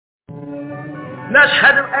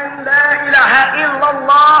نشهد أن لا إله إلا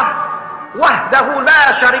الله وحده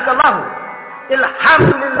لا شريك له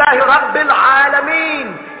الحمد لله رب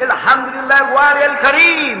العالمين الحمد لله الوالي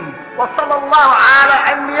الكريم وصلى الله على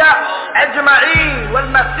الأنبياء أجمعين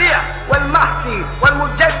والمسيح والمهدي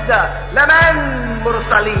والمجدد لمن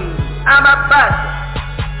مرسلين أما بعد.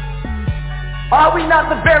 Are we not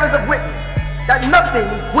the bearers of witness that nothing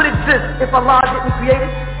would exist if Allah didn't create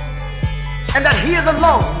it, and that He is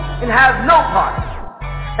alone and has no part,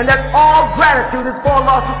 and that all gratitude is for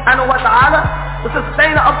Allah subhanahu wa ta'ala, the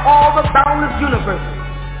sustainer of all the boundless universes.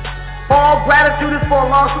 All gratitude is for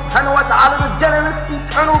Allah subhanahu wa ta'ala, the generous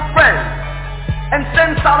eternal friend, and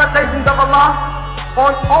send salutations of Allah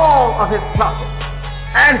on all of His prophets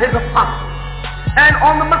and His apostles, and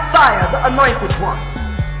on the Messiah, the anointed one,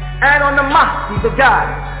 and on the Mahdi, the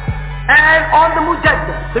guide, and on the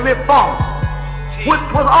Mujaddid, the reformer, which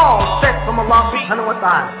was all sent from Allah subhanahu wa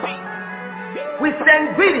ta'ala. We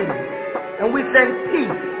send greetings and we send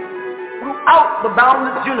peace throughout the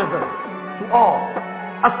boundless universe to all.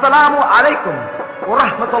 Assalamu alaikum wa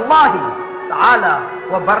rahmatullahi ta'ala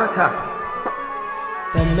wa barakatuh.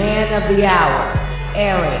 The man of the hour,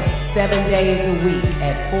 airing 7 days a week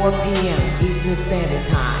at 4 p.m. Eastern Standard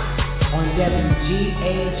Time on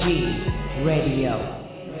WGAG Radio.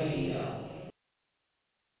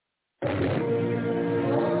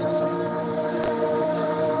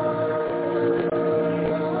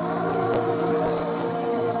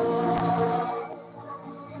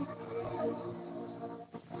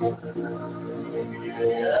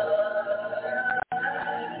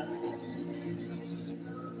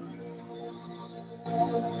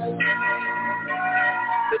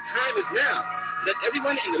 Let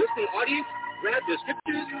everyone in the listening audience grab their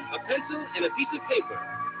scriptures, a pencil, and a piece of paper.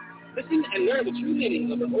 Listen and learn the true meaning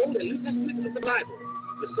of the Old and New Testaments of the Bible,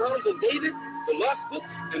 the Psalms of David, the Lost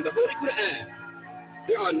Books, and the Holy Quran.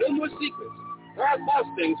 There are no more secrets. All false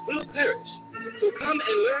things will perish. So come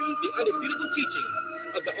and learn the undisputable teachings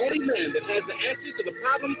of the only man that has the answers to the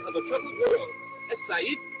problems of a troubled world,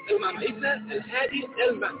 As-Sayyid Imam Isa al-Hadi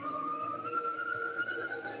al-Mahdi.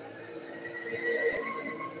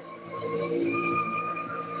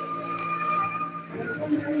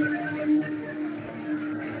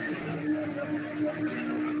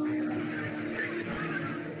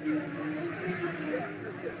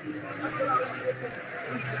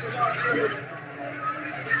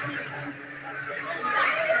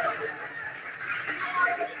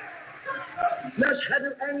 نشهد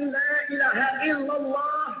أن لا إله إلا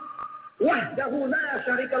الله وحده لا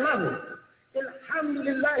شريك له الحمد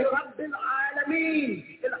لله رب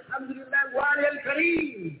العالمين الحمد لله الوالي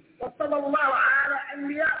الكريم وصلى الله على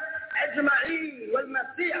الأنبياء أجمعين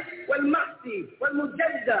والمسيح والمهدي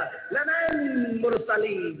والمجدد لمن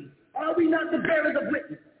مرسلين. Are we not the bearers of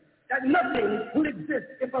witness that nothing would exist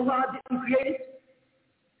if Allah didn't create it,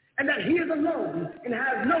 and that He is alone and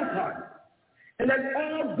has no part, and that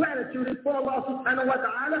all gratitude is for Allah subhanahu wa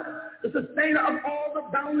ta'ala, the sustainer of all the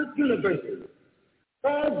boundless universes.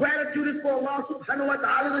 All gratitude is for Allah subhanahu wa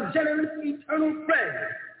ta'ala, the generous eternal friend,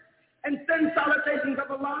 and send salutations of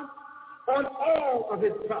Allah on all of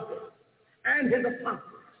His prophets and His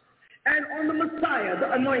apostles, and on the Messiah,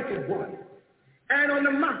 the anointed one, and on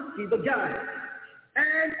the Mahdi, the guide,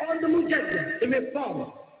 and on the Mujaddid, the reformer,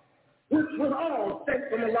 which was all sent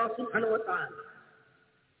from Allah subhanahu wa ta'ala.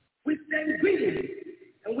 We send greetings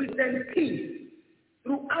and we send peace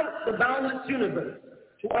throughout the boundless universe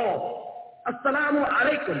to all. Assalamu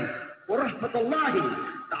alaikum wa rahmatullahi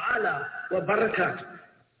ta'ala wa barakatuh.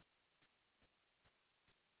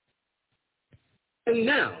 And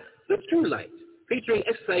now, the true light, featuring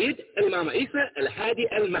As-Sayyid Imam Isa al-Hadi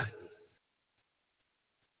al-Mahdi.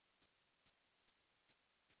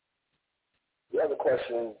 The other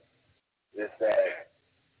question is that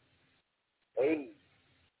AIDS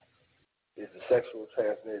is a sexual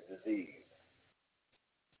transmitted disease,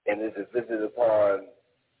 and is it visited upon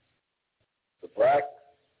the black,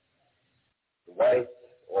 the white,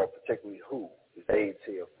 or particularly who is AIDS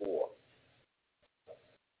here for?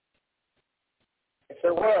 It's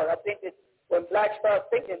a world. I think that when blacks start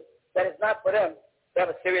thinking that it's not for them, they have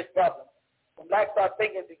a serious problem. When blacks start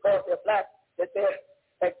thinking because they're black that they're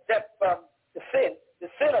exempt from the sin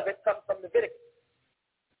of it comes from Leviticus.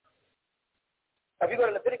 If you go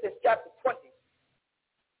to Leviticus chapter 20,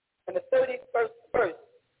 in the 31st verse,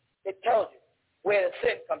 it tells you where the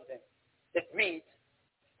sin comes in. It reads,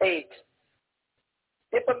 AIDS.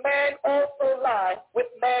 If a man also lie with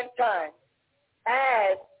mankind,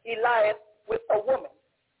 as he lieth with a woman,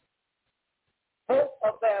 both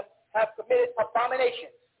of them have committed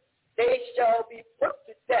abominations. They shall be put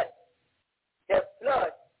to death. Their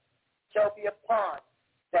blood shall shall be upon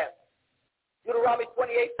them. Deuteronomy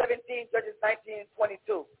 28:17, Judges 19 and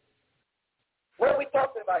 22. What are we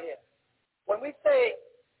talking about here? When we say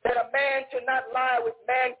that a man should not lie with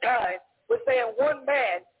mankind, we're saying one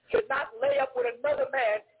man should not lay up with another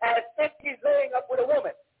man as if he's laying up with a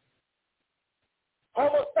woman.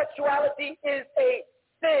 Homosexuality is a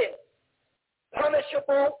sin,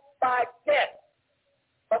 punishable by death,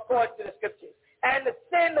 according to the scriptures. And the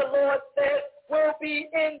sin, the Lord says, will be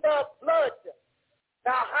in the blood.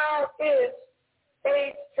 Now, how is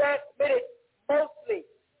AIDS transmitted? Mostly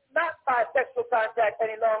not by sexual contact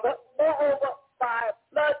any longer, moreover by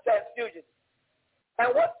blood transfusion.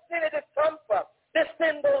 And what sin did it come from? This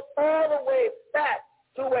sin goes all the way back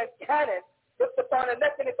to when Canaan looked upon the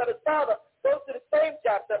nakedness of his father. Goes to the same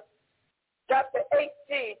chapter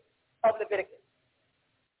 18 of Leviticus.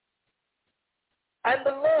 And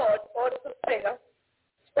the Lord ordered the singer,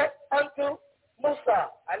 spake unto Musa,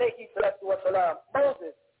 alayhi salatu wa salam,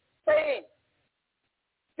 Moses, saying,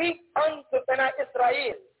 speak unto Bani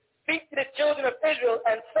Israel, speak to the children of Israel,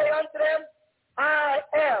 and say unto them, I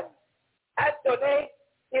am Adonai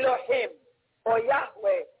Elohim, or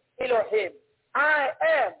Yahweh Elohim. I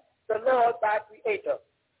am the Lord thy creator.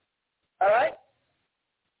 All right?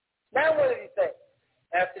 Now what did he say?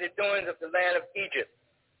 After the doings of the land of Egypt,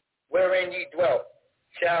 wherein ye dwelt,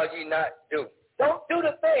 shall ye not do. Don't do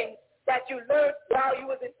the things that you learned while you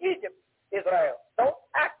was in Egypt, Israel. Don't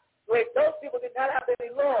act where those people did not have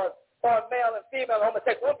any laws on male and female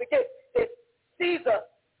homosexual. Don't forget, it's Caesar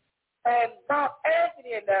and Mark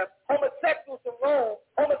Antony and them, homosexuals from Rome,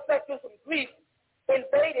 homosexuals from Greece,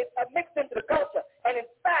 invaded and mixed into the culture. And in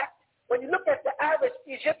fact, when you look at the average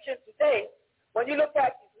Egyptian today, when you look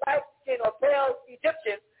at these light-skinned or pale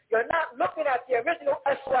Egyptians, you're not looking at the original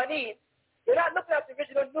Aswanese. You're not looking at the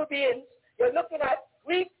original Nubians. You're looking at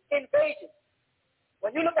Greek invasion.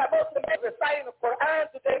 When you look at most of the men reciting the Quran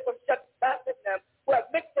today from Sheikh Basset, who have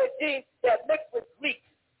mixed their genes, they have mixed with Greeks.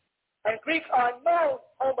 And Greeks are a known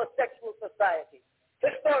homosexual society,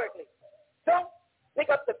 historically. Don't pick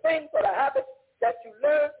up the things or the habits that you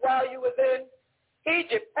learned while you was in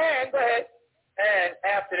Egypt. And go ahead. And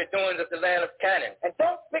after the doings of the land of Canaan. And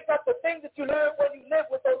don't pick up the things that you learned when you lived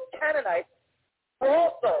with those Canaanites, who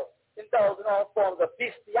also indulge in all forms of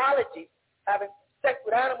bestiality, having sex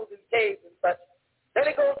with animals in caves and such. Then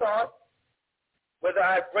it goes on. Whither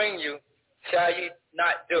I bring you, shall ye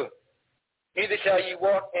not do. Neither shall ye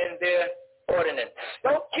walk in their ordinance.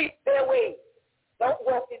 Don't keep their ways. Don't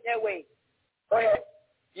walk in their ways. Go ahead.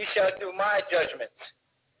 Ye shall do my judgments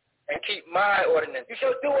and keep my ordinance. You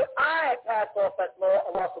shall do what I have passed off as law,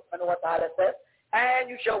 Allah subhanahu wa ta'ala says, and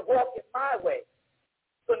you shall walk in my way.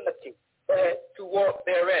 Sunnati. Go ahead. To walk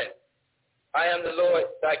therein. I am the Lord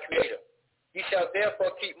thy creator. Ye shall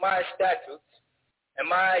therefore keep my statutes and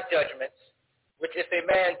my judgments, which if a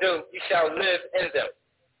man do, he shall live in them.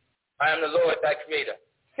 I am the Lord thy creator.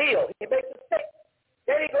 Seal. He makes a statement.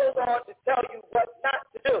 Then he goes on to tell you what not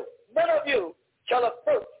to do. None of you shall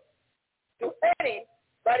approach to any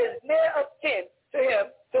that is near of kin to him,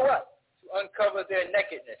 to what? To uncover their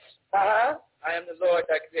nakedness. I am the Lord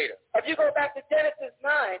thy creator. If you go back to Genesis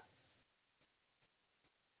 9,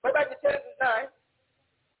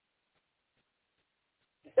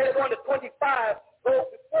 instead of going to 25, go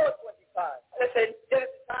before 25. Let's say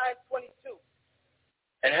Genesis 9:22.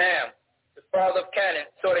 And Ham, the father of Canaan,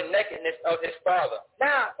 saw the nakedness of his father.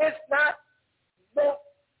 Now, it's not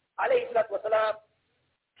alayhi salatu wasalam,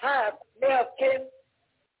 Ham, near of kin.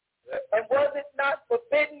 And was it not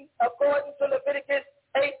forbidden, according to Leviticus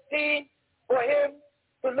 18, for him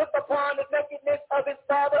to look upon the nakedness of his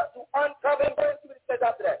father, to uncover him? See what it says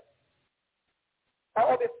after that.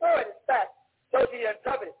 Or before it, in fact, shows he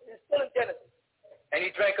uncovered it. It's still in Genesis. And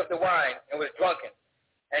he drank of the wine and was drunken,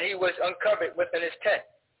 and he was uncovered within his tent.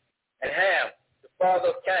 And Ham, the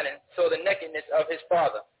father of Canaan, saw the nakedness of his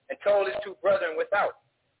father, and told his two brethren without.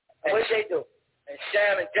 And what did they do? And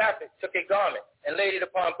Shem and Japheth took a garment and laid it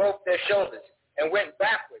upon both their shoulders and went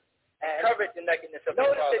backwards and covered the nakedness of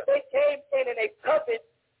their father. Notice that they came in and they covered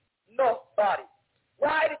Noah's body.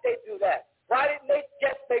 Why did they do that? Why didn't they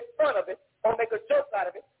just make fun of it or make a joke out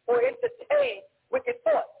of it or entertain wicked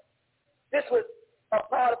thoughts? This was a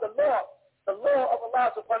part of the law of Allah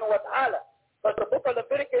subhanahu wa ta'ala. But the book of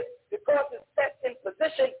Leviticus, because it's set in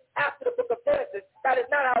position after the book of Genesis, that is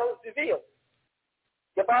not how it was revealed.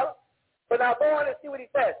 You follow? So now go on and see what he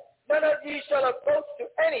says. None of ye shall approach to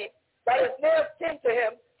any that is near kin to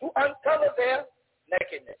him to uncover their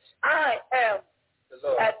nakedness. I am the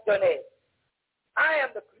Lord. Adonai. I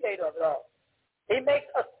am the creator of it all. He makes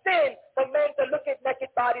a sin for men to look at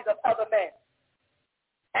naked bodies of other men.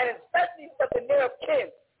 And especially for the near of kin.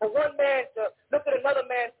 For one man to look at another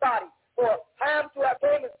man's body. For Ham to have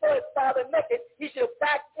came and saw his father naked, he should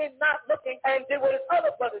back in not looking and did what his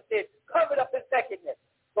other brothers did, covered up his nakedness.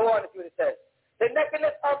 Go on and see what it says. The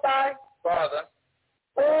nakedness of thy father,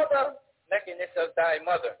 or the nakedness of thy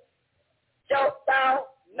mother, shalt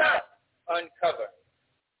thou not uncover.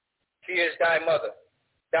 She is thy mother.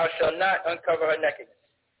 Thou shalt not uncover her nakedness.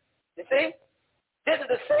 You see? This is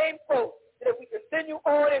the same quote that if we continue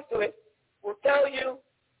on into it, will tell you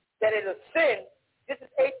that it is a sin. This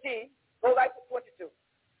is 18. Go back to 22.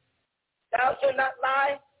 Thou shalt not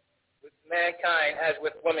lie with mankind as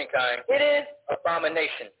with womankind. It is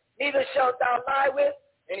abomination. Neither shalt thou lie with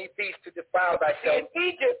any beast to defile thyself. In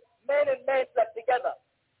Egypt, men and men slept together.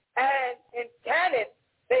 And in Canaan,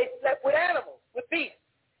 they slept with animals, with beasts.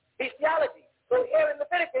 Bestiality. So here in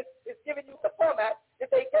Leviticus, it's giving you the format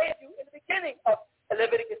that they gave you in the beginning of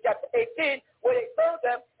Leviticus chapter 18, where they told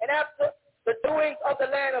them, and after the doings of the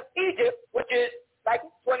land of Egypt, which is like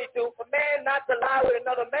 22, for man not to lie with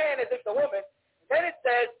another man as if the woman. And then it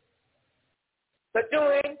says, the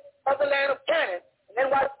doings of the land of Canaan. And then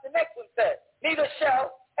watch the next one says, neither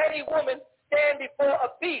shall any woman stand before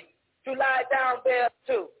a beast to lie down there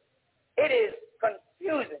too. It is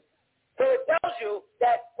confusing. So it tells you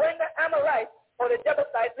that when the Amorites or the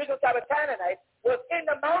Jebusites, original tribe of Canaanites, was in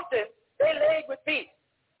the mountains, they laid with beasts.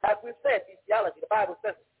 As we've said, bestiality, the Bible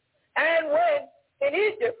says it. And when in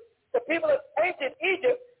Egypt, the people of ancient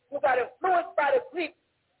Egypt, who got influenced by the Greeks,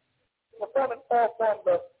 performing all forms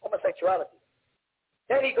of homosexuality.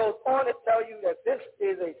 Then he goes on to tell you that this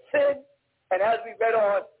is a sin, and as we read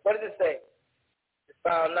on, what does it say?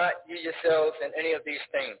 Defile not ye yourselves in any of these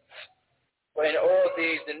things. For in all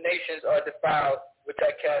these the nations are defiled, which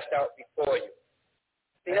I cast out before you.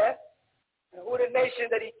 See that? And who are the nations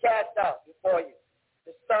that he cast out before you?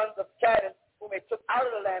 The sons of Canaan, whom he took out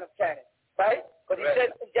of the land of Canaan. Right? But he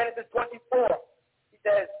says in Genesis 24, he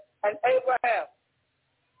says, and Abraham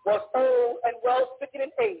was old and well stricken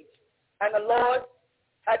in age, and the Lord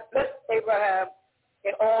had blessed Abraham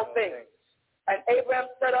in all things. And Abraham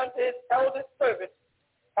said unto his eldest servant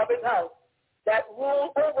of his house, that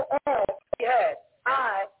rule over all he had,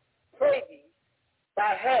 I pray thee,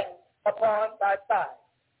 thy hand upon thy thigh.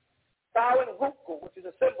 Bowing Ruku, which is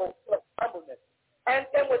a symbol of humbleness. And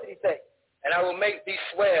then what did he say? And I will make thee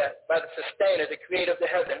swear by the sustainer, the creator of the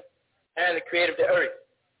heaven and the creator of the earth,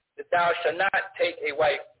 that thou shalt not take a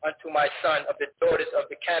wife unto my son of the daughters of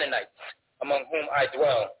the Canaanites, among whom I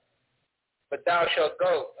dwell. But thou shalt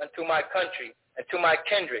go unto my country and to my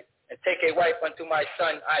kindred, and take a wife unto my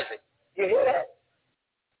son Isaac. You hear that?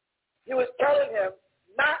 He was telling him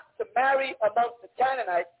not to marry amongst the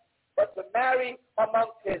Canaanites, but to marry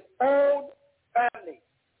amongst his own family.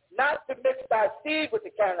 Not to mix thy seed with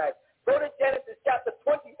the Canaanites. Go to Genesis chapter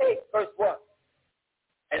 28, verse 1.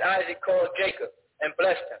 And Isaac called Jacob, and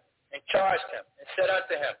blessed him, and charged him, and said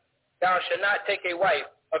unto him, thou shalt not take a wife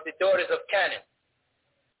of the daughters of Canaan.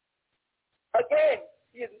 Again,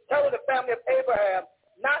 he is telling the family of Abraham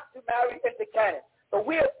not to marry into Canaan. So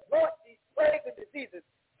we have brought these plagues and diseases,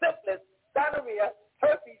 syphilis, gonorrhea,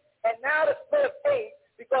 herpes, and now the spread of AIDS,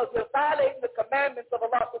 because we're violating the commandments of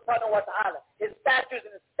Allah subhanahu wa ta'ala, his statutes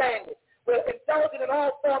and his standards. We're indulging in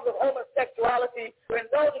all forms of homosexuality. We're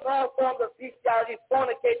indulging in all forms of bestiality,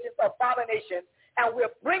 fornication, abomination, and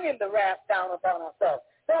we're bringing the wrath down upon ourselves.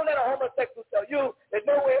 Don't let a homosexual tell you that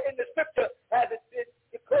nowhere in the scripture has it been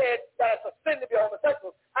declared that it's a sin to be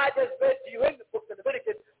homosexual. I just read to you in the book of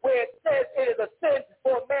Leviticus where it says it is a sin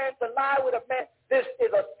for a man to lie with a man. This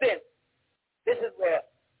is a sin. This is where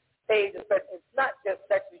AIDS is spread. It's not just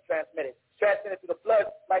sexually transmitted. It's transmitted through the blood,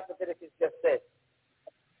 like Leviticus just said.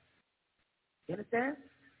 You understand?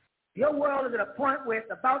 Your world is at a point where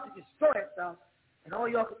it's about to destroy itself, and all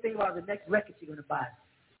y'all can think about is the next record you're going to buy,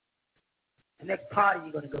 the next party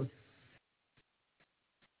you're going to go to.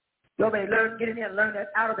 You may get in here and learn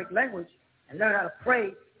that Arabic language and learn how to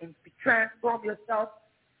pray and transform yourself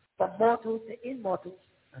from mortals to immortals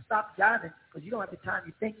and stop jiving because you don't have the time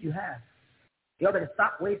you think you have. You better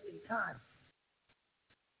stop wasting time.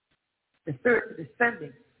 The spirits are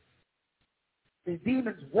descending. The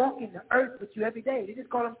demons walking the earth with you every day. They just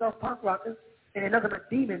call themselves punk rockers, and they're nothing but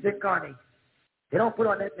demons incarnate. They don't put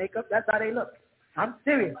on that makeup. That's how they look. I'm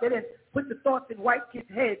serious. They didn't put the thoughts in white kids'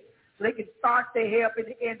 heads so they can start their hair up in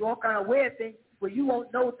the air and do all kind of weird things where you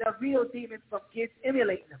won't know they're real demons from kids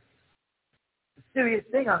emulating them. It's a serious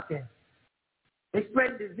thing out there. They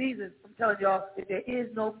spread diseases, I'm telling y'all, that there is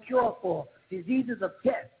no cure for. Diseases of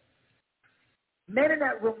death. Men in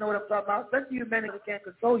that room know what I'm talking about, especially you men who can't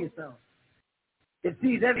control yourselves. It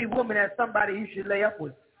sees every woman as somebody you should lay up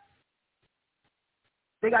with.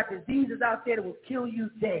 They got diseases out there that will kill you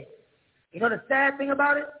dead. You know the sad thing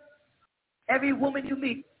about it? Every woman you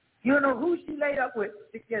meet, you don't know who she laid up with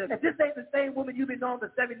 6 years ago. If this ain't the same woman you've been known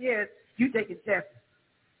for 7 years, you taking chances.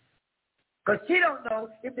 Because she don't know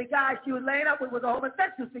if the guy she was laying up with was a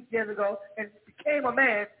homosexual 6 years ago and became a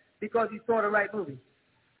man because he saw the right movie.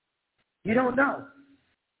 You don't know.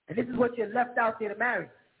 And this is what you're left out there to marry.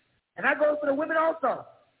 And that goes for the women also.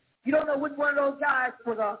 You don't know which one of those guys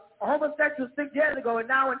was a homosexual 6 years ago, and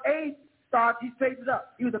now when AIDS starts, he straightens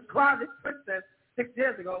up. He was a closet princess 6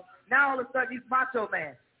 years ago. Now all of a sudden he's macho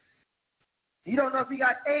man. You don't know if he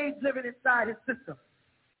got AIDS living inside his system.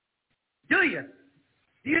 Do you?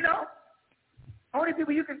 Do you know? Only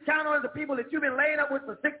people you can count on are the people that you've been laying up with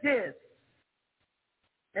for 6 years.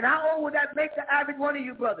 And how old would that make the average one of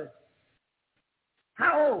you brothers?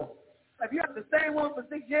 How old? If you have the same one for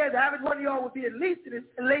 6 years, the average one of y'all would be at least in his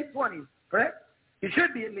late 20s, correct? You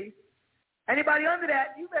should be at least. Anybody under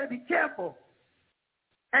that, you better be careful.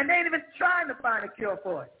 And they ain't even trying to find a cure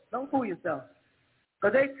for it. Don't fool yourself.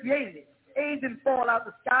 Because they created it. AIDS didn't fall out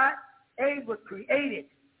the sky. AIDS was created.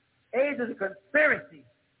 AIDS is a conspiracy.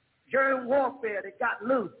 Germ warfare that got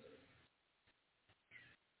loose.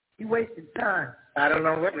 You wasting time. I don't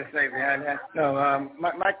know what to say behind that. No,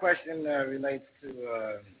 my question relates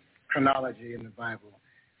to chronology in the Bible.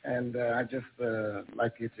 And I just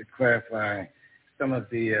like you to clarify some of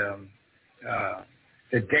the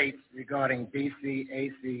dates regarding BC,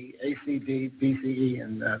 AC, ACD, BCE,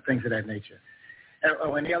 and things of that nature.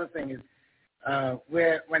 And the other thing is,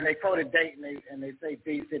 when they quote a date and they say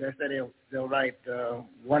BC, they say they'll write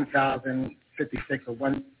 1056 or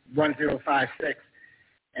 1056,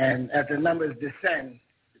 and as the numbers descend,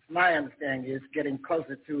 it's my understanding it's getting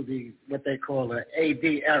closer to what they call the AD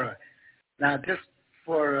era. Now, just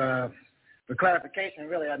for clarification,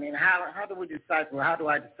 really, I mean, how do we decipher? How do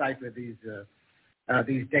I decipher these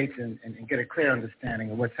dates and get a clear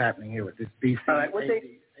understanding of what's happening here with this BC, AD,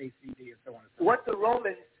 ACD, and so on? What the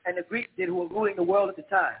Romans and the Greeks did, who were ruling the world at the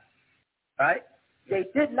time, right? They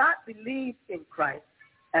did not believe in Christ,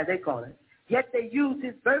 as they call it, yet they used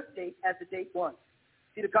his birth date as the date one.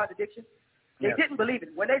 See the contradiction? They didn't believe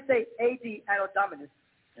it. When they say AD, Anno Dominus,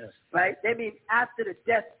 right, they mean after the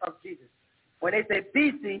death of Jesus. When they say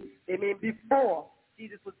BC, they mean before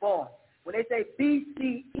Jesus was born. When they say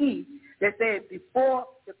BCE, they're saying before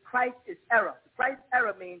the Christ era. The Christ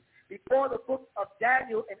era means before the book of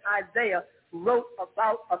Daniel and Isaiah wrote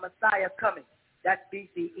about a Messiah coming. That's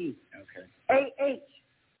BCE. Okay. AH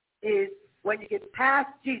is when you get past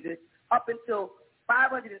Jesus up until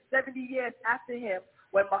 570 years after him,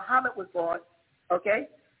 when Muhammad was born, okay?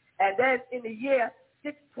 And then in the year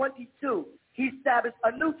 622, he established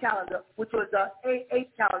a new calendar, which was the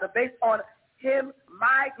AH calendar, based on him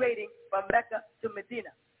migrating from Mecca to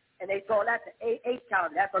Medina. And they call that the AH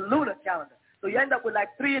calendar. That's a lunar calendar. So you end up with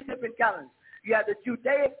like 3 different calendars. You have the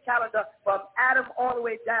Judaic calendar from Adam all the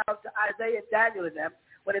way down to Isaiah and Daniel and them.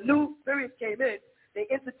 When a new period came in, they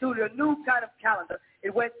instituted a new kind of calendar.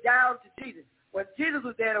 It went down to Jesus. When Jesus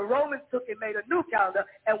was there, the Romans took and made a new calendar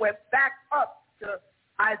and went back up to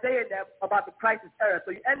Isaiah and them about the crisis era.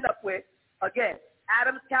 So you end up with, again,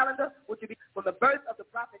 Adam's calendar, which would be from the birth of the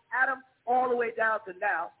prophet Adam all the way down to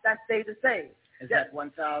now. That stays the same. Is that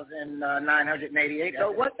 1,988?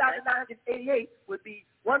 So 1,988 would be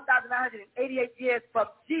 1,988 years from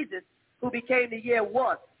Jesus, who became the year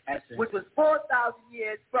 1, which was 4,000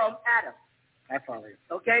 years from Adam. I follow you.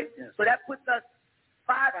 Okay? Yes. So that puts us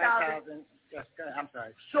 5,000. Yes, I'm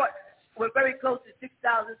sorry. Short. We're very close to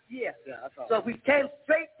 6,000 years. Yeah, I follow. So if we came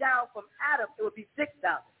straight down from Adam, it would be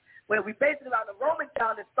 6,000. When we base it around the Roman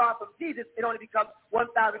calendar and start from Jesus, it only becomes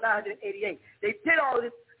 1,988. They did all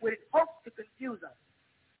this with hopes to confuse us.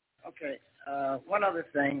 Okay. One other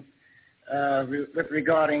thing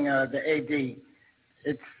regarding the AD.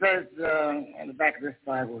 It says on the back of this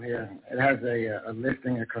Bible here, it has a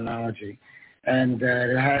listing, a chronology, and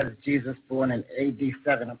it has Jesus born in AD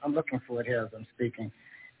 7. I'm looking for it here as I'm speaking.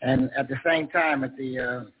 And at the same time, it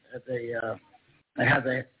has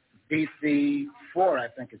a BC 4, I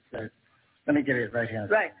think it says. Let me get it right here.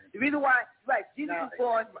 Right. The reason why, Jesus was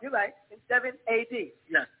born, you're right, in 7 AD.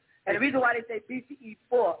 Yes. And the reason why they say BCE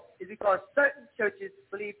 4 is because certain churches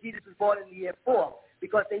believe Jesus was born in the year 4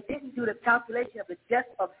 because they didn't do the calculation of the death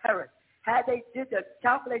of Herod. Had they did the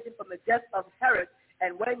calculation from the death of Herod,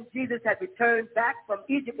 and when Jesus had returned back from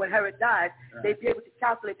Egypt when Herod died, they'd be able to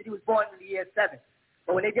calculate that he was born in the year 7.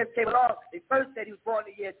 But when they just came along, they first said he was born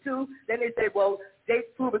in the year 2. Then they said, well, they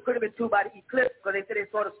proved it could have been 2 by the eclipse because they said they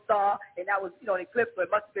saw the star, and that was, an eclipse. So it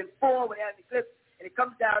must have been 4 when they had an eclipse. And it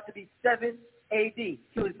comes down to be 7 AD. He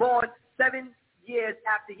was born 7 years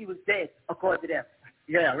after he was dead, according to them.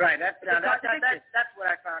 Yeah, right. That's what I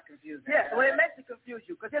found confusing. Yeah, well, it makes it confuse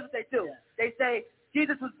you, because here's what they do. Yeah. They say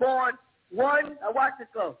Jesus was born one, now watch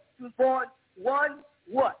this go. He was born one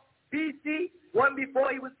what? BC, one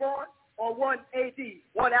before he was born, or one AD,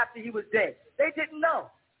 one after he was dead. They didn't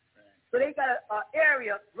know. So they got an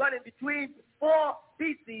area running between 4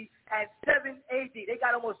 BC and 7 AD. They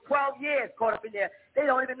got almost 12 years caught up in there. They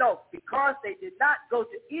don't even know, because they did not go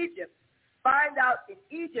to Egypt, find out in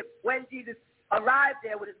Egypt when Jesus arrived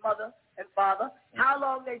there with his mother and father, how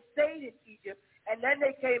long they stayed in Egypt, and then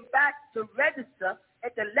they came back to register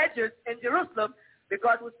at the ledgers in Jerusalem,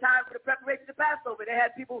 because it was time for the preparation of Passover. They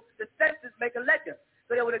had people, the census, make a ledger.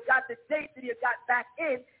 So they would have got the date that he had got back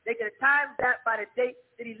in. They could have timed that by the date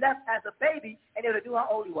that he left as a baby, and they would have knew how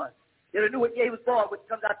old he was. They would have knew what year he was born, which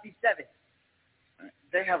comes out to be 7.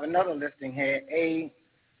 They have another listing here,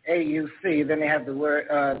 AUC. Then they have the word,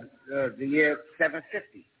 the year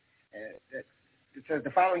 750. It says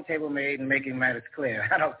the following table made in making matters clear.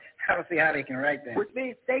 I don't see how they can write that. Which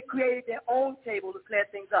means they created their own table to clear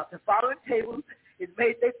things up. The following table is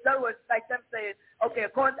made. They said it was like them saying, okay,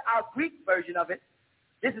 according to our Greek version of it,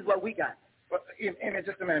 this is what we got. Well,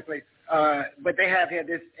 just a minute, please. But they have here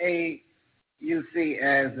this AUC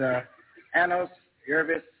as Annos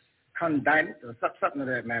Urbis Condinus, or something of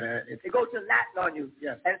that matter. They go to Latin on you,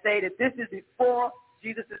 yes, and say that this is before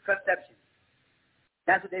Jesus' conception.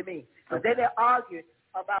 That's what they mean. So then they're arguing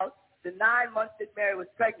about the 9 months that Mary was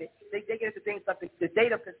pregnant. They get into things like the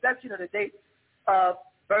date of conception or the date of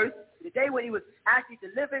birth, the day when he was actually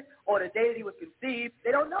delivered or the day that he was conceived.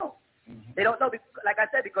 They don't know. Mm-hmm. They don't know, like I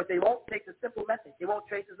said, because they won't take the simple method. They won't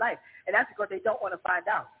trace his life. And that's because they don't want to find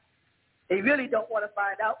out. They really don't want to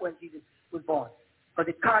find out when Jesus was born, because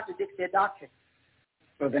it contradicts their doctrine.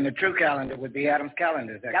 So then the true calendar would be Adam's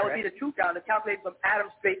calendar, is that correct? Would be the true calendar, calculated from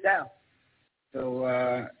Adam straight down. So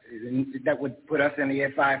that would put us in the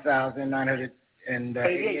year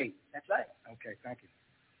 5,988. That's right. Okay, thank you.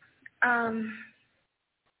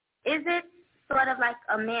 Is it sort of like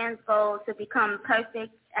a man's goal to become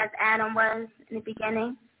perfect as Adam was in the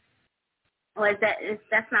beginning? Or is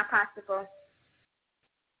that's not possible?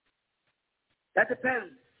 That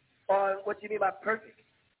depends on what you mean by perfect.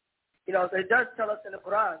 You know, it does tell us in the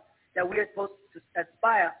Quran that we are supposed to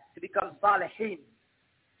aspire to become salihin.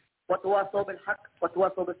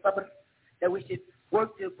 That we should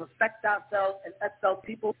work to perfect ourselves and excel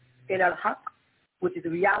people in al-haq, which is the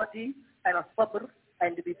reality, and al-sabr,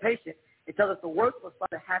 and to be patient. It tells us to work for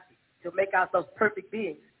something happy, to make ourselves perfect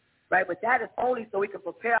beings, right? But that is only so we can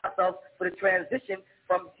prepare ourselves for the transition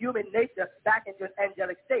from human nature back into an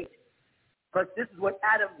angelic state. Because this is what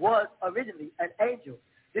Adam was originally, an angel.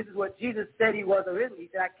 This is what Jesus said he was originally. He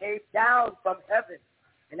said, I came down from heaven.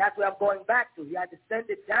 And that's where I'm going back to. He had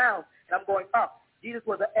descended down, and I'm going up. Jesus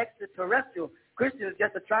was an extraterrestrial. Christians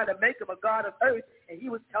just are trying to make him a God of earth, and he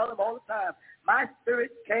was telling them all the time, my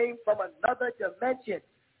spirit came from another dimension.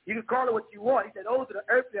 You can call it what you want. He said, those are the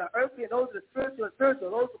earthly, and those are the spiritual,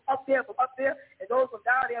 those from up there, and those from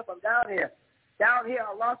down here, from down here. Down here,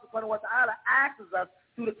 Allah subhanahu wa ta'ala asks us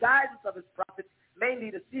through the guidance of his prophets,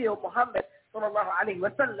 mainly the seal, Muhammad, sallallahu alayhi wa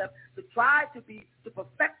sallam, to try to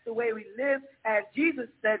perfect the way we live. And Jesus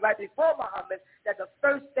said right before Muhammad that the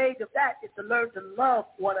first stage of that is to learn to love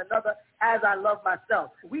one another as I love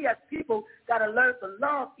myself. We as people got to learn to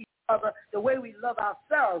love each other the way we love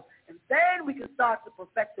ourselves, and then we can start to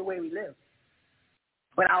perfect the way we live.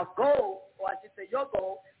 But our goal, or I should say your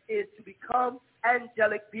goal, is to become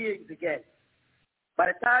angelic beings again. By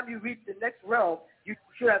the time you reach the next realm, you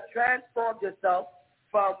should have transformed yourself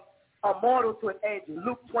from a mortal to an angel.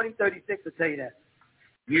 Luke 20:36 will tell you that.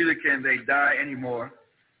 Neither can they die anymore,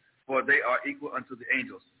 for they are equal unto the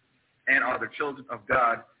angels, and are the children of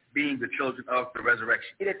God, being the children of the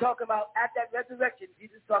resurrection. They're talking about at that resurrection,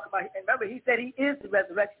 Jesus talking about, and remember, he said he is the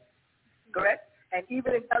resurrection, correct? And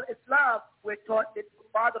even in Islam, we're taught that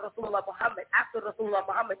Father Rasulullah Muhammad, after Rasulullah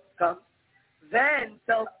Muhammad comes, then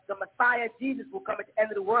the Messiah Jesus will come at the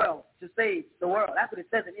end of the world to save the world. That's what it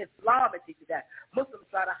says in Islam. It teaches that. Muslims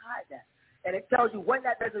try to hide that. And it tells you when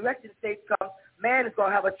that resurrection stage comes, man is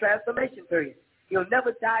going to have a transformation period. He'll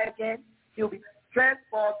never die again. He'll be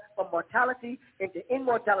transformed from mortality into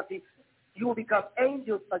immortality. You will become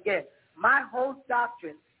angels again. My whole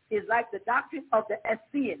doctrine is like the doctrine of the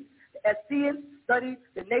Essenes. The Essenes study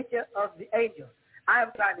the nature of the angels. I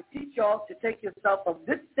am trying to teach y'all to take yourself from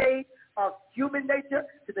this stage of human nature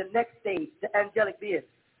to the next stage, the angelic being,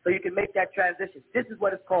 so you can make that transition. This is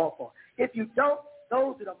what it's called for. If you don't,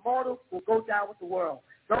 those that are mortal will go down with the world.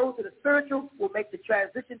 Those that are spiritual will make the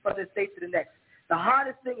transition from this state to the next. The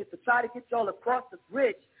hardest thing is to try to get y'all across the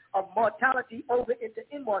bridge of mortality over into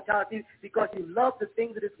immortality because you love the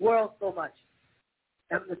things of this world so much.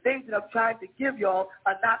 And the things that I'm trying to give y'all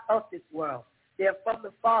are not of this world. They are from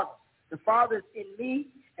the Father. The Father is in me,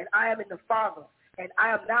 and I am in the Father. And I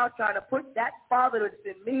am now trying to put that Father that's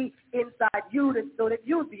in me inside you so that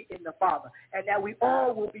you be in the Father, and that we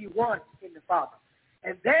all will be one in the Father.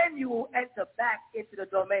 And then you will enter back into the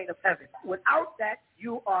domain of heaven. Without that,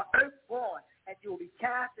 you are earthborn, and you will be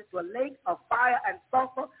cast into a lake of fire and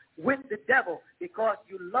sulfur with the devil because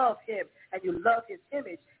you love him and you love his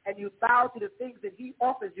image, and you bow to the things that he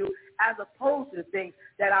offers you as opposed to the things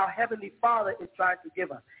that our Heavenly Father is trying to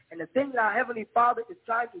give us. And the thing that our Heavenly Father is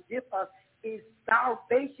trying to give us is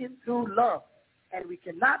salvation through love. And we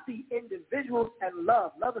cannot be individuals and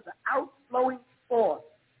love. Love is an outflowing force,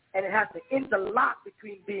 and it has to interlock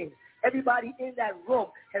between beings. Everybody in that room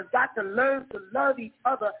has got to learn to love each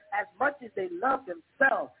other as much as they love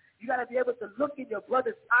themselves. You got to be able to look in your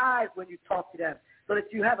brother's eyes when you talk to them so that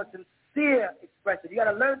you have a sincere expression. You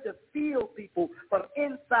got to learn to feel people from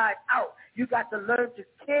inside out. You got to learn to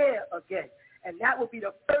care again. And that will be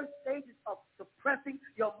the first stages of suppressing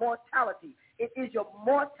your mortality. It is your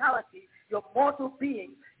mortality, your mortal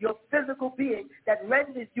being, your physical being that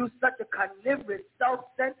renders you such a carnivorous,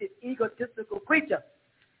 self-centered, egotistical creature.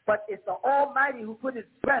 But it's the Almighty who put his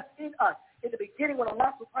breath in us. In the beginning, when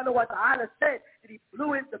Allah subhanahu wa ta'ala said that he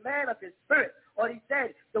blew into man of his spirit, or he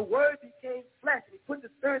said the word became flesh and he put the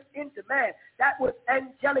spirit into man, that was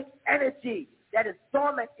angelic energy that is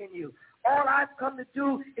dormant in you. All I've come to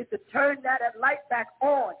do is to turn that light back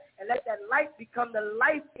on and let that light become the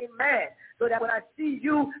life in man, so that when I see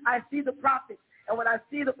you, I see the prophets. And when I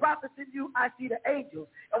see the prophets in you, I see the angels.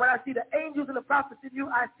 And when I see the angels and the prophets in you,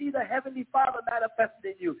 I see the Heavenly Father manifested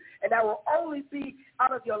in you. And that will only be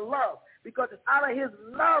out of your love, because it's out of his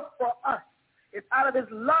love for us. It's out of his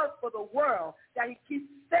love for the world that he keeps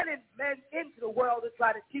sending men into the world to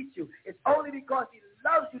try to teach you. It's only because he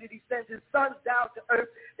loves you that he sends his sons down to earth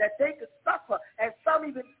that they could suffer, and some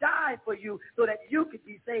even die for you so that you could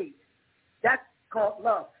be saved. That's called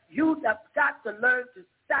love. You have got to learn to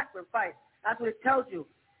sacrifice. That's what it tells you.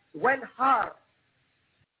 Wanhar.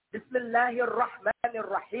 Bismillahir Rahmanir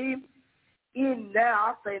Rahim.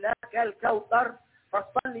 Inna a'tainaka al-kawthar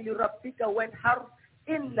fasalli li rabbika wanhar.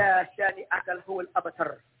 Inna shani'aka huwal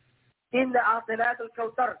abtar. Inna a'tainaka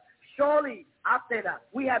al-kawthar. Surely, a'taina,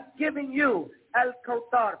 we have given you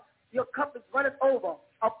al-kawthar. Your cup is running over,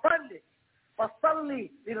 abundant. Fasalli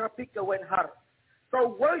li rabbika wanhar.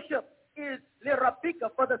 So worship is li rabbika,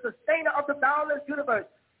 for the sustainer of the boundless universe.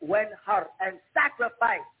 Wanhar, and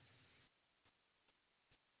sacrifice.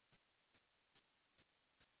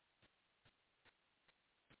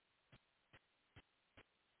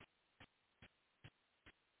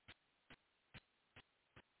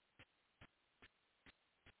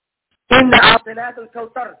 Inna a'tainaka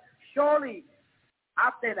al-kawthar. Surely,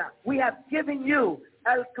 a'taina, we have given you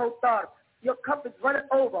al-kawthar. Your cup is running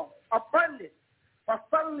over, abundant.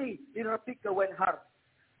 Fasalli li rabbika wanhar.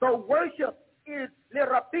 So worship is li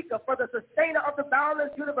rabbika, for the sustainer of the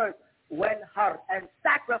boundless universe. Wanhar, and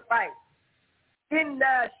sacrifice.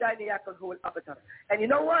 Inna shani'aka huwal abtar. And you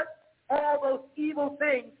know what? All those evil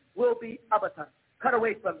things will be abtar, cut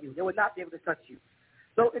away from you. They will not be able to touch you.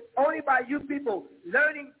 So it's only by you people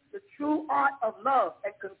learning the true art of love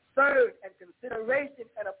and concern and consideration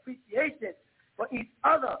and appreciation for each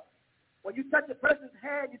other. When you touch a person's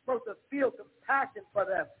hand, you're supposed to feel compassion for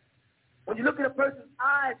them. When you look at a person's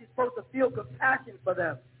eyes, you're supposed to feel compassion for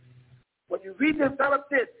them. When you redevelop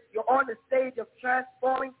this, you're on the stage of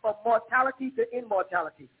transforming from mortality to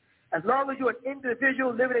immortality. As long as you're an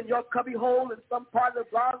individual living in your cubby hole in some part of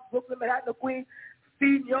the Bronx, Brooklyn, Manhattan, or Queens,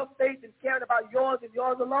 feeding your face and caring about yours and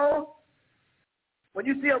yours alone, when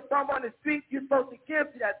you see a bum on the street, you're supposed to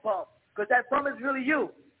give to that bum, because that bum is really you.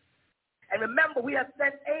 And remember, we have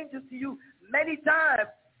sent angels to you many times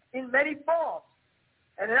in many forms.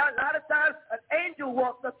 And a lot of times, an angel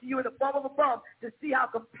walks up to you in the form of a bum to see how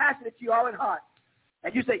compassionate you are in heart.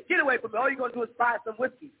 And you say, get away from me. All you're going to do is buy some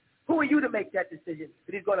whiskey. Who are you to make that decision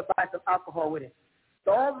that he's going to buy some alcohol with it?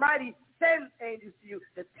 The Almighty sends angels to you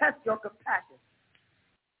to test your compassion.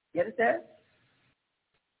 You understand?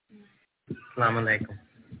 Assalamu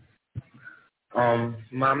alaikum.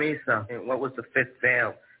 Mamisa, what was the fifth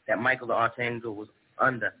veil that Michael the Archangel was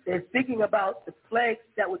under? They're speaking about the plagues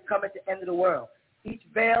that would come at the end of the world. Each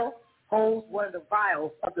veil holds one of the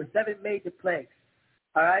vials of the 7 major plagues.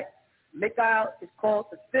 All right? Michael is called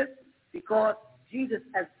the fifth because Jesus,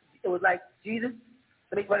 as it was like Jesus,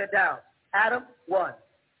 let me run it down. Adam, 1.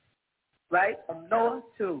 Right? Noah,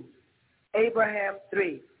 2. Abraham,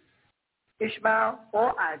 3. Ishmael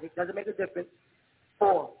or Isaac, doesn't make a difference,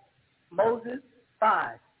 4. Moses,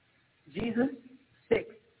 5. Jesus, 6.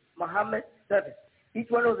 Muhammad, 7. Each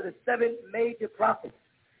one of those are the 7 major prophets.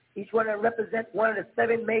 Each one of them represents one of the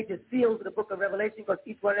 7 major seals of the book of Revelation because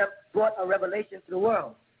each one of them brought a revelation to the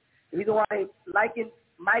world. The reason why they liken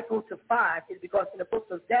Michael to 5 is because in the book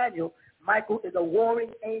of Daniel, Michael is a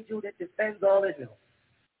warring angel that defends all Israel.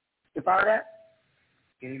 You follow that?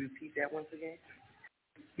 Can you repeat that once again?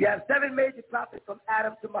 You have 7 major prophets from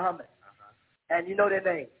Adam to Muhammad. And you know their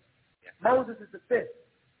names. Yes. Moses is the 5th.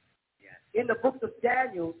 Yes. In the book of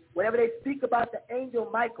Daniel, whenever they speak about the angel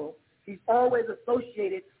Michael, he's always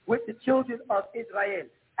associated with the children of Israel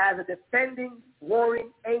as a defending,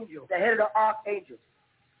 warring angel, the head of the archangels.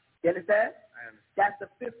 You understand? I understand. That's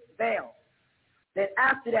the 5th veil. Then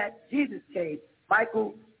after that, Jesus came.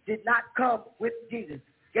 Michael did not come with Jesus.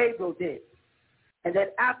 Gabriel did. And then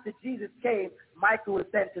after Jesus came, Michael was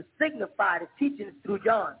sent to signify the teachings through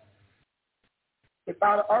John, the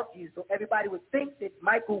father of Jesus. So everybody would think that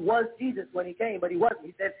Michael was Jesus when he came, but he wasn't.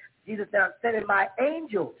 He said, Jesus said, I'm sending my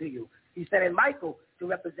angel to you. He's sending Michael to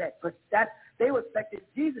represent. Because they were expecting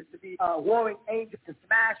Jesus to be a warring angel to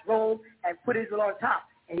smash Rome and put Israel on top.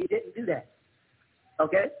 And he didn't do that.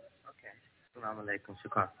 Okay? Okay. Assalamu alaikum.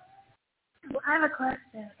 Shukran. Well, I have a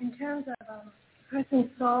question. In terms of a person's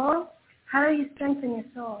soul, how do you strengthen your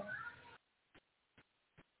soul?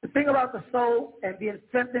 The thing about the soul and being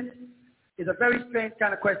strengthened is a very strange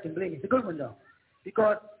kind of question, believe me. It's a good one, though.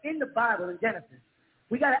 Because in the Bible, in Genesis,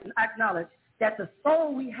 we got to acknowledge that the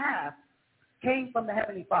soul we have came from the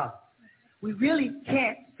Heavenly Father. We really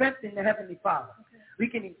can't strengthen the Heavenly Father. We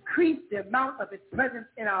can increase the amount of His presence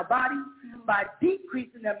in our body by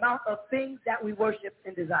decreasing the amount of things that we worship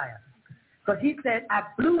and desire. Because He said, I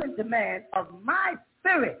blew into man of my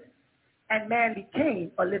spirit, and man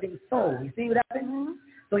became a living soul. You see what happened? Mm-hmm.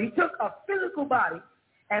 So He took a physical body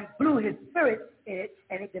and blew His spirit in it,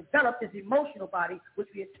 and it developed His emotional body, which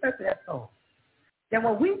we interpret as soul. Then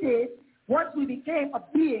what we did, once we became a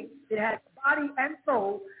being that had body and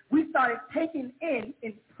soul, we started taking in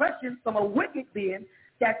impressions from a wicked being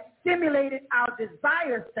that stimulated our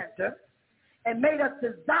desire center and made us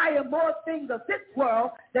desire more things of this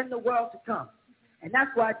world than the world to come. And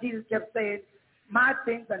that's why Jesus kept saying, my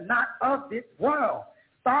things are not of this world.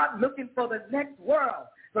 Start looking for the next world.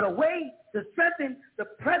 But a way to strengthen the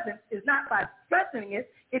present is not by strengthening it,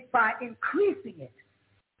 it's by increasing it.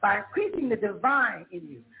 By increasing the divine in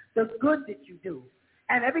you, the good that you do.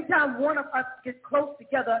 And every time one of us gets close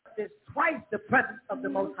together, there's twice the presence of the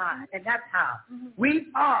Most High. And that's how. We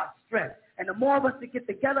are strength. And the more of us that get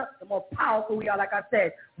together, the more powerful we are. Like I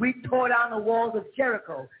said, we tore down the walls of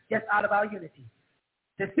Jericho just out of our unity.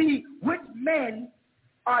 To see which men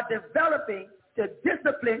are developing the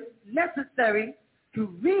discipline necessary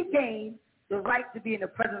to regain the right to be in the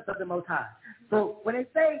presence of the Most High. So when they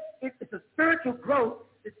say it's a spiritual growth,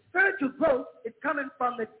 the spiritual growth is coming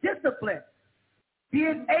from the discipline.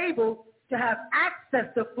 Being able to have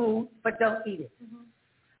access to food but don't eat it.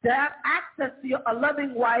 To have access to a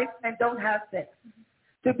loving wife and don't have sex.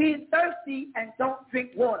 To be thirsty and don't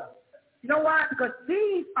drink water. You know why? Because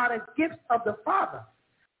these are the gifts of the Father.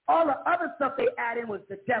 All the other stuff they add in was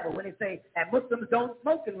the devil when they say, and Muslims don't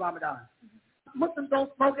smoke in Ramadan. Muslims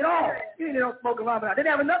don't smoke at all. They don't smoke in Ramadan. Then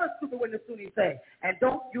they have another stupid one the Sunnis say, and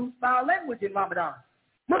don't use foul language in Ramadan.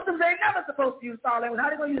 Muslims ain't never supposed to use foul language. How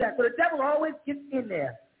are they going to use that? So the devil always gets in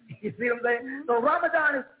there. You see what I'm saying? So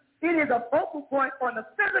Ramadan is a focal point on the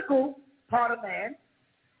physical part of man,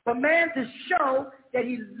 for man to show that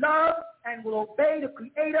he loves and will obey the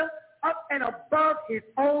Creator up and above his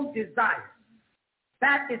own desires.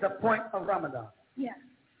 That is a point of Ramadan. Yeah.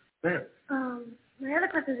 My other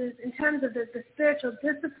question is, in terms of the spiritual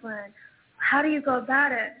discipline, how do you go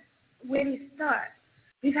about it? Where do you start?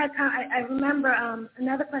 We've had time. I remember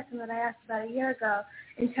another question that I asked about a year ago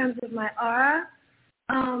in terms of my aura.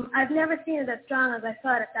 I've never seen it as strong as I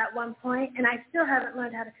saw it at that one point, and I still haven't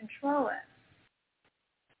learned how to control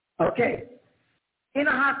it. Okay. In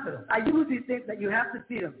a hospital, I use these things that you have to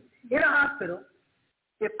see them. In a hospital,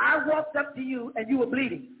 if I walked up to you and you were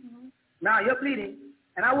bleeding, now you're bleeding,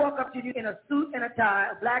 and I walk up to you in a suit and a tie,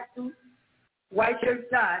 a black suit, white shirt and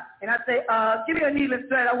tie, and I say, give me a needle and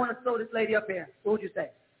thread, I want to sew this lady up here. What would you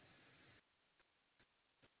say?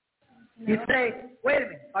 No. You say, wait a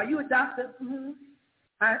minute, are you a doctor?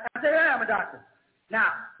 I say, yeah, I'm a doctor. Now,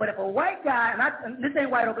 but if a white guy, and this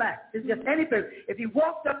ain't white or black, this is just any person, if he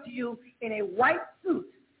walked up to you in a white suit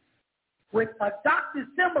with a doctor's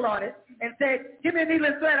symbol on it and said, give me a needle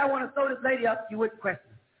and thread, I want to sew this lady up, you wouldn't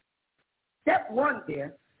question. Step one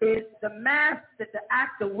there is the mask that the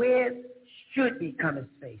actor wears should be coming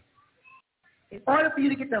face. In order for you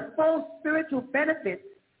to get the full spiritual benefits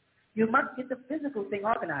You must get the physical thing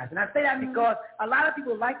organized. And I say that because a lot of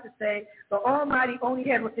people like to say the Almighty only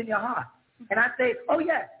cares what's in your heart. And I say, oh,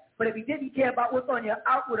 yes, but if he didn't care about what's on your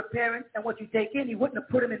outward appearance and what you take in, he wouldn't have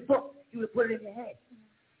put them in books. He would have put it in your head.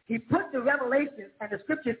 He put the revelations and the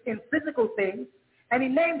scriptures in physical things, and he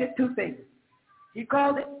named it two things. He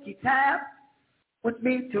called it Kitab, which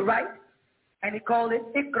means to write, and he called it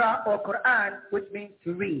Ikra or Quran, which means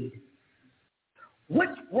to read. Which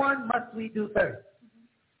one must we do first?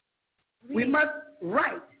 We must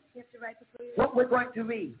write what we're going to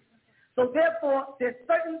read. So therefore, there's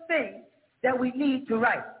certain things that we need to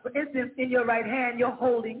write. For instance, in your right hand, you're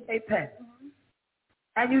holding a pen.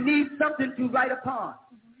 And you need something to write upon.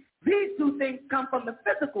 These two things come from the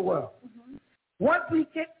physical world. Once we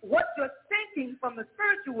get what you're thinking from the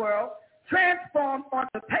spiritual world transformed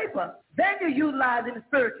onto paper, then you're utilizing the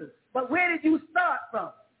spiritual. But where did you start from?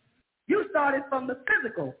 You started from the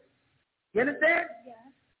physical. You understand? Yes.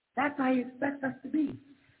 That's how he expects us to be.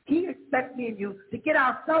 He expects me and you to get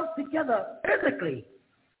ourselves together physically,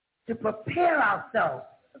 to prepare ourselves.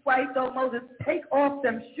 That's why he told Moses, take off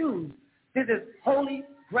them shoes. This is holy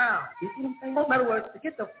ground. You see what I'm saying? In other words, to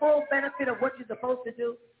get the full benefit of what you're supposed to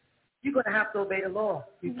do, you're going to have to obey the law.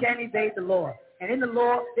 You can't evade the law. And in the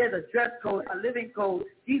law, there's a dress code, a living code.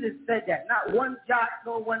 Jesus said that. Not one jot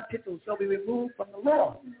nor one tittle shall be removed from the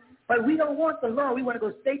law. But we don't want the law. We want to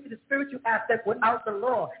go straight to the spiritual aspect without the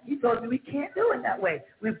law. He told me we can't do it that way.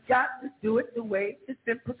 We've got to do it the way it's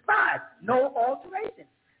been prescribed. No alteration.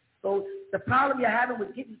 So the problem you're having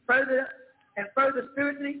with getting further and further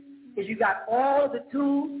spiritually is you got all the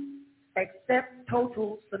tools except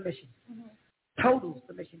total submission. Total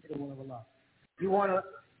submission to the will of Allah. You want to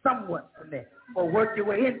somewhat submit or work your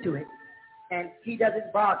way into it, and he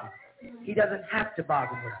doesn't bargain. He doesn't have to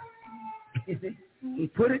bargain with us. You see? He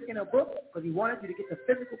put it in a book because he wanted you to get the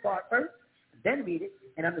physical part first, then read it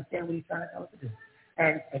and understand what he's trying to tell us to do.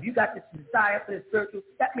 And if you got this desire for the spiritual,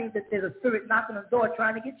 that means that there's a spirit knocking on the door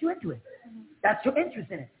trying to get you into it. That's your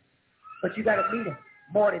interest in it. But you got to meet him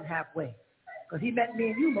more than halfway. Because he met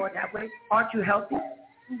me and you more than halfway. Aren't you healthy?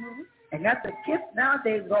 And that's a gift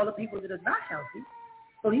nowadays with all the people that are not healthy.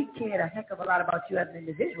 So he cared a heck of a lot about you as an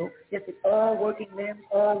individual. Just that all working limbs,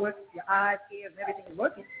 all working, your eyes, ears, and everything is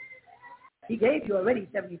working. He gave you already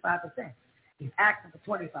 75%. He's asking for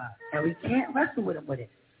 25. And we can't wrestle with him with it.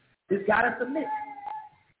 We've got to submit.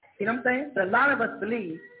 You know what I'm saying? But a lot of us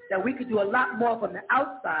believe that we could do a lot more from the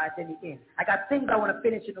outside than the in. I got things I want to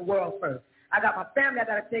finish in the world first. I got my family I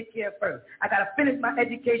got to take care of first. I got to finish my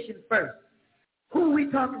education first. Who are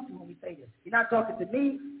we talking to when we say this? You're not talking to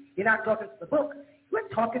me. You're not talking to the book. We're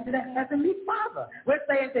talking to the Heavenly Father. We're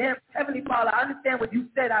saying to him, Heavenly Father, I understand what you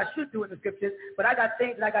said I should do in the scriptures, but I got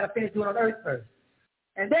things that I got to finish doing on earth first.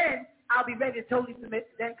 And then I'll be ready to totally submit.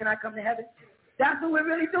 Then can I come to heaven? That's what we're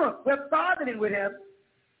really doing. We're bargaining with him.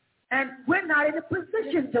 And we're not in a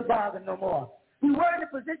position to bargain no more. We were in a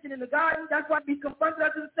position in the garden. That's why he confronted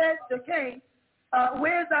us and said to Cain,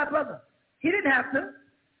 where's our brother? He didn't have to.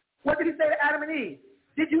 What did he say to Adam and Eve?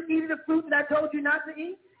 Did you eat of the fruit that I told you not to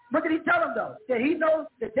eat? What did he tell them, though? That he knows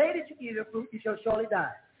the day that you eat of the fruit, you shall surely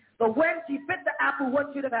die. But when she bit the apple,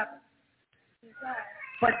 what should have happened?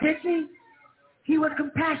 But did she? He was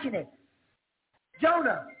compassionate.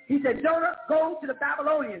 Jonah, he said, Jonah, go to the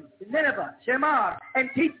Babylonians, to Nineveh, Shemar, and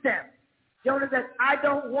teach them. Jonah said, I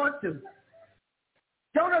don't want to.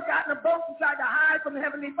 Jonah got in a boat and tried to hide from the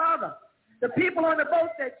Heavenly Father. The people on the boat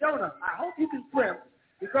said, Jonah, I hope you can swim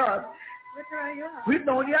because we're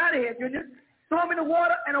throwing you out of here, Junior. Throw him in the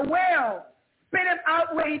water and a whale spit him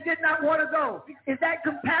out where he did not want to go. Is that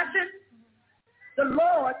compassion? The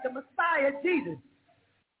Lord, the Messiah, Jesus,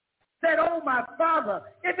 said, oh, my Father,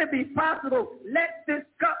 if it be possible, let this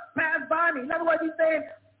cup pass by me. In other words, he's saying,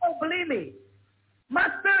 oh, believe me, my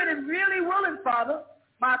spirit is really willing, Father.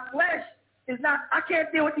 My flesh is not, I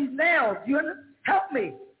can't deal with these nails. You understand? Help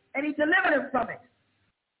me. And he delivered him from it.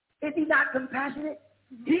 Is he not compassionate?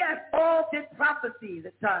 He has altered prophecies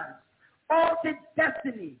at times, altered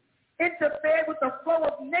destiny, interfered with the flow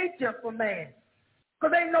of nature for man.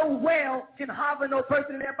 Because ain't no whale can harbor no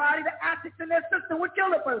person in their body. The acids in their system would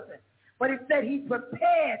kill a person. But instead, he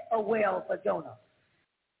prepared a whale for Jonah.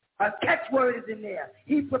 A catchword is in there.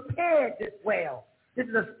 He prepared this whale. This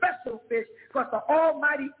is a special fish because the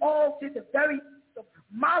Almighty altered the very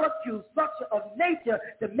molecule structure of nature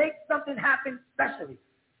to make something happen specially.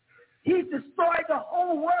 He destroyed the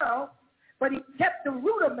whole world, but he kept the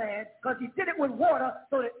root of man because he did it with water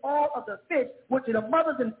so that all of the fish, which are the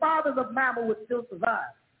mothers and fathers of mammal, would still survive.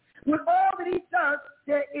 With all that he does,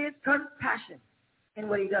 there is compassion in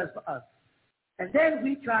what he does for us. And then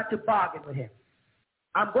we try to bargain with him.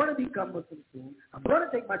 I'm going to become Muslim soon. I'm going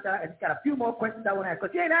to take my child, and he's got a few more questions I want to ask.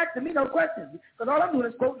 Because he ain't asking me no questions, because all I'm doing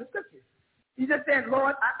is quoting the scriptures. He's just saying,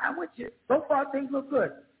 Lord, I'm with you. So far, things look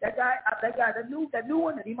good. That new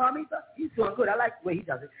one, that Imam Isa, he's doing good. I like the way he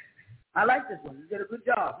does it. I like this one. He did a good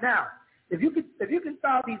job. Now, if you can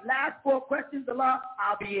solve these last 4 questions, Allah,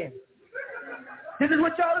 I'll be in. This is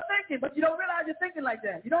what y'all are thinking, but you don't realize you're thinking like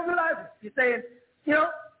that. You don't realize it. You're saying,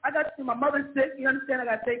 my mother's sick. You understand? I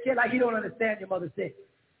got to take care. Like, he don't understand your mother's sick.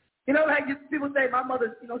 Like people say, my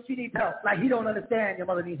mother, she needs help. Like, he don't understand your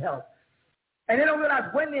mother needs help. And they don't realize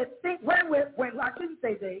when we're thinking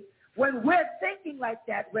like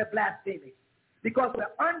that, we're blaspheming. Because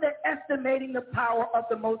we're underestimating the power of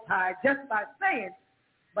the Most High just by saying,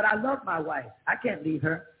 but I love my wife. I can't leave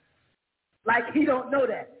her. Like, he don't know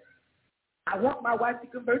that. I want my wife to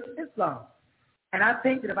convert to Islam. And I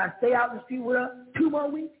think that if I stay out in the street with her 2 more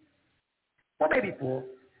weeks, or maybe 4,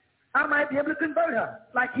 I might be able to convert her.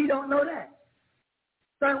 Like, he don't know that.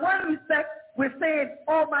 So in one respect, we're saying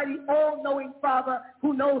Almighty, all-knowing Father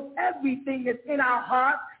who knows everything that's in our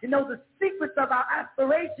heart and knows the secrets of our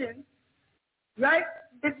aspirations, right?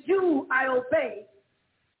 It's you I obey,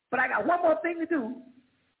 but I got one more thing to do.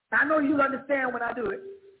 I know you'll understand when I do it,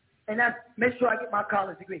 and that's make sure I get my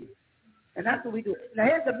college degree. And that's what we do. Now,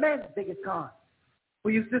 here's the men's biggest con.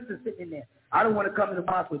 For you sisters sitting in there, I don't want to come to the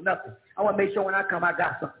mosque with nothing. I want to make sure when I come, I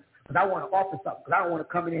got something. Because I want to offer something. Because I don't want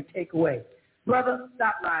to come in and take away. Brother,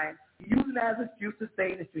 stop lying. You're using it as an excuse to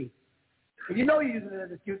stay in the street. And you know you're using it as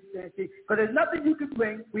an excuse to stay in the street. Because there's nothing you can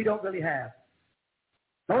bring we don't really have.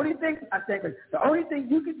 The only thing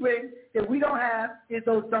you can bring that we don't have is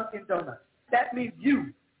those Dunkin' Donuts. That means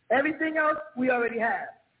you. Everything else we already have.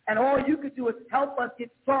 And all you can do is help us get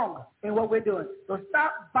stronger in what we're doing. So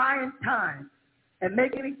stop buying time and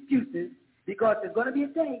making excuses, because there's going to be a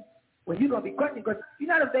day when you're going to be questioning, because you're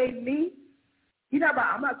not evading me.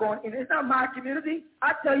 I'm not going in. It's not my community.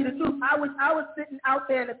 I tell you the truth. I was sitting out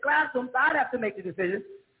there in the classroom, so I'd have to make the decision.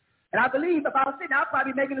 And I believe if I was sitting, I'd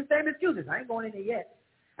probably be making the same excuses. I ain't going in there yet.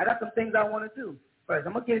 I got some things I want to do. First,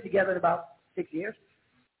 I'm going to get it together in about 6 years.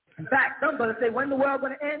 In fact, some going to say, when the world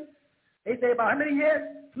going to end? They say about how many years?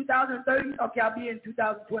 2030? Okay, I'll be in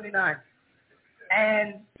 2029.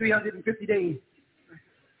 And 350 days.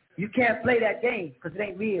 You can't play that game because it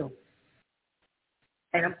ain't real.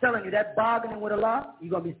 And I'm telling you, that bargaining with Allah,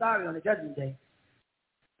 you're going to be sorry on the judgment day.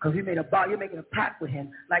 Because you're making a pact with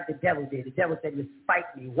him like the devil did. The devil said, you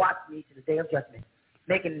spite me, watch me to the day of judgment.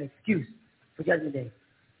 Making an excuse for judgment day.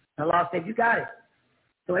 And Allah said, you got it.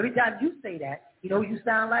 So every time you say that, you know what you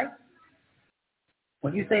sound like?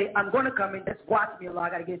 When you say, I'm going to come in, just watch me, Allah, I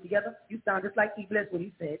got to get it together. You sound just like Iblis when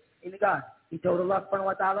he said in the garden. He told Allah subhanahu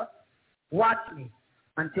wa ta'ala, watch me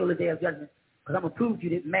until the day of judgment, because I'm going to prove to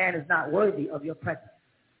you that man is not worthy of your presence.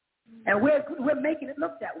 And we're making it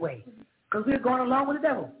look that way, because we're going along with the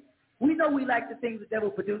devil. We know we like the things the devil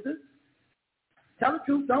produces. Tell the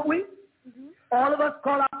truth, don't we? Mm-hmm. All of us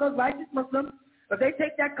call ourselves righteous Muslims. If they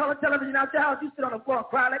take that color television out your house, you sit on the floor and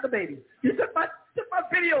cry like a baby. You took my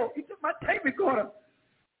video. You took my tape recorder.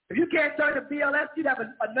 If you can't turn to BLS, you'd have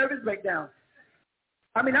a nervous breakdown.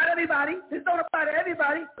 I mean, not everybody. This don't apply to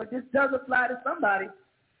everybody, but this does apply to somebody.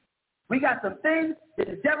 We got some things that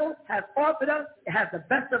the devil has offered us. It has the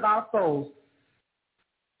best of our souls.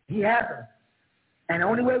 He has us. And the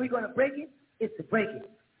only way we're going to break it is to break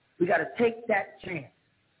it. We got to take that chance.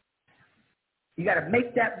 You got to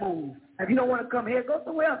make that move. If you don't want to come here, go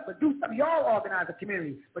somewhere else, but do something. Y'all organize a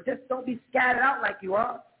community, but just don't be scattered out like you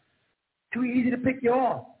are. Too easy to pick you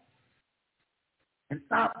off. And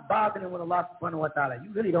stop bargaining with Allah subhanahu wa ta'ala.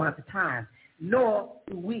 You really don't have the time, nor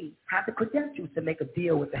do we have the credentials to make a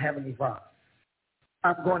deal with the Heavenly Father.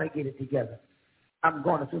 I'm going to get it together. I'm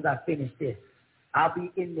going as soon as I finish this. I'll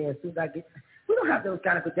be in there as soon as I get. We don't have those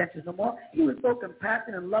kind of credentials no more. He was so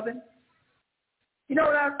compassionate and loving. You know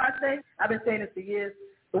what I say? I've been saying this for years.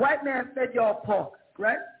 The white man fed y'all pork,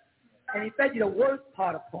 right? And he fed you the worst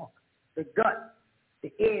part of pork. The gut,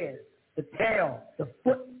 the ears, the tail, the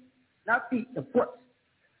foot, not feet, the foot,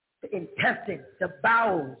 the intestines, the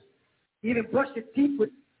bowels. You even brush your teeth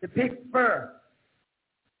with the big fur.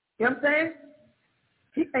 You know what I'm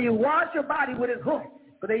saying? And you wash your body with his hoof,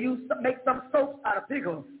 because they make some soaps out of pig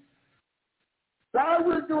hooves. While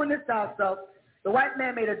we were doing this to ourselves, the white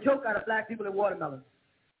man made a joke out of black people and watermelons.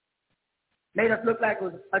 Made us look like it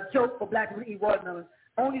was a joke for black people to eat watermelons,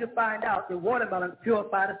 only to find out that watermelons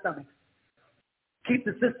purify the stomach, keep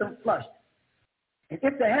the system flushed. And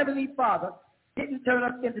if the Heavenly Father didn't turn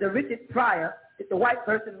us into the Richard Pryor that the white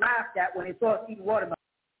person laughed at when they saw us eating watermelon,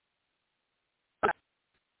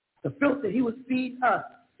 the filth that he was feeding us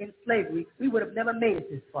in slavery, we would have never made it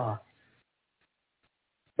this far.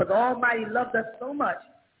 But the Almighty loved us so much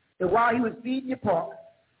that while he was feeding your pork,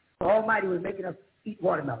 the Almighty was making us eat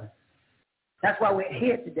watermelon. That's why we're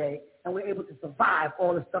here today and we're able to survive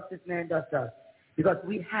all the stuff this man does to us. Because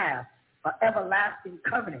we have an everlasting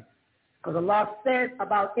covenant. Because Allah says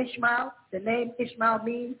about Ishmael, the name Ishmael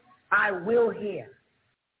means, I will hear.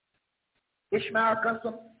 Ishmael comes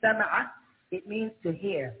from Sama'a. It means to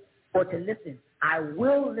hear or to listen. I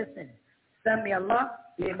will listen. Sami Allah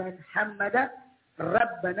liman hamada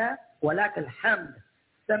Rabbana walakal hamd.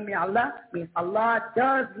 Sami Allah means Allah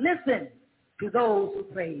does listen to those who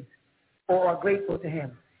praise or are grateful to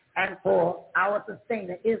him. And for our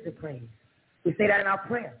sustainer is the praise. We say that in our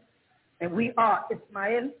prayer. And we are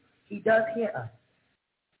Ismail. He does hear us.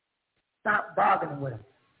 Stop bargaining with him.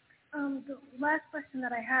 The last question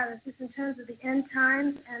that I have is just in terms of the end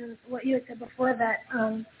times and what you had said before that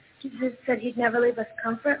Jesus said he'd never leave us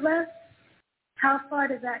comfortless. How far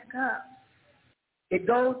does that go? It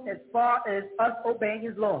goes as far as us obeying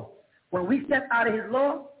his law. When we step out of his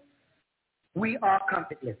law, we are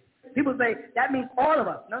comfortless. People say, that means all of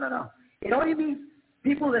us. No. It only means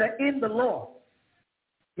people that are in the law.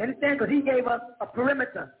 You understand? Because he gave us a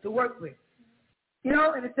perimeter to work with. You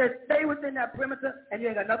know, and it says stay within that perimeter and you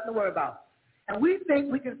ain't got nothing to worry about. And we think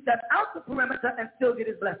we can step out the perimeter and still get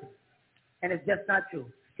his blessing. And it's just not true.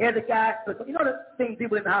 Here's a guy, you know the thing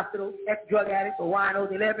people in the hospital, ex-drug addicts or winos,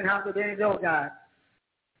 they live in the hospital, they're old guys.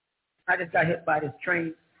 I just got hit by this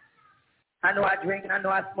train. I know I drink, and I know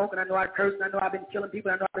I smoke, and I know I curse, and I know I've been killing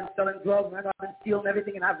people, and I know I've been selling drugs, and I know I've been stealing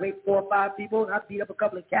everything, and I've raped 4 or 5 people, and I've beat up a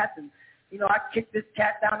couple of cats, and, you know, I kicked this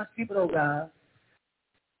cat down the street, but oh God,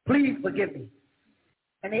 please forgive me.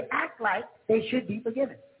 And they act like they should be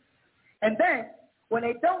forgiven. And then, when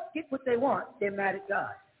they don't get what they want, they're mad at God.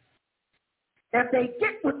 If they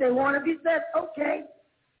get what they want, if he says, okay,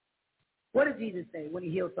 what did Jesus say when he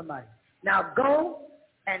healed somebody? Now go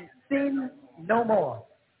and sin no more.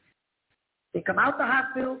 They come out the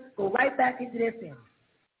hospital, go right back into their sin.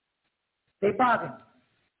 They bargain.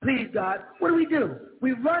 Please, God, what do?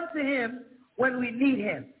 We run to him when we need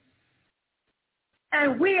him.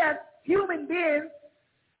 And we as human beings,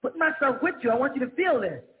 put myself with you, I want you to feel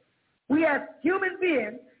this. We as human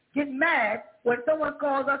beings get mad when someone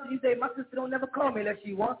calls us and you say, my sister don't never call me unless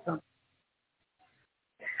she wants something.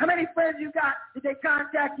 How many friends you got that they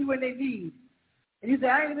contact you when they need? And you say,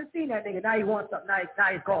 I ain't even seen that nigga. Now he wants something. Now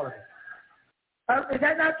he's calling me. Is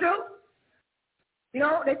that not true? You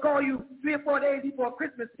know, they call you 3 or 4 days before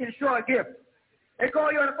Christmas to ensure a gift. They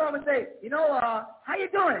call you on the phone and say, you know, how you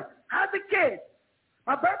doing? How's the kid?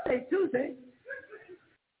 My birthday's Tuesday.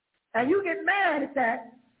 And you get mad at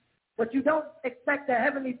that, but you don't expect the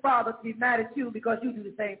Heavenly Father to be mad at you because you do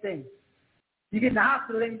the same thing. You get in the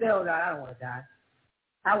hospital and you say, oh, God, I don't want to die.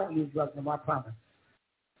 I won't use drugs no more, I promise.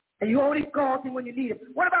 And you only call him when you need him.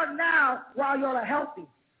 What about now while you all are healthy?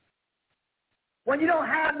 When you don't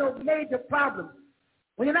have no major problems?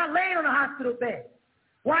 When you're not laying on a hospital bed?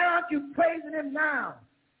 Why aren't you praising him now?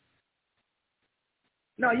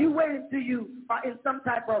 No, you wait until you are in some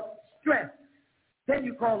type of stress. Then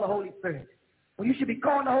you call the Holy Spirit. Well, you should be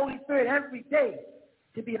calling the Holy Spirit every day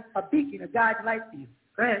to be a beacon, a guiding light for you.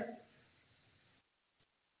 Go ahead.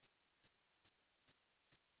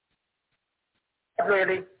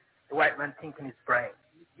 Really, the white man thinking his brain.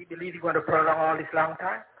 You believe he's going to prolong all this long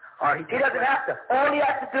time? Or he doesn't have to. All he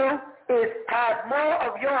has to do is have more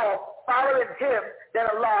of y'all following him than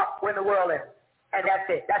Allah when the world ends. And that's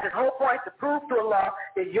it. That's his whole point, to prove to Allah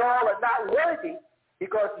that y'all are not worthy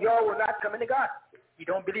because y'all will not come into God. You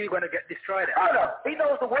don't believe you're going to get destroyed? Oh, no. He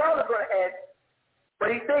knows the world is going to end, but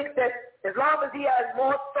he thinks that as long as he has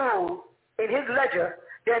more souls in his ledger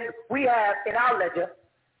than we have in our ledger,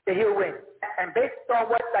 that he'll win. And based on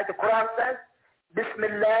what, like the Quran says,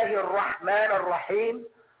 Bismillahir Rahmanir Rahim,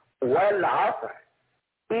 wal Asr,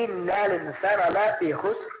 inna al-insana la fi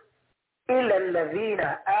khusr, illa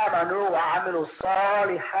alladhina amanu wa amilu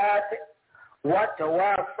salihat, wa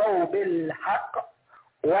tawasaw bil haqq,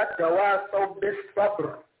 wa tawasaw bis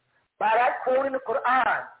sabr. By that quote in the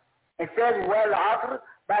Quran, it says, wal Asr,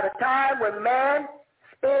 by the time when man's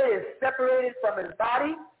spirit is separated from his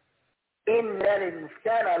body, inna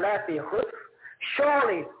al-insana la fi khusr,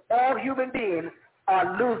 surely all human beings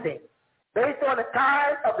are losing. Based on the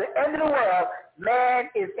time of the end of the world, man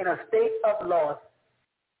is in a state of loss.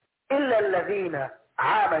 Illa alladhina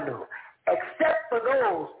amanu, except for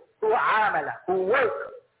those who amala, who work,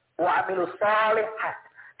 who amilu salihat,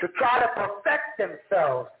 to try to perfect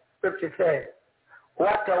themselves. Scripture says,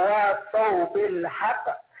 وَتَوَاصَوْا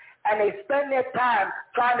بِالْحَقِّ, and they spend their time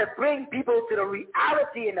trying to bring people to the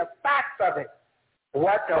reality and the facts of it.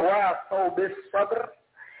 وَتَوَاصَوْا بِالصَّبْرِ,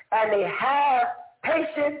 and they have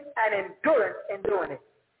patience and endurance in doing it.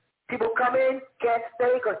 People come in, can't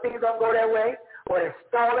stay because things don't go their way, or they're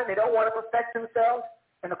stalling, they don't want to perfect themselves.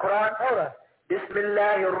 And the Quran told us,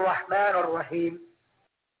 Bismillahir Rahmanir Rahim,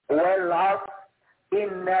 wal 'asr,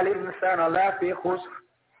 innal insana lafi khusr,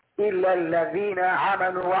 illa alladhina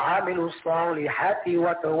amanu wa amilu salihati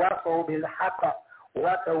wa tawassaw bil haqq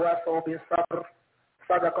wa tawassaw bis sabr.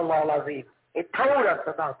 Sadaqallahu al-azim. It told us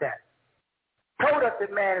about that. Told us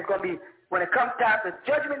that man is going to be, when it comes time to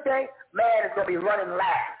Judgment Day, man is going to be running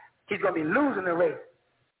last. He's going to be losing the race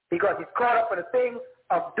because he's caught up in the things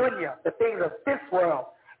of dunya, the things of this world,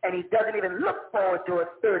 and he doesn't even look forward to a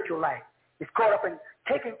spiritual life. He's caught up in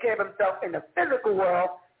taking care of himself in the physical world,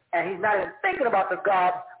 and he's not even thinking about the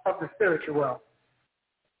God of the spiritual world.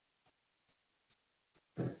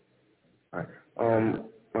 All right.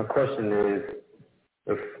 My question is,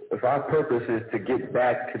 if our purpose is to get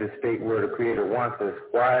back to the state where the Creator wants us,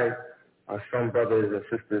 why are some brothers and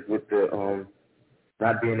sisters with the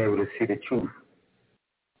not being able to see the truth?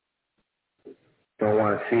 Don't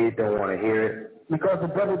want to see it, don't want to hear it. Because the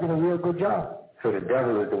devil did a real good job. So the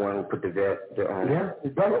devil is the one who put Yeah, the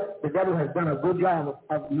devil has done a good job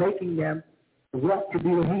of making them want to be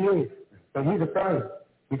what he is. And he's afraid.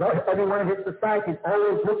 Everyone in his society is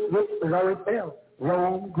always rich, has always failed.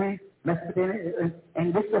 Rome, Greece, Mesopotamia,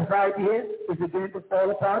 and this society here is beginning to fall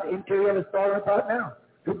apart. The interior is falling apart now.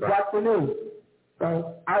 Just watch the news.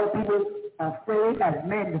 So our people are afraid as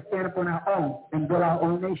men to stand up on our own and build our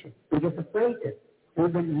own nation. We're just afraid to.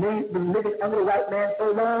 We've been living under the white man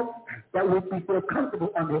so long that we feel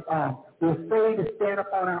comfortable under his arm. We're afraid to stand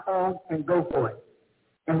up on our own and go for it.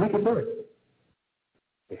 And we can do it.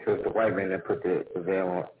 So it's the white man that put the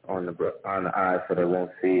veil on the eyes so they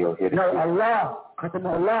won't see or hear the truth.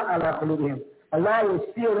 Allah will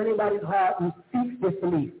seal anybody's heart who seeks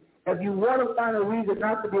disbelief. If you want to find a reason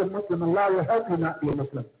not to be a Muslim, Allah will help you not be a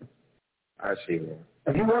Muslim. I see, man.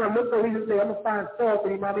 If you want to look for a reason to say, I'm going to find fault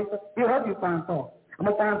in Imam Isa, he'll help you find fault. I'm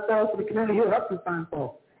going to find fault in the community, he'll help you find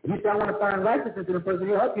fault. If you say, I want to find righteousness in a person,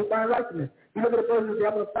 he'll help you find righteousness. You look at a person and say,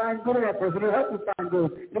 I'm going to find good in that person, he'll help you find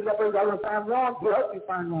good. You look at a person, I want to find wrong, he'll help you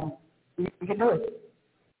find wrong. You can do it.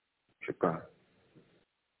 Shukran.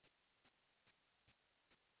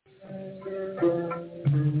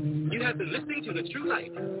 You have been listening to The True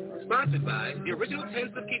Light, sponsored by the original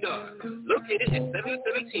Tents of Kedar, located at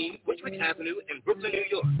 717 Bushwick Avenue in Brooklyn, New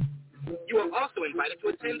York. You are also invited to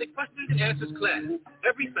attend the Questions and Answers class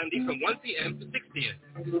every Sunday from 1 p.m. to 6 p.m.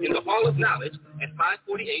 in the Hall of Knowledge at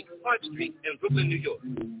 548 Park Street in Brooklyn, New York.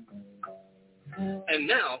 And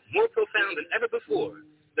now, more profound than ever before,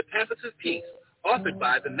 the Pamphlets of Peace, authored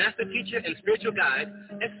by the master teacher and spiritual guide,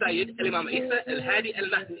 Sayyid Imam Isa al-Hadi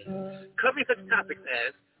al-Mahdi, covering such topics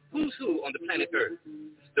as who's who on the planet Earth,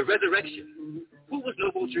 the resurrection, who was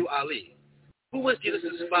Noble Drew Ali, who was Jesus'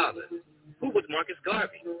 father, who was Marcus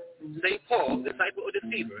Garvey, St. Paul, disciple or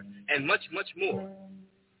deceiver, and much, much more.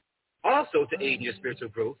 Also, to aid in your spiritual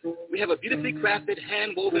growth, we have a beautifully crafted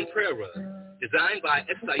hand-woven prayer rug designed by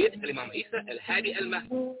Sayyid Imam Isa al-Hadi al-Mahdi.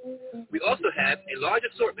 We also have a large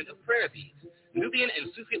assortment of prayer beads, Nubian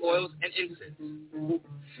and Sufi oils, and incense.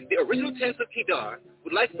 The original Tents of Kedar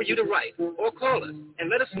would like for you to write or call us and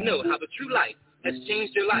let us know how the true light has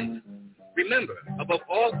changed your life. Remember, above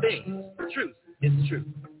all things, truth is truth.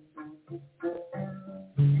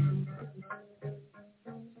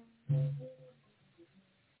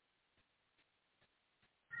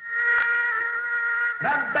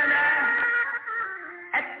 ربنا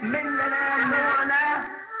أتمن لنا نورنا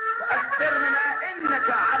وأكثرنا إنك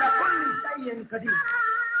على كل شيء قدير.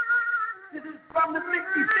 This is from the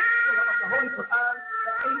 56th of the Holy Quran,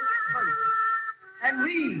 the 8th verse. And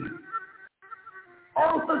read,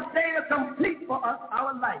 also say to complete for us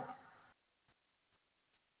our life.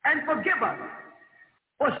 And forgive us,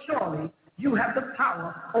 for surely you have the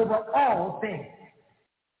power over all things.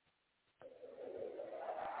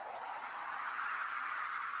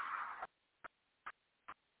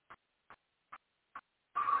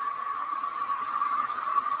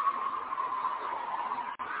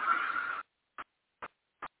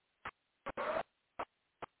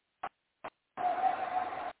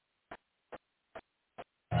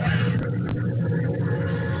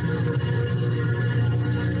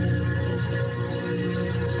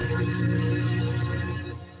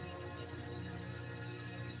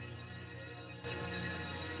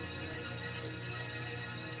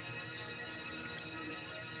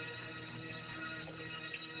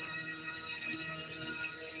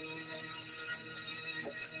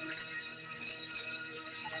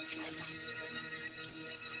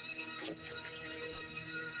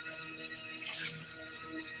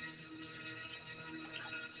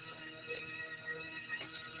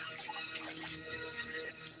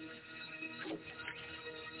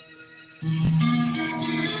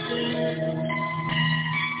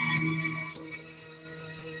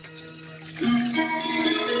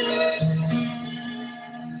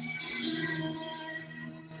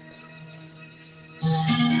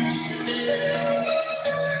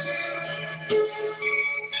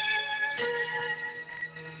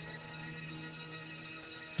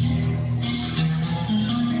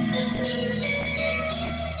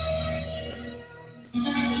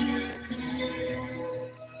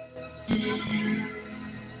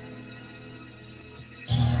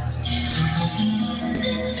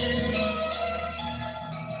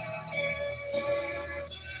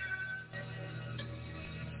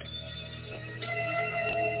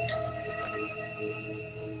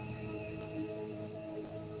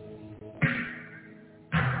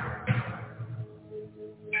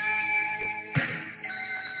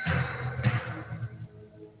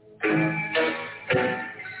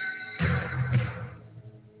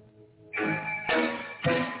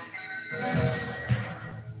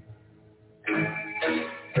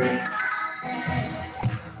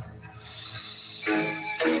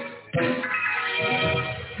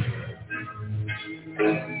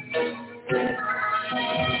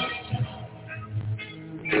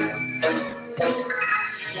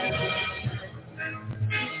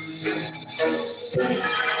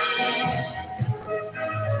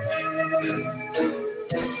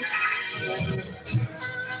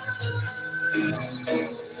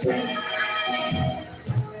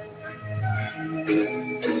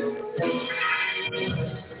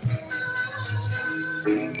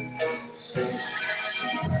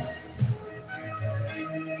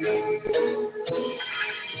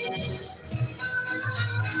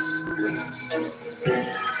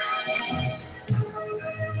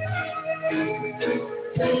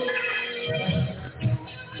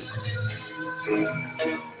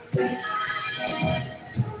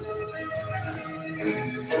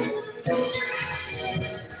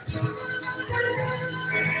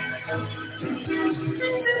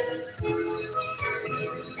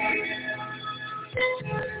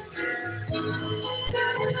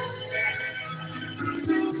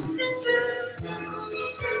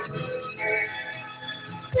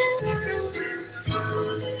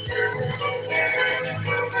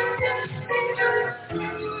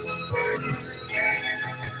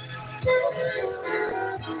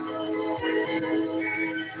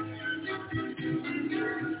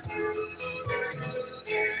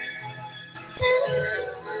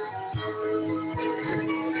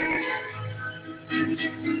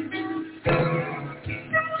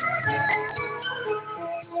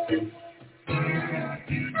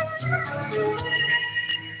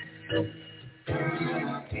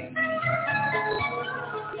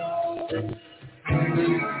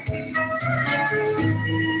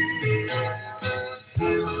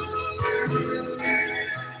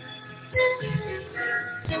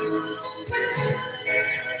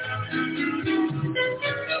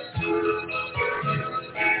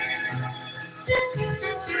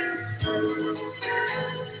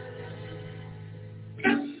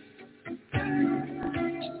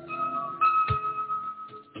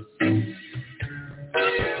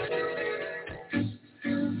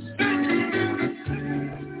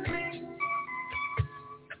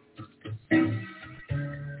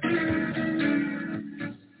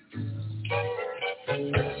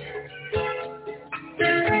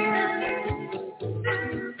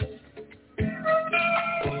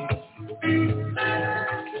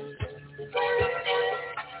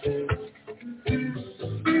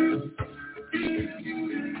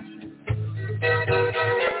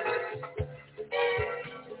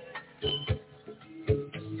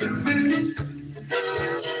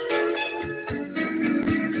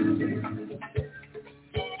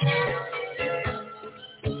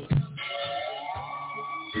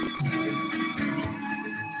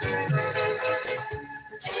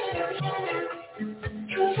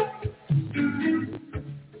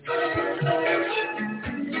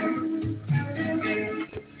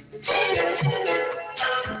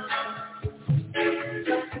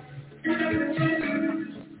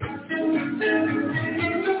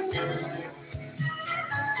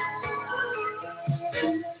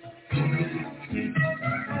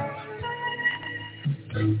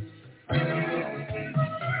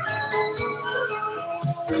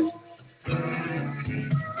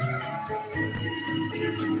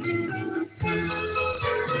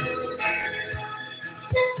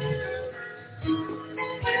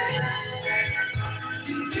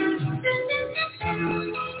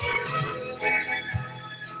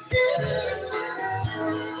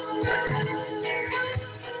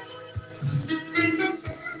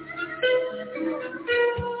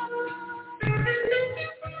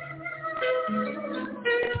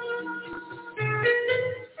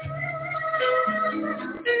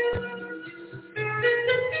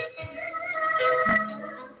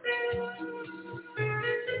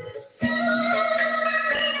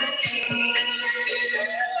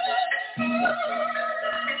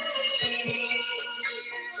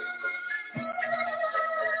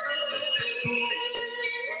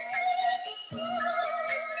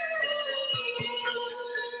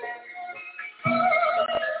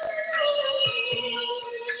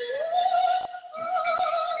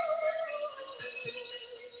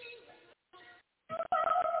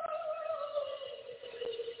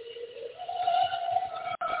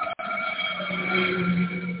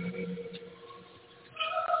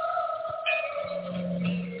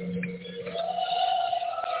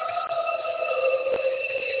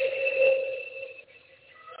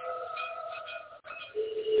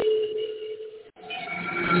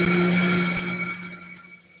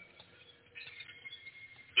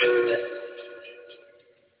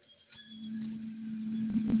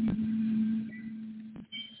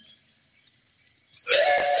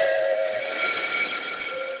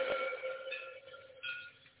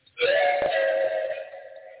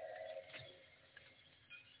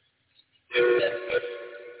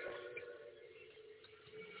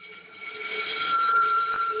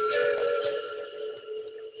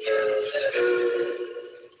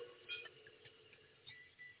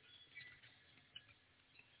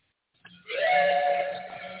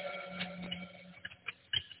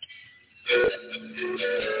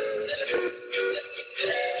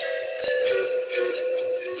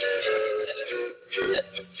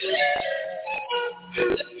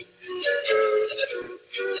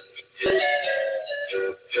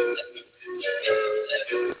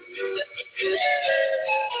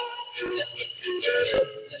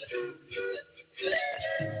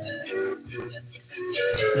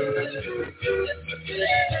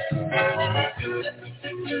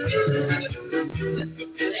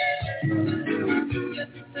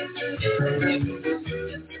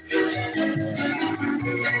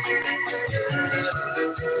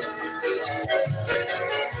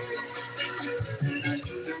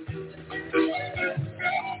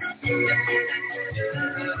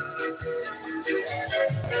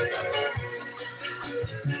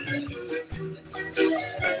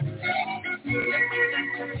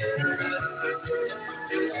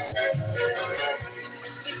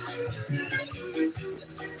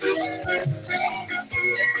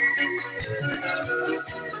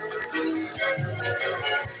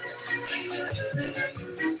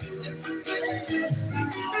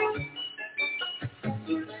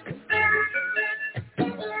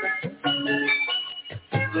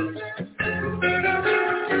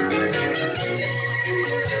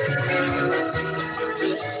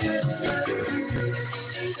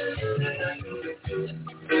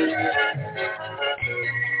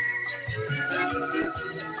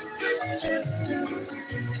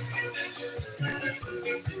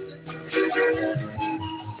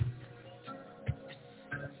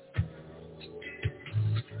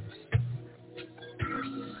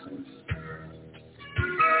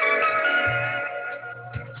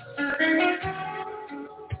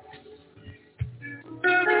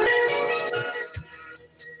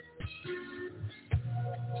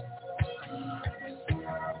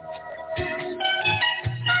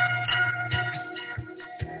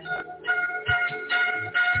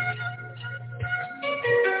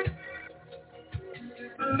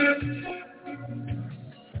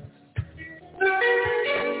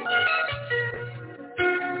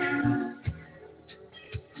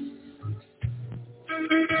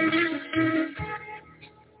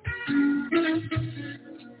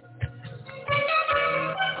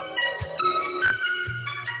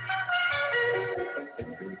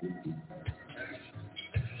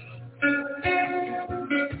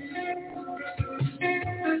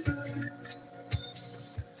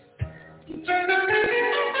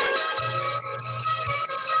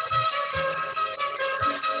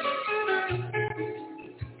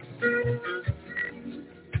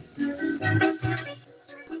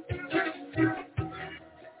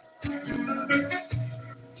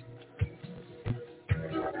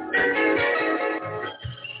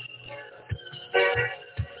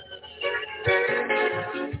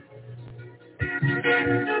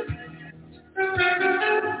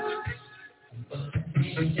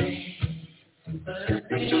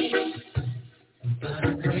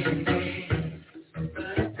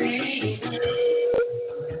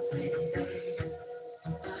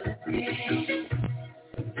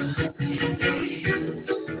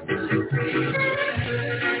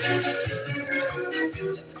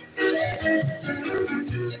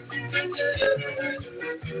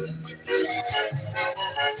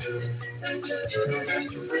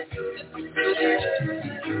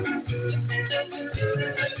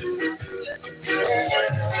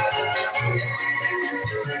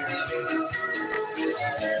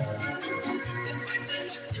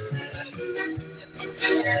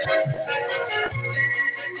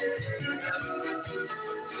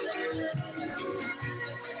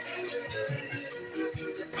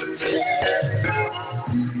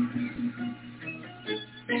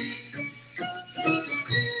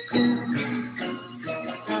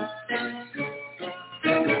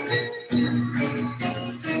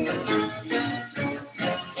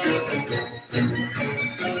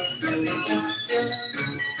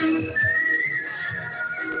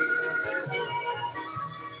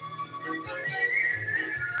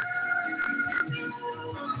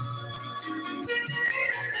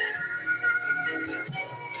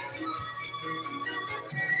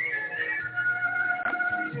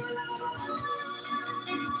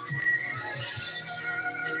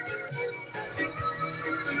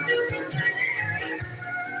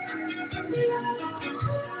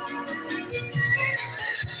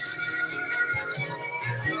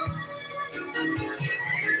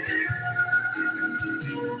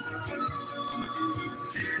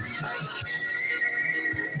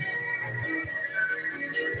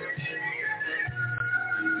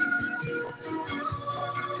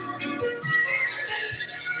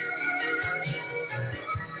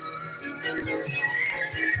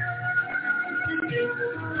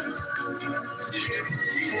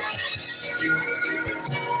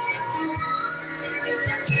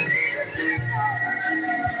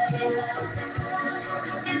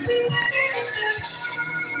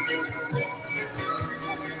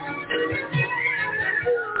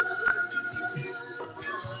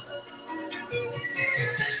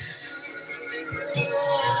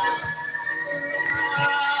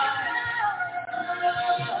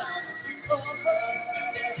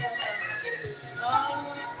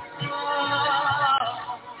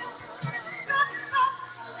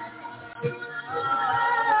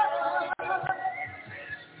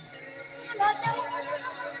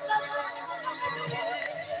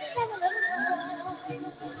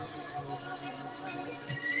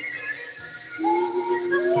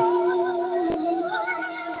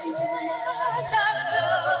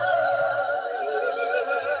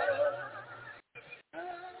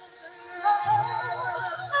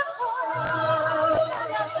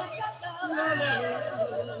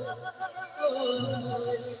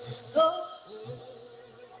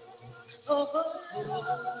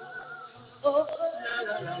 Oh, la,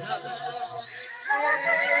 la, la,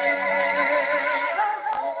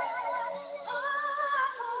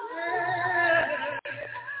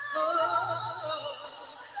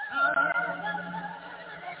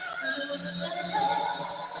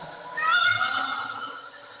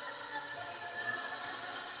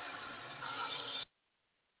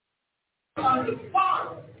 the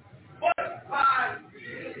Father, but by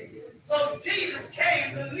so Jesus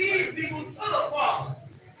came to lead people to the Father.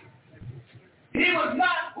 He was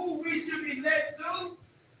not who we should be led to.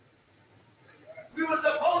 We were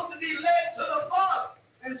supposed to be led to the Father.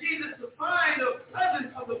 And Jesus defined the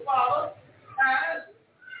presence of the Father as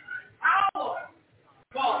our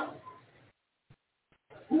Father,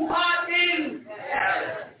 who art in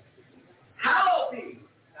heaven. Hallowed be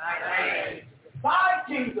thy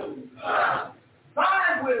kingdom,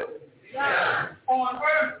 thy will, on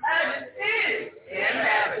earth as it is in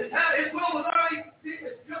heaven. His will was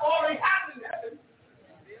already happened in heaven.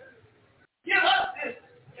 Give us this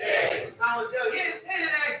day. Now, he didn't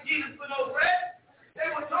ask Jesus for no bread. They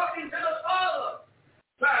were talking to the Father.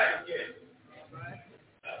 Right, yes.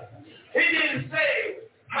 He didn't say,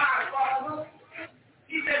 my Father.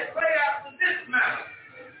 He said, pray after this manner.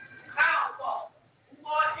 Our Father, who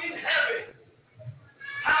art in heaven,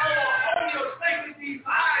 hallowed holy or sacred be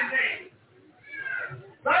thy name.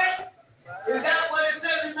 Right? Is that what it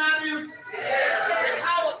says in Matthew? Yes.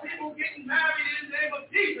 How are people getting married in the name of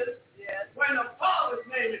Jesus when the Father's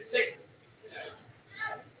name is sacred?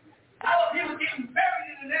 How are people getting married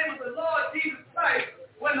in the name of the Lord Jesus Christ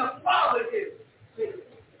when the Father is sacred?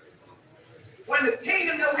 When the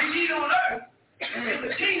kingdom that we need on earth is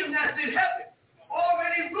the kingdom that's in heaven,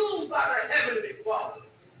 already ruled by the heavenly Father.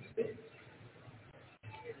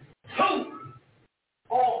 Who?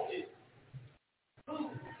 All is.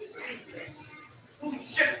 Who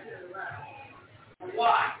shifted around?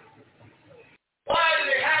 Why? Why do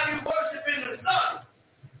they have you worshiping the Son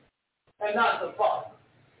and not the Father?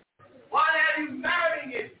 Why have you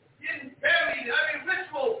marrying it, getting buried, having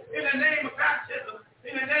ritual in the name of baptism,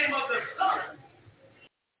 in the name of the Son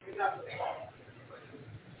and not the Father?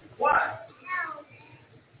 Why?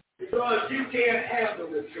 Because you can't handle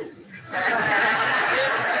the truth.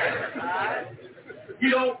 You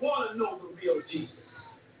don't want to know the real Jesus.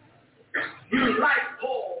 You like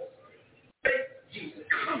Paul's fake Jesus.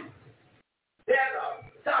 They have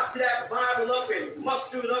to top that Bible up and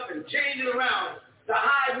muster it up and change it around to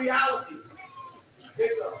hide reality.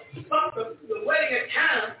 It's the wedding at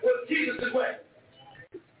Cana was Jesus' wedding.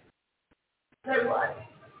 Say what?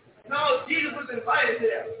 No, Jesus was invited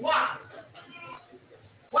there. Why?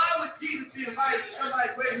 Why would Jesus be invited to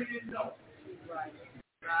somebody's wedding he didn't know? Right.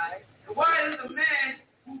 Right. And why is the man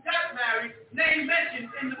who got married name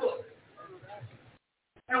mentioned in the book?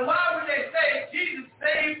 And why would they say Jesus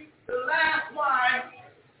saved the last wife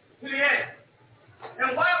to the end?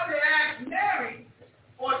 And why would they ask Mary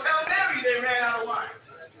or tell Mary they ran out of wine?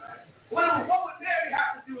 What would Mary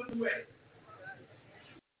have to do with the wedding?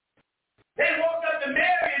 They walked up to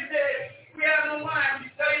Mary and said, we have no wine. Did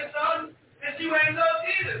you tell your son? And she went and told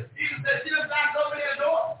Jesus. Jesus said, she just knocked over their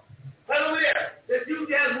door. Right over there. There's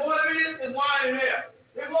water in it and wine in there.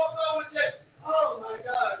 They walked over and said, oh my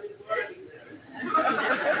God, it's working.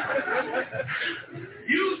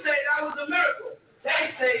 You say that was a miracle. They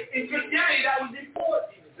say in Christianity that was before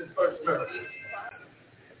Jesus' first miracle.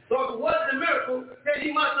 So if it was a miracle, then he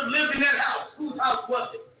must have lived in that house. Whose house was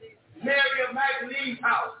it? Mary of Magdalene's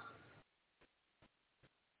house.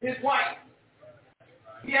 His wife.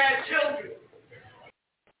 He had children.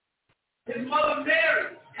 His mother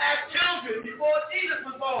Mary had children before Jesus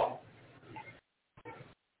was born.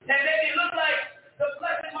 And then he looked like the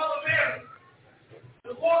blessed Mother Mary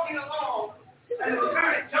was walking along and the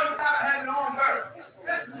parent jumped out of heaven on her.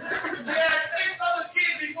 They had 6 other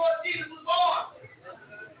kids before Jesus was born.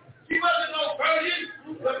 She wasn't no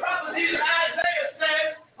virgin. The prophet Isaiah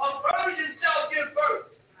said, a virgin shall give birth.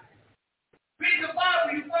 Read the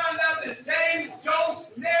Bible, you find out that James,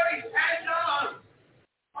 Joseph, Mary, and John,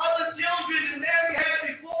 other children that Mary had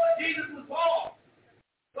before Jesus was born.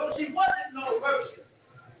 So she wasn't no virgin.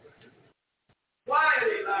 Why are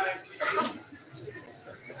they lying to you?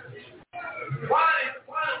 Why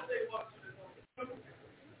don't they want you to know the truth?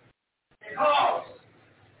 Because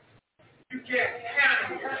you can't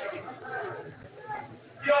handle the truth.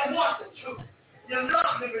 You don't want the truth. You're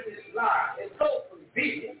not living this lie. It's so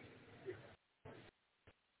convenient.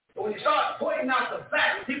 But when you start pointing out the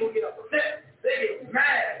facts, people get upset. They get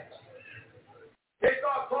mad. They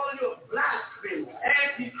start calling you a blasphemer,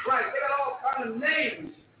 antichrist. They got all kinds of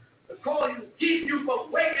names to call you, to keep you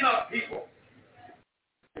from waking up people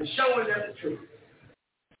and showing them the truth.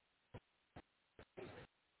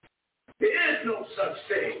 There is no such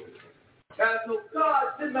thing. There's no God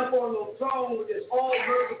sitting up on no throne with his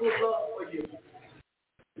all-merciful love for you.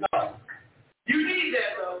 No. You need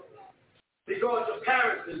that love because your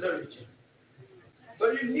parents deserted you.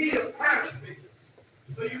 So you need a parent figure.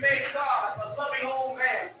 So you made God a loving old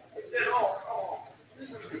man and said, oh, come on.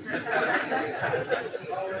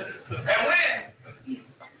 And when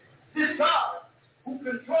this God who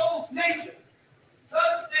controls nature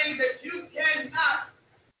does things that you cannot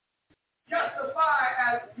justify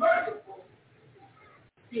as merciful,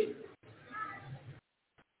 you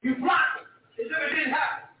block it as if it didn't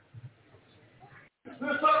happen. We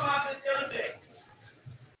were talking about this the other day.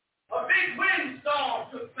 A big windstorm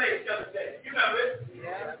took place the other day. You remember it?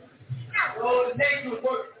 Yeah. So the nation was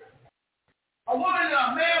working. A woman and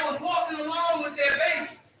a man was walking along with their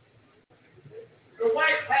baby. The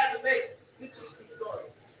wife had the baby. This is the story.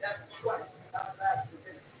 That's the wife.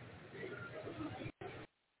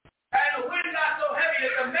 And the wind got so heavy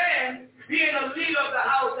that the man, being a leader of the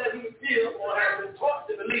house as he feels or has been taught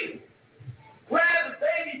to believe, grabbed the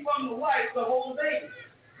baby from the wife to hold the baby.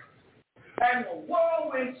 And the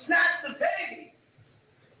whirlwind snatched the baby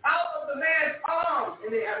out of the man's arms,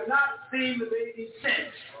 and they have not seen the baby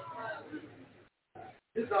since.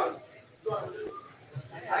 This is I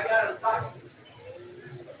got it back.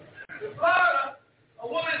 In Florida, a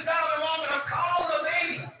woman found her arm and called her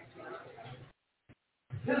baby.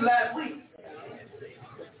 This is last week.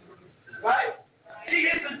 Right? She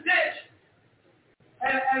hit the ditch,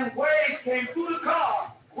 and waves came through the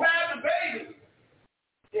car, grabbed the baby.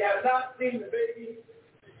 They have not seen the baby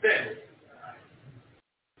since.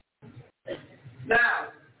 Now,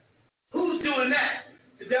 who's doing that?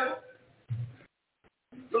 The devil?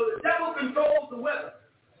 So the devil controls the weather.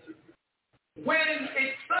 When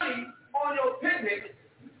it's sunny on your picnic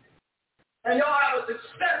and y'all have a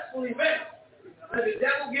successful event, does the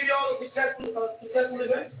devil give y'all a successful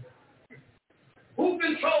event? Who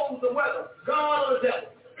controls the weather? God or the devil?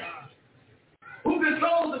 Who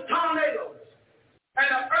controls the tornadoes and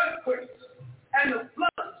the earthquakes and the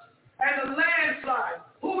floods and the landslides?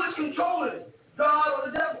 Who is controlling it? God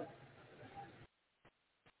or the devil?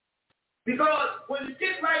 Because when you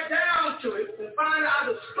get right down to it and find out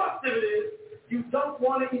how destructive it is, you don't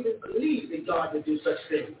want to even believe that God would do such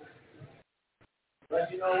things.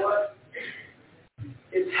 But you know what?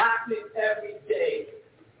 It's happening every day.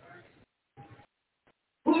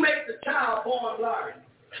 Who makes a child born blind?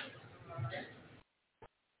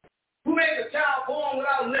 Who makes a child born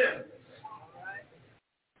without limbs?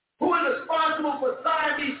 Who is responsible for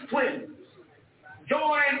Siamese twins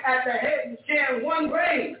joined at the head and sharing one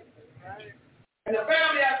brain? And the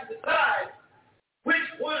family has to decide which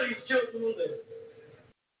one of these children will live.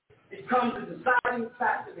 It becomes a deciding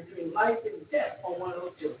factor between life and death on one of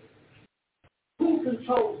those children. Who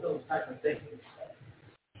controls those type of things?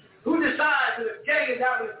 Who decides that if Jay is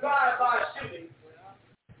having a drive-by shooting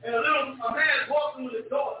and a man is walking with his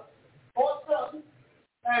daughter or son,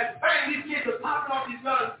 and bang, these kids are popping off these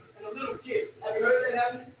guns and a little kid. Have you heard that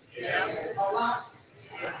happen? Yeah. A lot.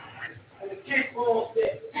 And the kid falls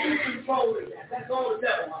dead. Who's controlling that? That's all the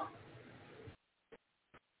devil, huh?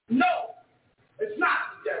 No, it's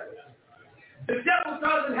not the devil. The devil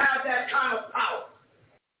doesn't have that kind of power.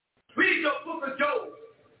 Read your book of Job.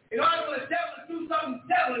 In order for the devil to do something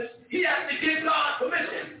devilish, he has to give God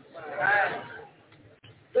permission.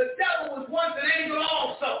 The devil was once an angel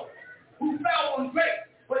also, who fell from grace,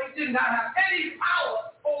 but he did not have any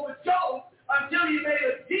power over Job until he made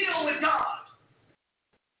a deal with God.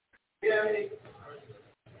 You know what I mean?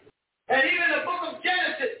 And even the book of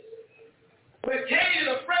Genesis, where Cain is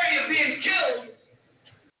afraid of being killed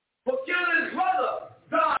for killing his brother,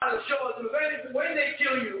 God shows him, when they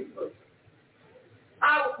kill you,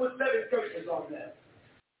 I will put 7 curses on them.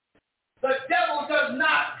 The devil does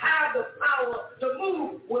not have the power to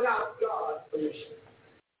move without God's permission.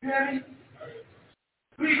 You hear me?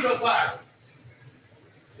 Read your Bible.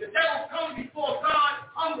 The devil comes before God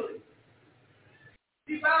humbly.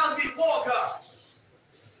 He bows before God.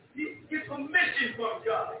 He gets permission from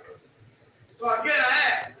God. So again I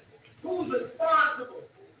ask, who's responsible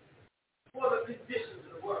for the conditions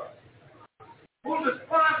of the world? Who's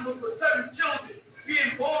responsible for certain children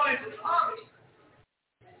being born into poverty?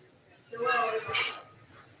 Well,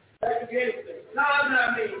 that could be anything. No, that's what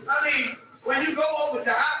I mean. I mean, when you go over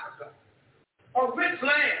to Africa, a rich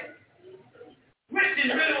land, rich in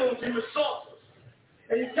minerals and resources,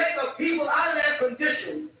 and you take a people out of that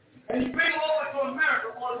condition, and you bring them over to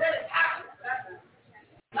America, or let it happen.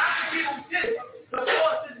 Not the people did it, the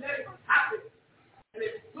forces let it happen. And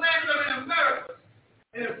they planted them in America,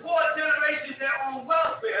 and in 4 generations they're on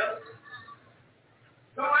welfare,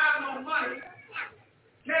 don't have no money.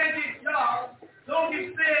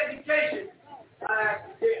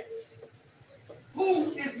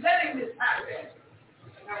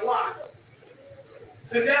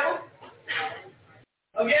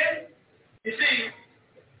 again, you see,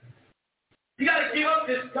 you got to give up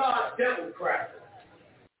this God devil crap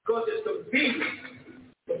because it's convenient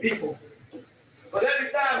for people. But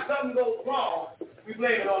every time something goes wrong, we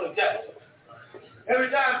blame it on the devil. Every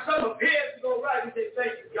time something appears to go right, we say,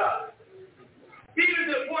 thank you, God. Even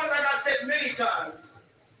to the point, like I said many times,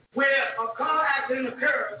 where a car accident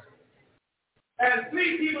occurs, and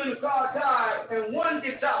 3 people in the car die, and 1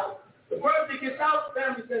 gets out. The person gets out, the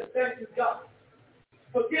family says, thank you, God,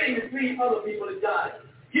 for getting the 3 other people that died.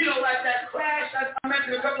 You know, like that crash that I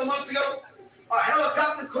mentioned a couple of months ago, a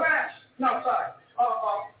helicopter crash, a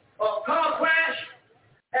car crash,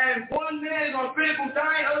 and 1 man is on critical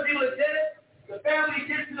time, other people are dead. The family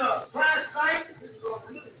gets to the crash site.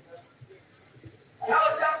 A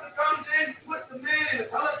helicopter comes in, puts the man in the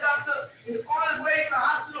helicopter, and on his way to the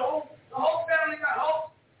hospital. The whole family got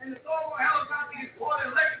hope, and the Thor helicopter gets caught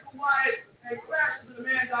in electrical wires and crashes, and the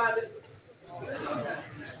man dies.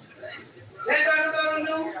 Anybody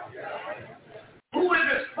know? Who is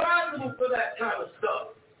responsible for that kind of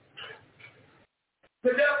stuff?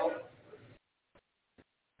 The devil?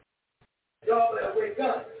 Y'all better wake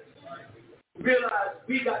up. Realize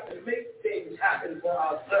we got to make things happen for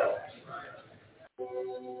ourselves.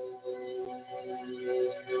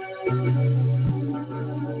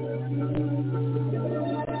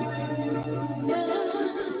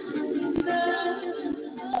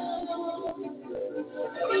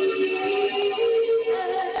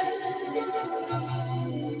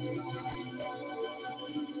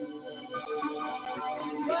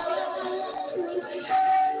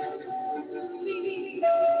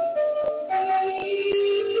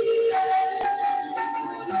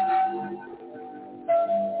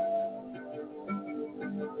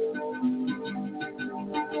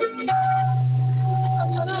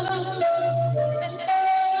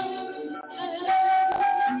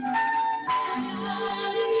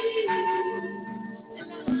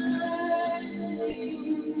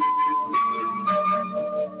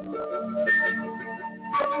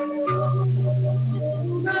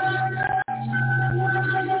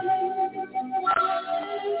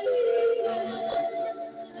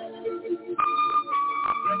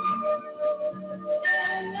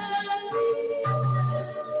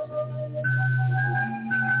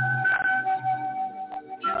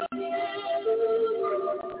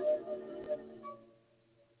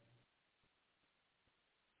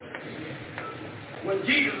 When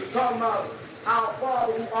Jesus was talking about our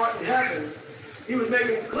Father who art in heaven, he was making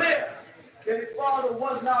it clear that his Father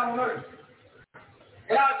was not on earth.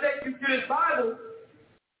 And I'll take you to this Bible,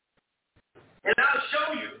 and I'll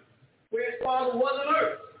show you where his Father was on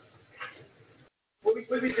earth. What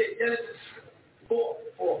we say, Genesis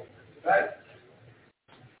 4, right?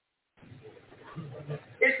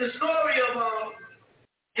 It's the story of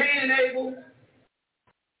Cain and Abel.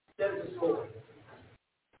 Genesis 4.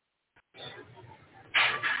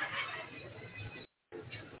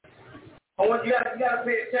 I want you guys to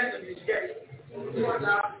pay attention to these guys.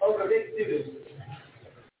 Okay, they can do this.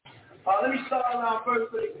 Let me start around verse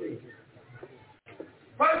 33.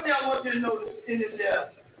 First thing I want you to notice in this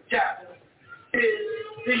chapter is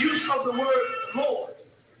the use of the word Lord,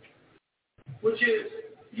 which is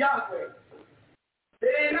Yahweh.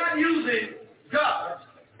 They're not using God,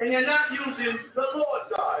 and they're not using the Lord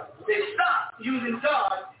God. They stopped using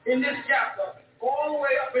God in this chapter all the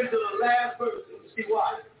way up into the last verse. You see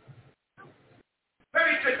why?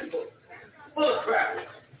 Very tricky book, full of crap.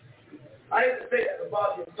 I hate to say that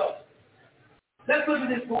about your stuff. Let's look at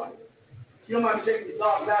this point. You don't mind me taking these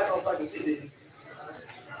dark glasses off so I can see this.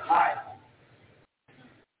 All right.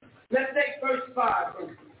 Let's take verse 5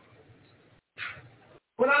 first.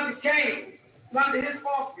 But unto Cain, unto his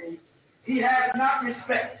offspring, he had not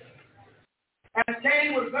respect. And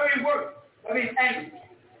Cain was very worried, angry,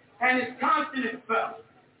 and his countenance fell.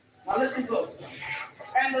 Now listen close.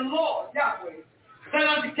 And the Lord, Yahweh, said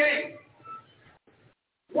unto Cain,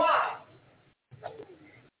 why?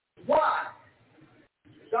 Why?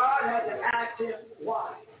 God had to ask him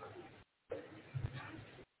why.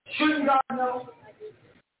 Shouldn't God know?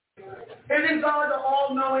 Isn't God the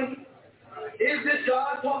all-knowing? Is this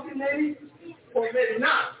God talking maybe? Or maybe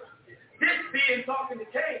not. This being talking to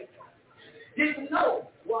Cain didn't know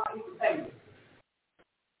why he was angry.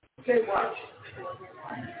 Okay, watch.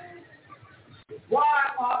 Why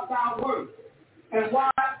art thou worried? And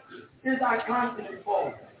why is thy countenance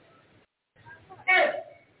fallen? If,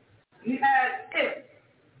 he adds if,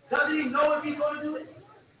 doesn't he know if he's going to do it?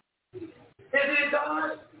 Is it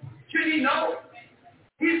God? Should he know?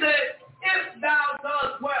 He said, if thou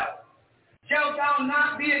dost well, shalt thou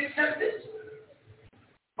not be accepted?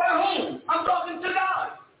 By whom? I'm talking to God.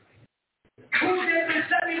 Who did this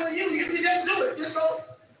study with you? You didn't do it. Just go.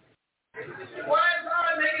 Why is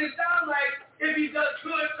God making it sound like if he does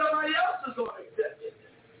good, somebody else is going to accept it?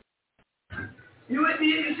 You with me?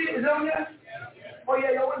 You see it? Is it on there? Oh,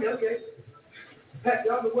 yeah, y'all with me. Okay.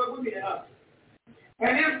 Y'all can work with me now.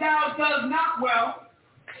 And if thou does not well,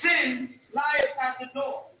 sin lieth at the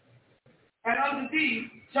door, and unto thee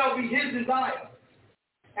shall be his desire,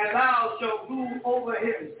 and thou shalt rule over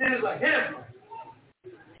him. Sin is a him.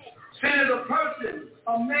 Sin is a person,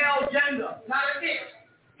 a male gender, not an it.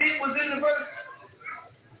 It was in the verse.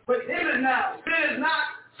 But him is now. Sin is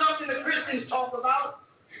not something the Christians talk about,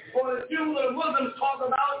 or the Jews or the Muslims talk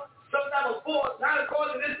about, some type of force, not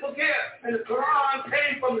according to this book here. And the Quran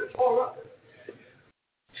came from the Torah.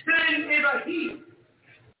 Sin is a he,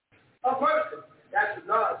 a person. That's what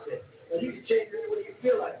God said. And you can change it when you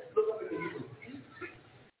feel like it. Look up in the Hebrew.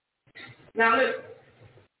 Now listen.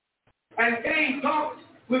 And Cain talked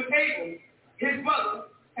with Abel, his brother,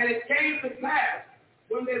 and it came to pass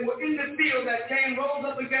when they were in the field that Cain rose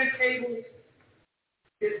up against Abel,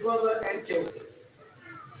 his brother, and killed him.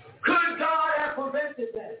 Could God have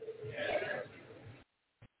prevented that? Yes.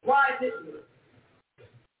 Why didn't he?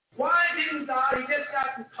 Why didn't God? He just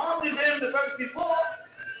got to talk to them the verse before.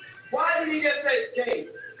 Why didn't he just say, Cain,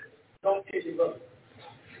 don't kill your brother?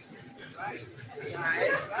 Right.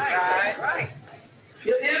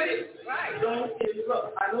 You hear me? Right. Don't kill your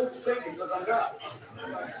brother. I know it's tricky because I'm God.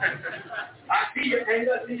 I see your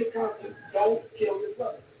anger, I see your conscience. Don't kill your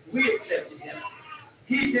brother. We accepted him.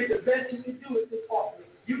 He did the best he could do at this offering.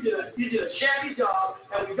 You did a shabby job,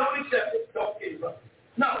 and we don't accept it. Don't kill your brother.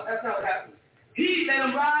 No, that's not what happened. He let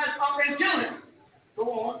him rise up and kill him. Go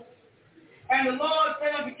on. And the Lord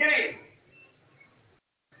said unto Cain,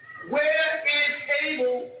 where is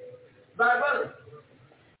Abel, thy brother?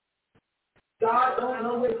 God don't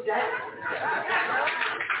know where he's at.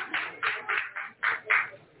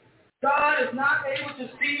 God is not able to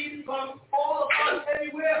see from all of us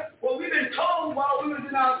everywhere. Well, we've been told while we was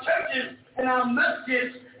in our churches and our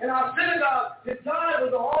masjids and our synagogues that God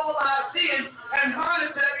was all our seeing and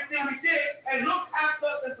monitored everything we did and looked after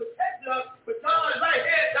us and protected us. But God is right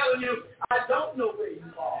here telling you, I don't know where you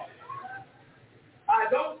are. I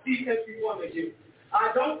don't see every one of you. I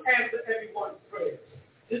don't answer everyone's prayers.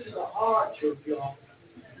 This is a hard truth, y'all.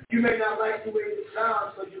 You may not like the way it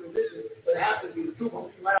sounds because you're religious, but it happens to be the truth.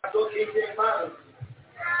 You might have to go King James Bible.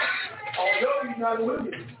 Although he's not with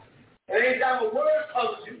you. And anytime a word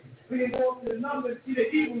covers you, we can go up to the numbers and see the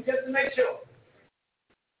Hebrew just to make sure.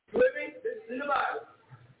 You with me? This is in the Bible.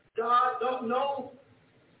 God don't know.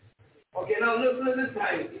 Okay, now listen to this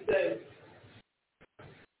time. It says,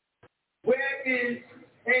 where is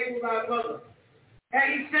Abel thy brother?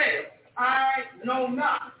 And he said, I know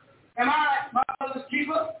not. Am I my brother's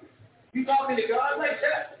keeper? You talking to God like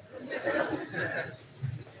that?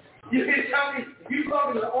 You can tell me you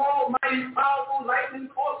talking to almighty, powerful, lightning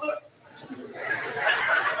courser?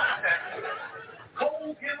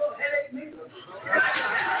 Cold giver, headache maker?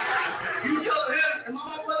 You tell him, am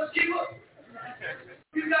I my brother's keeper?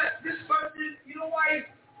 You got this person, you know why he's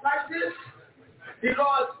like this?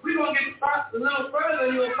 Because we're going to get a little further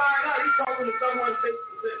and you'll find out he's talking to someone face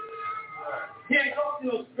to face. He ain't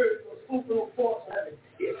talking to no spirit, no spook, no force, nothing.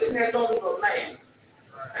 He's sitting there talking to a man.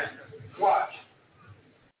 Watch.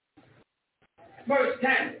 Verse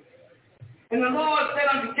 10. And the Lord said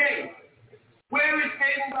unto Cain, where is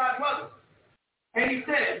Abel thy brother? And he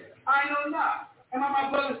said, I know not. Am I my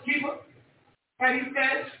brother's keeper? And he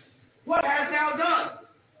said, what hast thou done?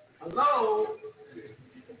 Hello?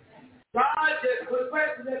 God just put a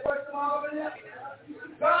question, that question over there.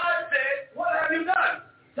 God said, what have you done?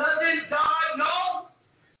 Doesn't God know?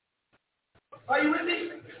 Are you with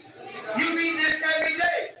me? You read this every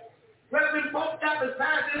day. Reverend Pope chapters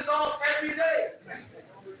pass this off every day.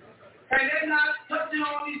 And they're not touching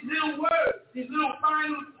on these little words, these little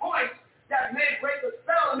fine points that may break the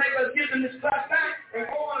spell and make us give them this class back and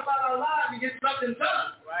go on about our lives and get something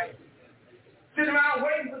done. Right. Sitting around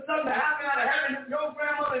waiting for something to happen out of heaven. Your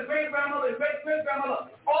grandmother, great-grandmother, and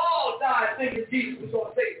great-great-grandmother all died thinking Jesus was going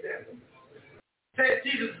to save them. Said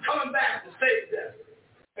Jesus is coming back to save them.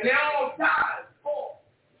 And they all died for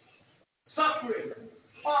suffering,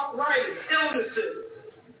 arthritis, illnesses,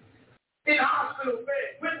 in hospital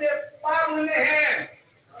beds, with their Bible in their hand,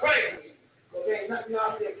 praying. Well, there ain't nothing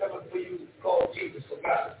out there coming for you called Jesus for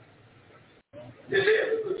God. This is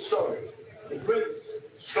a good story. The greatest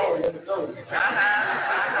story of the known.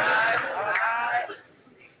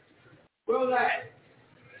 Well, that.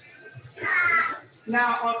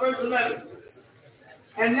 Now, verse 11.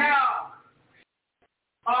 And now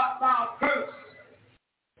art thou cursed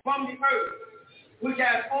from the earth, which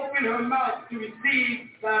has opened her mouth to receive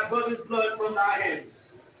thy brother's blood from thy hands.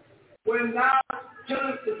 When thou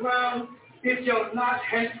tillest the ground, it shall not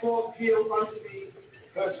henceforth yield unto thee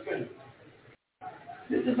her strength.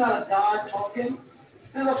 This is not God talking.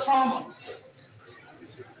 This is a farmer.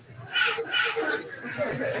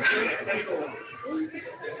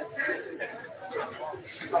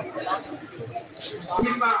 We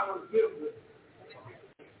found one good.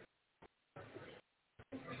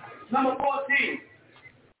 Number 14.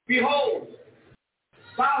 Behold,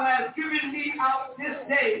 thou hast given me out this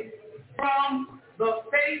day from the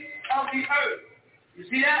face of the earth. You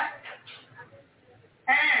see that?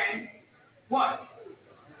 And what?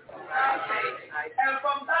 And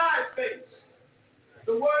from thy face.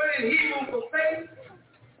 The word in Hebrew for face,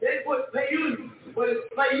 they put payun, but it's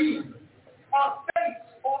payun. A face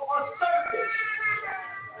or a surface.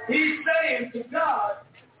 He's saying to God,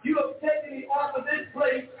 you have taken me off of this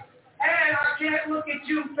place, and I can't look at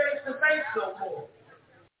you face to face no more.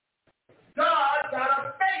 God got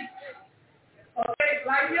a face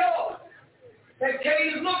like yours, that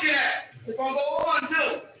Cain is looking at. It's going to go on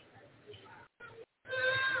too.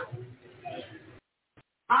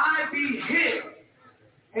 I be hid,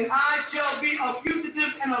 and I shall be a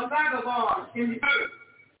fugitive and a vagabond in the earth.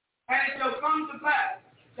 And it shall come to pass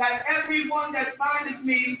that everyone that findeth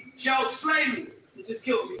me shall slay me, which is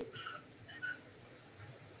kill me.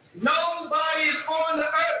 Nobody is on the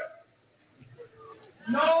earth.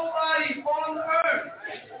 Nobody on the earth.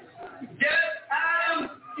 Just Adam,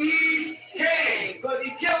 Eve, Cain, because he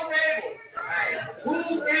killed Abel. Who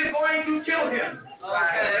is going to kill him?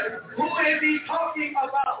 Who is he talking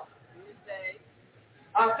about?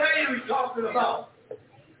 I'll tell you who he's talking about.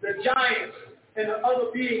 The giants and the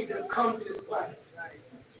other beings that have come to this planet,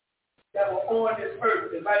 that were on this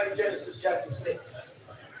earth, in right in Genesis chapter 6.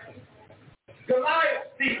 Goliath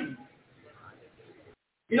seed.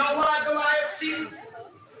 You know why Goliath seed?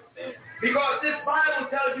 Because this Bible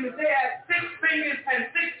tells you that they had 6 fingers and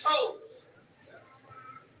 6 toes.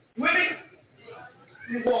 Women,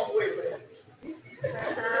 you walk away from that. 6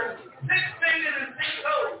 fingers and 6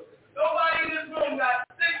 toes. Nobody in this room got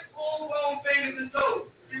 6 full-grown fingers and toes.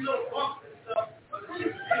 These little bumps and stuff.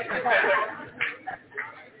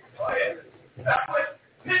 Oh yeah. That's what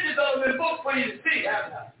pictures of in books for you to see,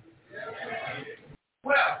 haven't I?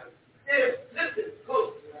 Well, listen,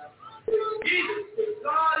 close. Jesus is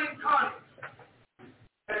God incarnate.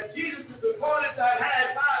 And Jesus is the one that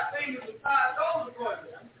had 5 fingers and 5 toes upon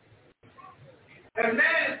him. And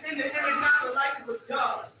man is in the image now the likeness of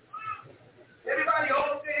God. Everybody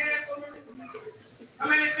hold their hands for me. How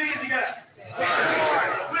many fingers you got?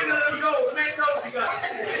 Look at them go. How many toes you got?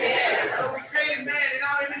 So we created man and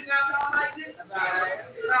our image now like this.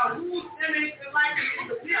 Now whose image and likeness is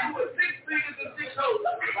the people with 6 fingers and 6 toes?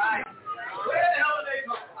 Where the hell did they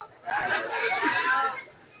come from?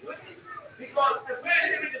 Because if we're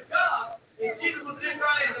the image of God, and Jesus was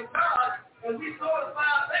incarnate of God, and we saw the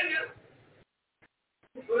 5 fingers,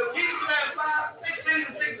 well, if Jesus had 6 fingers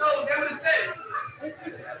and 6 toes, that would have said.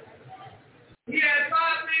 He had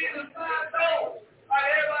 5 fingers and 5 toes, like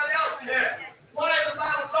everybody else in there. Why is the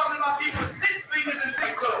Bible talking about people with 6 fingers and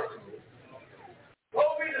 6 toes? Go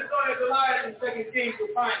read the story of Goliath in 2 Kings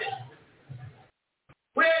to find it.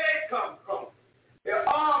 Where they come from. There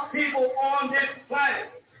are people on this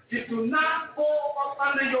planet that do not fall up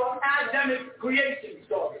under your Adamic creation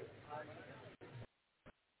story.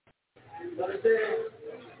 You understand?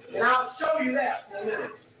 And I'll show you that in a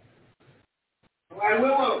minute. All right,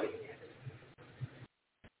 where were we?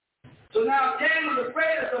 So now Cain was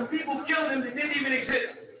afraid that some people killed him that didn't even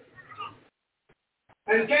exist.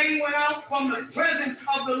 And Cain went out from the presence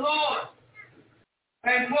of the Lord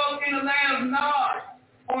and dwelt in the land of Nod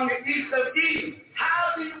on the east of Eden.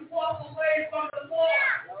 How do you walk away from the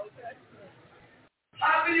Lord?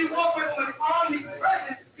 How do you walk away from an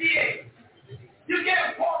omnipresent being? You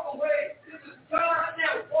can't walk away. This is God. You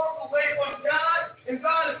can't walk away from God, and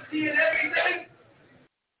God is seeing everything.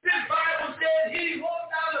 This Bible says he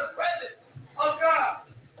walked out of the presence of God.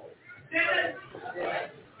 Didn't it?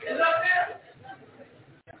 It's up there.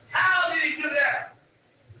 How did he do that?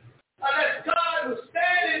 Unless God was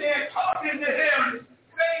standing there talking to him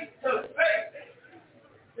face to face.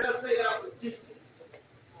 They'll say that was Jesus.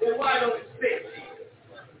 Then why don't you speak Jesus?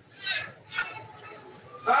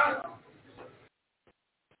 Huh?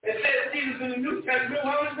 It says Jesus in the New Testament.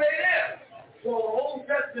 Why would it say that? Well, the Old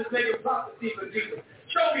Testament is making prophecy for Jesus.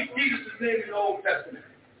 Show me Jesus' name in the Old Testament.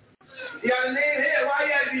 He got a name here. Why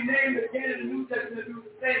you got to be named again in the New Testament to do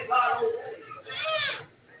the same God Old Testament?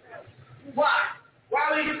 Why? Why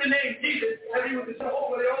would he get the name Jesus as he was the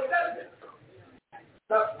Jehovah in the Old Testament?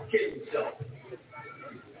 That's kidding himself.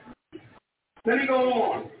 Let me go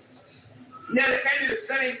on. Now, the end of the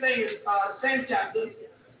same thing is same chapter.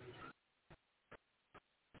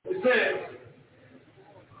 It says,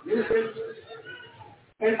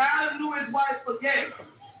 and Adam knew his wife again,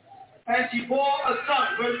 and she bore a son,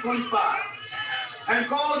 verse 25, and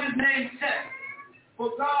called his name Seth. For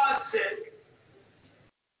God said,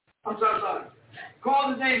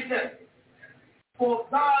 called his name Seth. For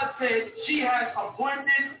God said, she has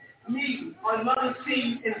appointed me another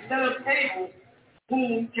seed instead of Abel,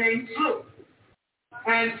 whom Cain slew.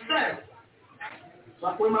 And Seth,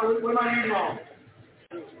 where am I reading wrong?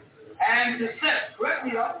 And to Seth, correct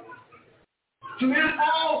me up, to him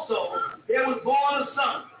also there was born a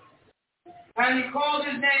son. And he called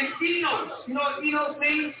his name Enos. You know what Enos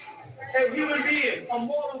means? A human being, a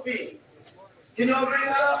mortal being. Can you all bring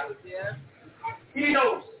that up? Yeah.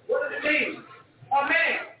 Enos. What does it mean? A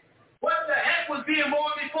man. What the heck was being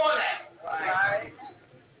born before that? Right.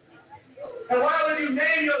 And why would you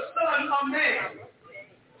name your son a man?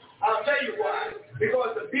 I'll tell you why.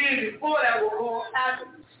 Because the beings before that were called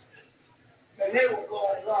Atoms. And they were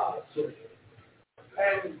called gods.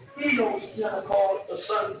 And Enos never called the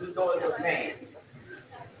sons and daughters of man.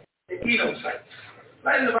 The Enos-sites.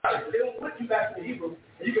 Right in the Bible. They don't put you back in the Hebrew.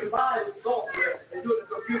 And you can buy the software and do it in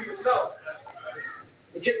the computer yourself.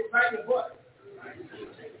 And get it right in the butt.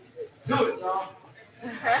 Do it, y'all.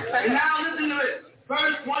 And now listen to this.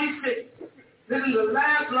 Verse 26. This is the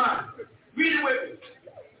last line. Read it with me.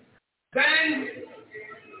 Then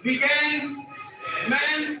began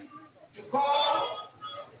men to call.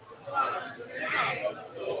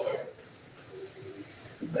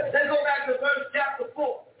 Let's go back to verse chapter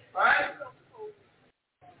 4. Alright?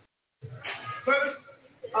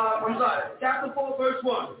 Chapter 4, verse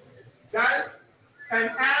 1. Got it? And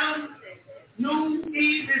Adam knew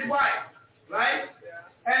Eve, his wife. Right?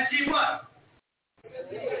 And she what?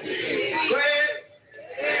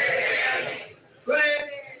 Great.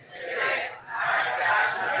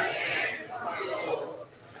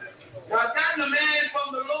 Now, that's the man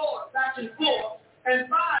from the Lord, that's in 4, and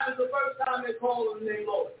 5 is the first time they call him the name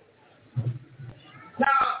Lord.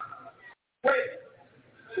 Now, wait.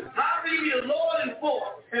 How can you be the Lord in 4,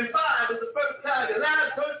 and 5 is the first time? The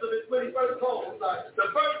last verse of it is when he first called. The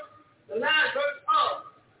last verse of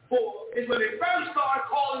 4 is when they first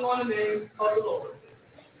start calling on the name of the Lord.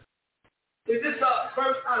 Is this a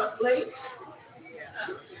verse out of place?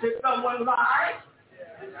 Did someone lie?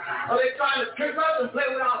 Are they trying to trick us and play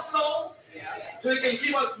with our soul so they can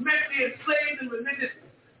keep us mentally enslaved in religious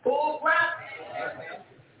bullcrap?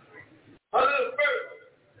 A little further.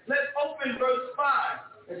 Let's open verse 5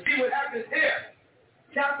 and see what happens here.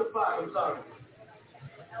 Chapter 5, I'm sorry.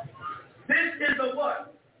 This is the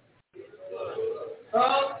what?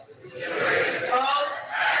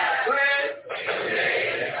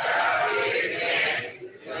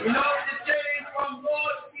 You know what it changed from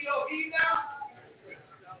Lord to Elohim now?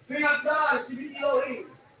 Bring up God to be Elohim.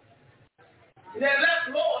 Then left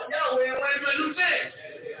Lord Yahweh and went to a new thing.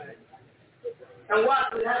 And watch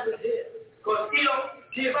what happens here. Because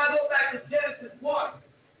see, if I go back to Genesis 1,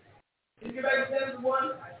 can you get back to Genesis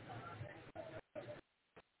 1?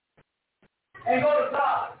 And go to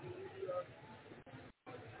God.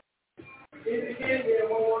 In the beginning, there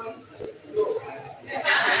was look.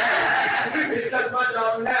 It's just my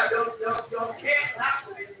job now. Don't can't not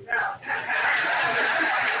believe me now.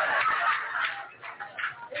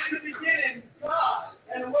 In the beginning, God.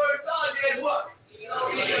 And the word God is what?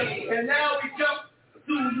 And now we jump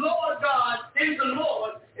to Lord God into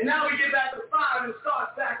Lord. And now we get back to 5 and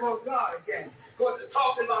start back on God again. Because it's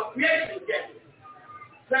talking about creation again.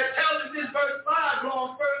 That tells us this verse 5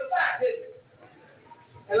 going further back, isn't it?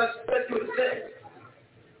 And let's see what it says.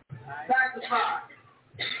 Back to 5.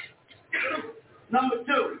 Number 2,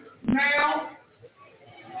 male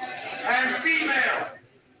and female.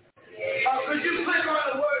 Could you click on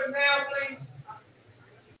the word male, please?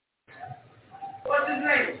 What's his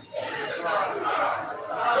name?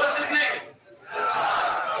 What's his name?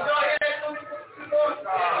 Go ahead.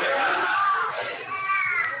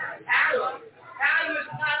 Adam. Adam is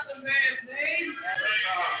not the man's name.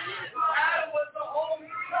 Adam was the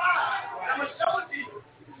holy tribe. I'm going to show it to you.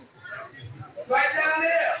 Right down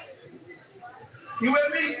there. You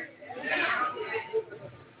with me?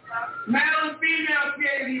 Male and female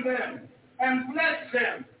created them and blessed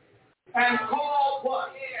them and called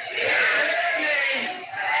what? Their name.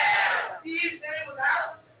 Eve's name was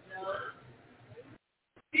Adam?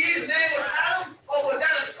 Eve's name was Adam? Or was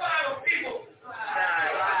that a tribe of people?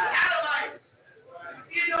 Adamites.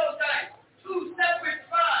 Enochites. 2 separate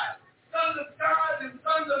tribes. Sons of God and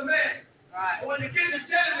sons of men. Right. When you get to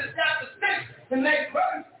Genesis chapter 6, the next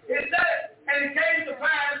verse, it says, and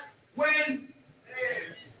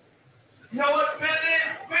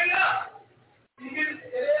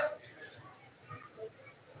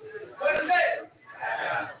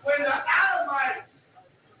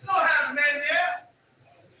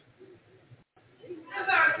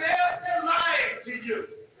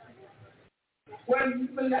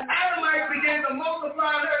when the Adamites began to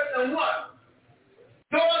multiply on earth, and what?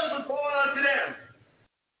 Daughters were born unto them.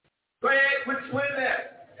 Go ahead, which way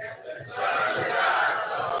that?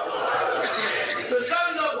 The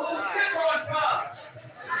sons of who? Skip on God.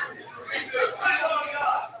 Skip on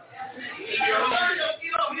God. The sons of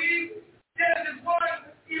Elohim, Genesis 1,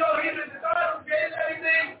 Elohim is the God who created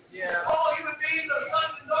everything. Yeah. All human beings are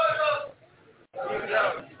sons and daughters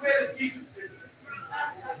of where is Jesus?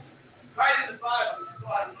 Right in the Bible, so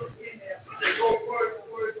I look in there, they go word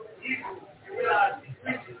for word from Hebrew, you realize these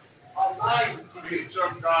preachers are lying to you.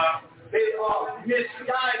 They are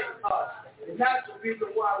misguiding us. And that's the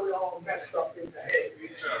reason why we're all messed up in the head.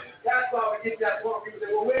 That's why we get that wrong. People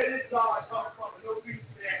say, well, where did God come from? And no people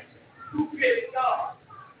answer. Who created God?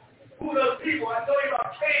 Who are those people? I told you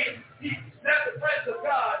about Cain. He left the presence of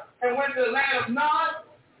God and went to the land of Nod.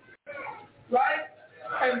 Right?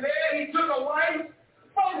 And there he took a wife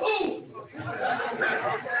from who? There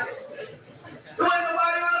ain't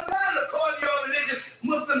nobody on the planet according to your religious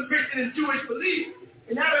Muslim, Christian, and Jewish belief.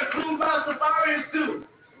 And that includes our Safarians too.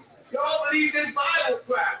 Y'all believe this Bible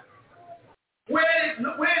crap. Where did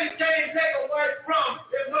Cain take a word from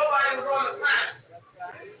if nobody was on the planet?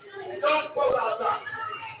 Don't quote our doctor.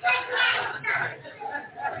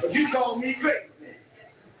 But you call me crazy.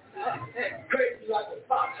 Crazy like a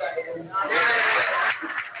fox right here.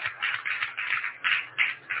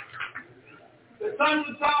 The sons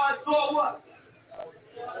of God saw what?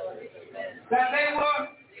 That they were?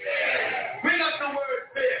 Bring up the word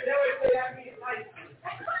fair. They always say that means nice.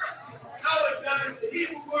 No, it doesn't. The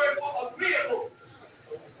Hebrew word for agreeable.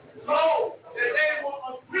 So, that they were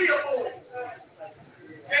agreeable.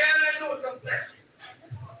 And I know some flesh.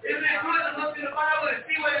 Isn't it good to look in the Bible and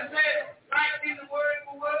see what it says? Right, see the word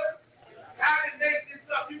for word? How can make this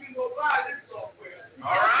up? You can go buy this software.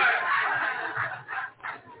 All right.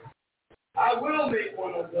 I will make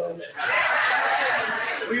one of those.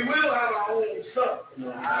 We will have our own stuff.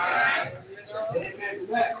 Amen to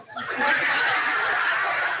that.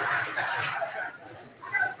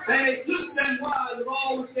 And they took them wives of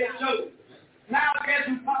all which they chose. Now guess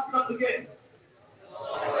who popped up again?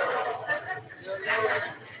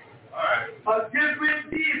 A different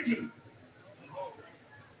deity.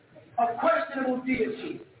 A questionable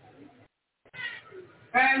deity.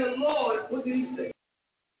 And the Lord, what did he say?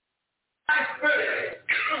 My spirit,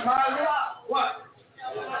 my rock, what?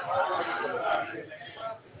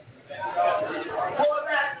 For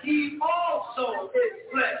that he also is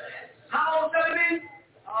flesh. How old does it mean?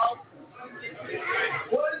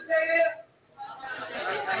 What does it say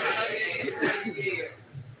here?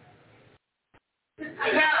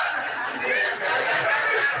 Now,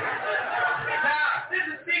 this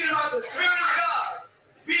is speaking about the Spirit of God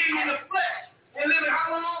being in the flesh and living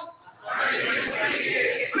how long?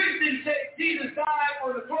 Christians say Jesus died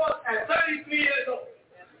on the cross at 33 years old.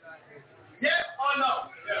 Yes or no?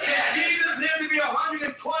 Did Jesus live to be 120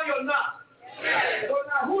 or not? So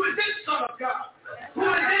now, who is this Son of God? Who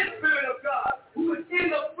is this Spirit of God? Who is in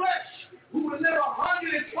the flesh? Who will live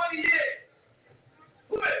 120 years?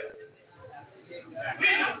 Who is it?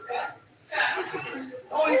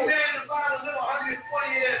 Only man in the Bible live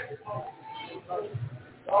 120 years.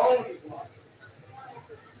 The only one.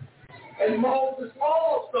 And Moses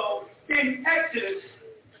also in Exodus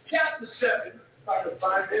chapter 7, if I can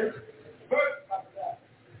find this, verse after that.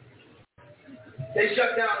 They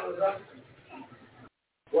shut down on us.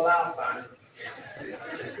 Well, I'll find it.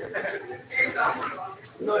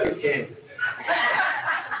 No, you can't.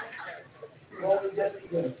 Moses just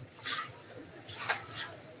begin.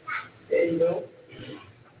 There you go.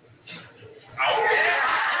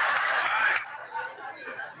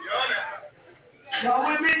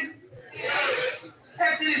 Y'all with me?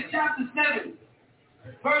 Exodus chapter 7,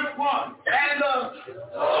 verse 1. And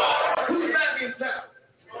who's that himself?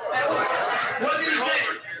 What did he say?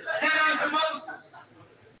 Said unto Moses.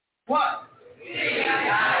 What?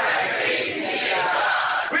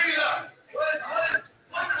 Bring it up.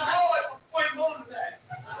 What's the Lord point Moses at?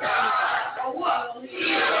 Or what? Moses is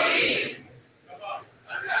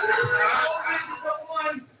the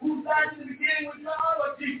one who's back in the beginning with God or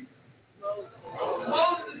Jesus?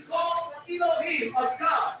 Moses is called Elohim of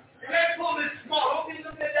God. And that called it small. Don't be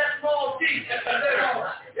looking at that small d.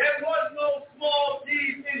 There was no small d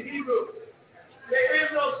in Hebrew. There is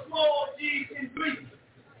no small d in Greek.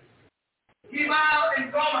 Gimal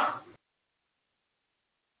and Goma.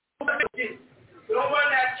 So don't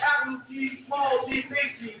run that capital G, small d, big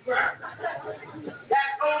G crap.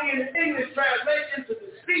 That's only in the English translation to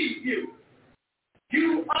deceive you.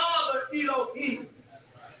 You are the Elohim.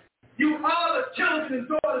 You are the children and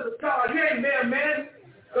daughters of God. You ain't mere man.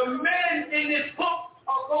 The men in this book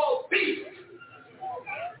are called beasts.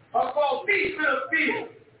 Are called beasts of the field.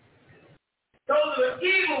 Those are the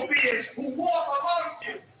evil beings who walk amongst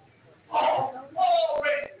you. All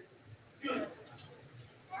races.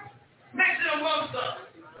 Mixing amongst us.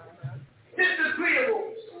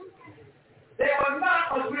 Disagreeables. They were not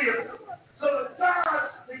agreeable. So the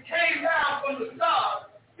stars that came down from the stars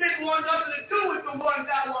didn't want nothing to do with the one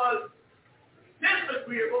that was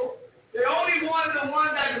disagreeable. They only wanted the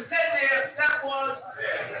one that was sitting there, that was,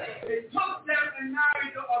 they took them and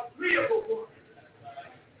married the agreeable one.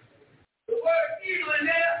 The word evil in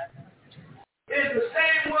there is the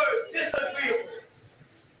same word, disagreeable.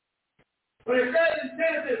 When it says in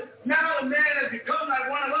Genesis, now the man has become like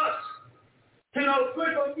one of us. To know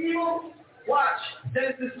good or evil, watch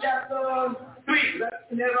Genesis chapter 3. That's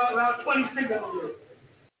in there around 26 of them.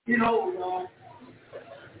 You know,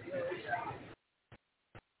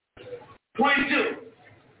 22.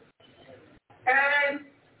 And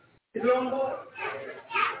is it on the board?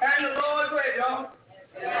 And the Lord read, y'all.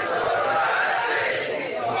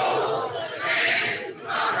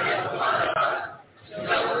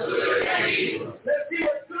 Let's see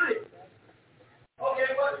what's good. Okay,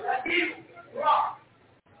 but that's evil. Wrong.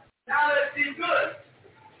 Now let's see good.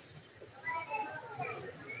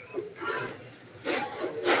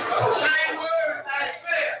 Same word as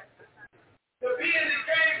fair. The being that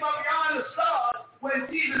came from beyond the stars when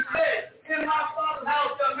Jesus said, in my Father's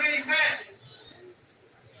house there are many mansions.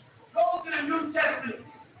 Go to the New Testament,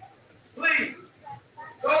 please.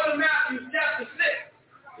 Go to Matthew chapter 6,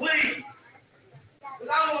 please.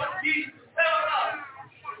 Because I want Jesus to tell us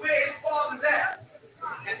where his Father's at.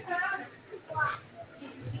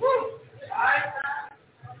 Woo! All right?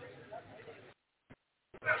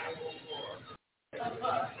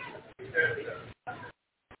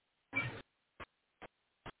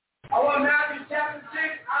 I want Matthew chapter 6,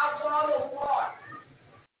 I'll follow part.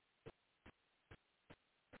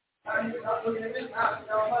 I'm looking at this house,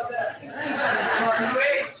 how about that? New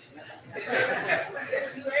age.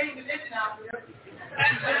 New age edition out there.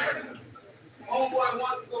 Homeboy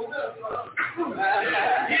wants to go with us.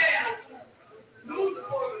 Yeah. Lose the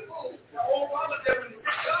boy. The old mama there in the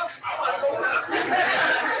I want to go with us.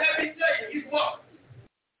 Let me tell you, he's walking.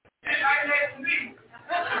 And I next to me.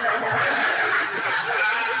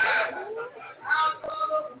 I'll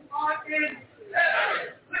follow on in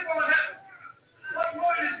heaven. Click on heaven. What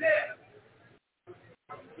word is there?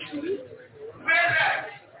 Where's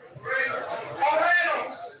that? Orion.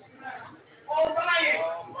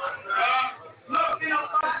 Look in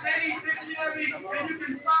any dictionary and you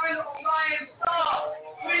can find Orion star.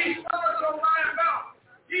 Three stars of Orion belt.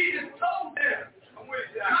 Jesus told them, my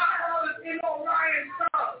house is in Orion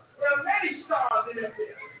star. There are many stars in there.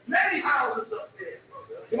 Many houses up there.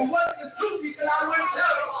 And what's the truth? He said, I wouldn't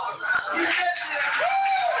tell them.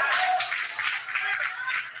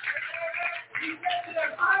 He said to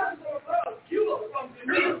them, I am going above. You are from to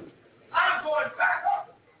me. I'm going back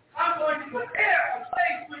up. I'm going to prepare a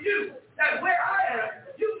place for you that where I am,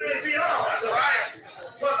 you may be on.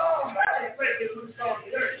 But all valley places will start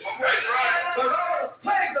the earth. But all the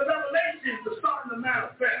plagues of revelations are starting to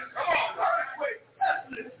manifest. Come on, earthquake,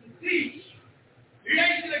 pestilence, disease,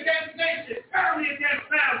 nation against nation, family against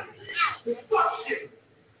family, destruction,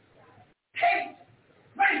 hate,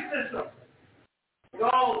 racism, and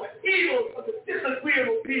all the evils of the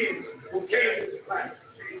disagreeable beings who came to this planet.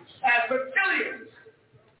 As reptilians,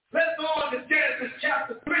 let's go on to Genesis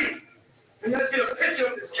chapter 3, and let's get a picture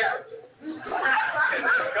of this character.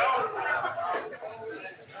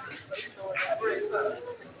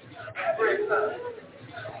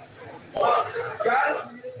 Guys,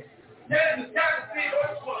 Genesis chapter 3,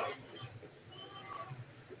 verse 1.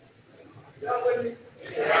 Y'all with me?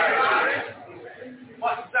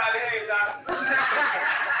 Watch the side of the head, guys.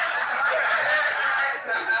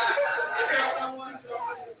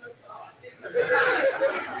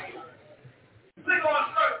 Click on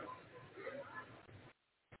circle.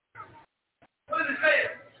 What does it say?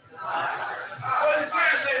 What does it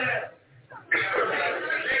translate as?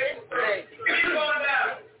 Keep going down.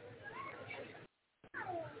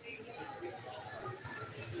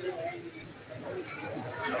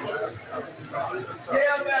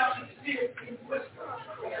 Yeah, now you see it. Whisper.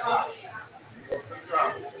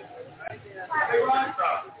 Hey, Ron.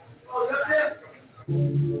 Oh, is that it?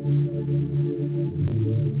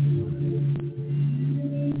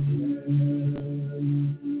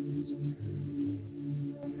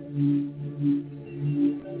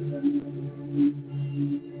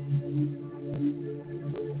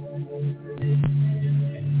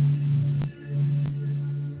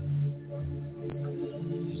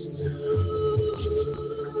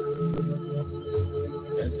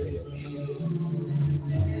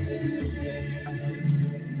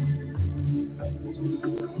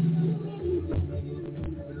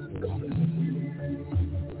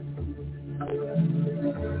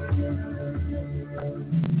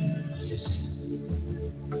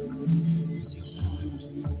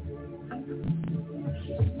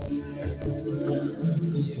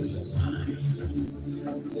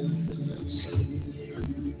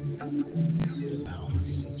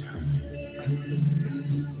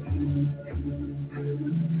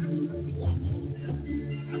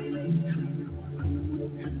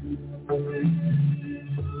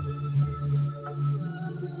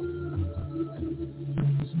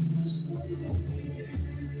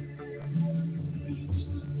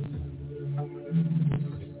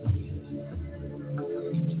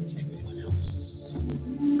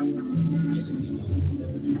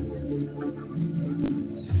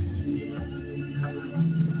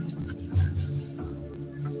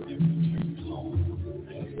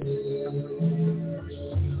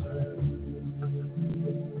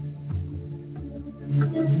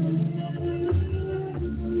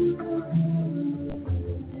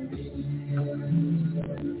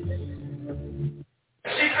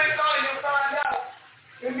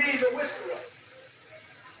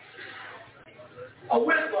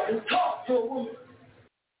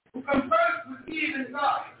 with Eve and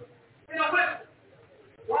God. In a whisper.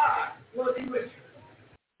 Why was he whispering?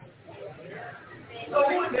 So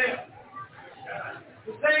who was there?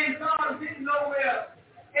 The same God who didn't know where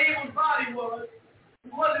Abel's body was, who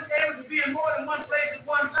wasn't able to be in more than one place at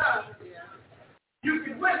one time. You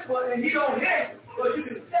can whisper and he don't hear you, but you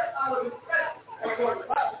can step out of his presence. That's what the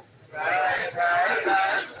Bible. Right.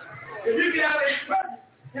 If you get out of his presence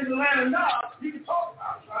in the land of Nod, you can talk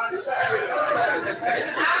about it.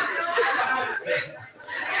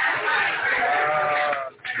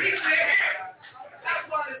 That's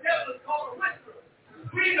why the devil is called a whisperer.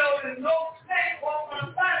 We know there's no snake walk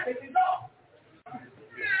on fire if he's off.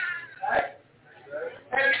 Right?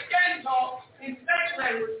 And we can talk in snake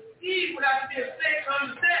language. Eve would have to be a snake to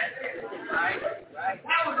understand. Right?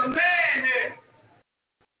 That was a man there.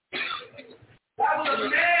 That was a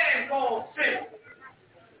man called sin.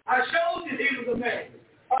 I showed you he was a man.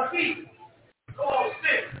 A thief called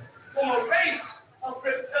sin. From a race of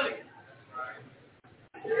reptilians.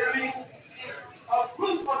 You know what I mean? A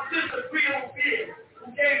group of disagreeable beings who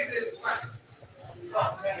gave this life.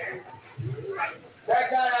 Oh, man. That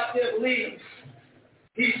guy out there believes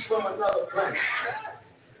he's from another planet.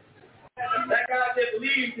 That guy out there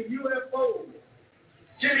believes in UFOs.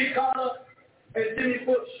 Jimmy Carter and Jimmy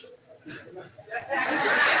Bush.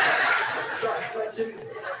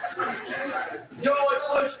 George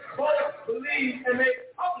Bush both believe and make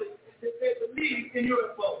public that they believe in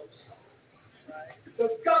UFOs. The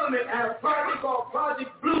government has a project called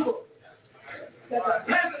Project Blue that the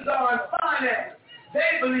peasants are in finance.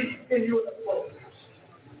 They believe in UFOs.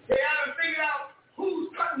 They haven't figured out who's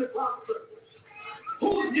cutting the crop circles,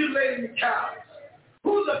 who's mutilating the cows,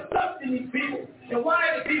 who's abducting these people, and why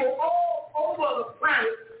the people all over the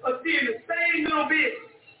planet are seeing the same little beings.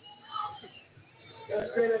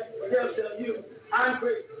 They'll tell you, I'm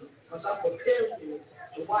grateful because I'm preparing you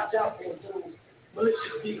to watch out for those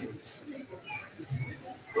malicious demons.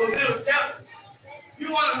 Those little devils. You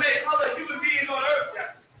want to make other human beings on earth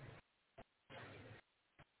devils.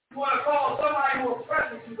 You want to call somebody who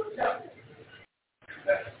oppresses you the devil.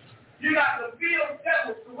 You got the real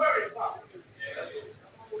devils to worry about.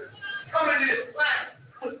 Coming to this planet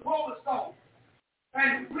with chromosomes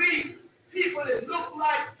and breed people that look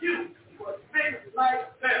like you but think like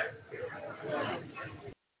them.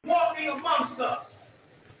 Walking amongst us,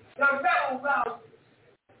 the rebel rousers,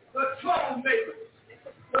 the troublemakers,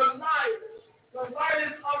 the liars, the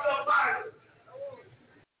writers of the Bible,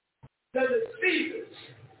 the deceivers,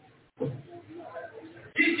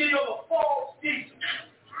 teaching you a false teaching,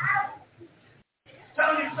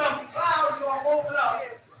 telling you some clouds are going to open up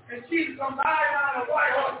and Jesus come riding on a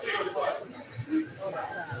white horse.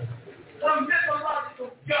 Some mythological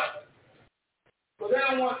justice. But they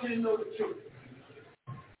don't want you to know the truth.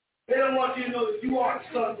 They don't want you to know that you are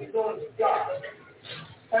sons and daughters of God.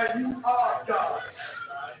 And you are God.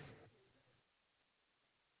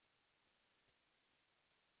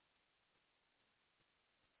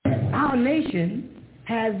 Our nation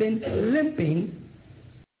has been limping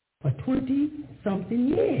for 20-something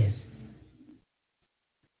years.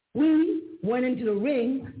 We went into the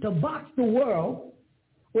ring to box the world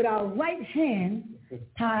with our right hand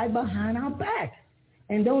tied behind our back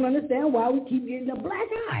and don't understand why we keep getting a black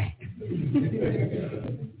eye.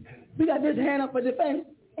 We got this hand up for defense,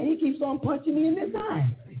 and he keeps on punching me in this eye.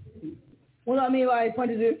 What do I mean by he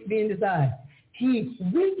punches me in this eye? He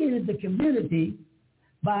weakens the community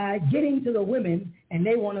by getting to the women, and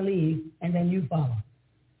they want to leave, and then you follow.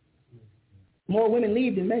 More women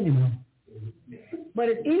leave than men, you know. But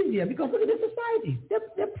it's easier because look at this society.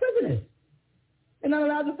 They're prisoners. They're not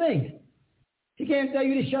allowed to think. She can't tell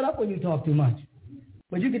you to shut up when you talk too much.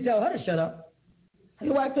 But you can tell her to shut up.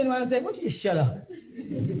 Your wife turns around and says, "Why don't you just shut up?"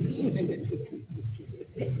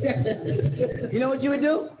 You know what you would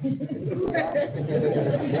do?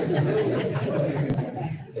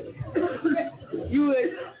 You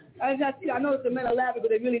would, I know the men are laughing, but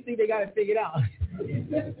they really think they got it figured out.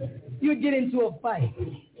 You would get into a fight.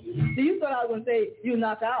 So you thought I was going to say you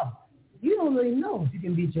knock out. You don't really know if you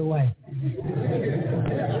can beat your wife.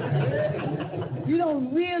 You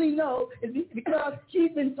don't really know because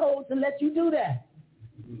she's been told to let you do that.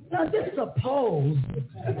 Now just suppose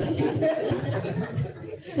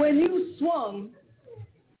when you swung,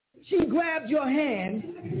 she grabbed your hand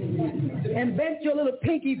and bent your little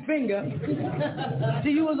pinky finger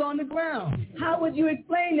till you was on the ground. How would you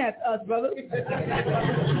explain that to us, brother?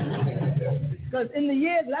 Because in the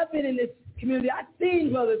years that I've been in this community, I've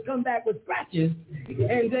seen brothers come back with scratches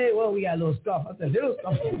and say, well, we got a little scuff. I said, little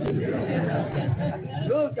scuff.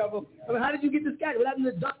 Little scuff. I mean, how did you get the scratch? What happened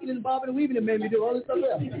to the ducking and bobbing and weaving that made me do all this stuff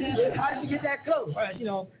else? How did you get that close? Right, you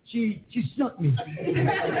know, she snuck me.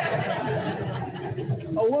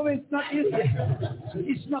 A woman snuck you.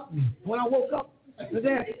 She snuck me. When I woke up,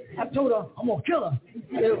 then I told her, I'm going to kill her.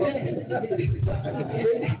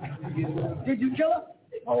 Did you kill her?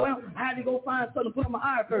 Oh, well, I had to go find something to put on my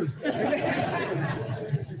eye first.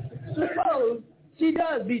 Suppose she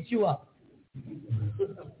does beat you up.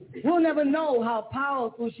 We'll never know how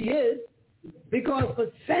powerful she is because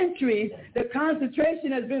for centuries, the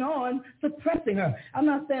concentration has been on suppressing her. I'm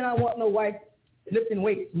not saying I want no wife lifting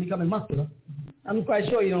weights and becoming muscular. I'm quite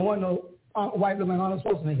sure you don't want no wife looking like Arnold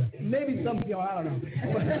Schwarzenegger. Maybe some people, I don't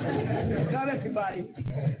know. Not everybody,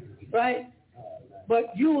 right?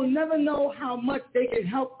 But you will never know how much they can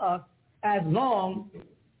help us as long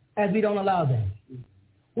as we don't allow them.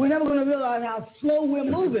 We're never going to realize how slow we're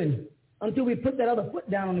moving until we put that other foot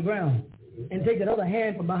down on the ground and take that other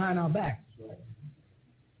hand from behind our back.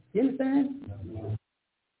 You understand?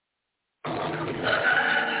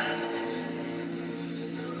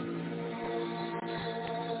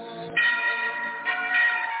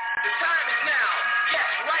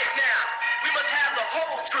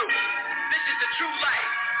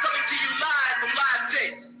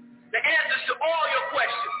 The answers to all your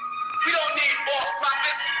questions. We don't need false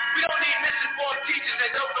prophets. We don't need misinformed teachers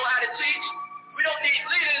that don't know how to teach. We don't need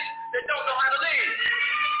leaders that don't know how to lead.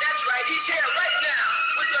 That's right. He's here right now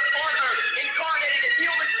with us on earth, incarnated in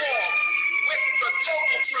human form, with the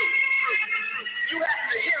total truth. You have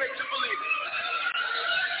to hear it to believe it.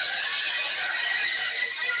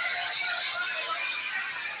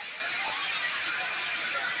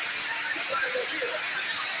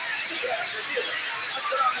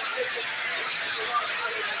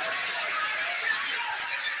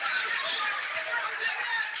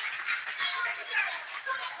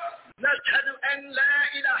 نشهد أن لا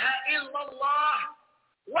إله إلا الله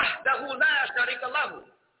وحده لا شريك له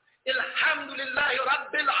الحمد لله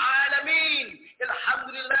رب العالمين الحمد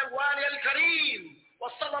لله الوالي الكريم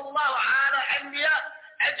وصلى الله على الأنبياء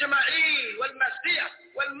أجمعين والمسيح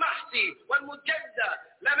والمهدي والمجدد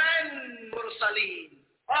لمن مرسلين.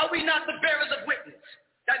 Are we not the bearers of witness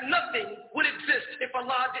that nothing would exist if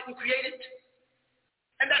Allah didn't create it?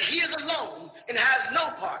 And that He is alone and has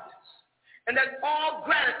no partners? And that all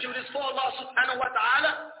gratitude is for Allah subhanahu wa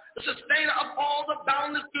ta'ala, the sustainer of all the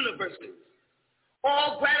boundless universes.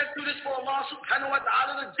 All gratitude is for Allah subhanahu wa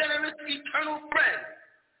ta'ala, the generous eternal friend.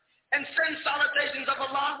 And send salutations of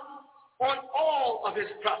Allah on all of His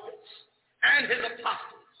prophets and His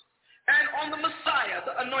apostles, and on the Messiah,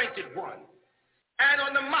 the anointed one, and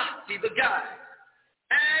on the Mahdi, the guide,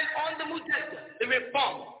 and on the Mujaddid, the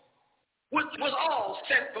reformer, which was all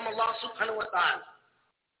sent from Allah subhanahu wa ta'ala.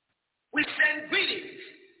 We send greetings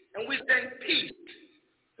and we send peace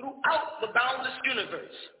throughout the boundless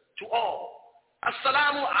universe to all.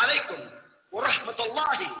 Assalamu alaikum wa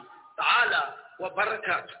rahmatullahi ta'ala wa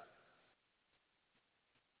barakatuh.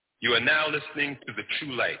 You are now listening to The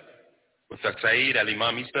True Light with Sayyid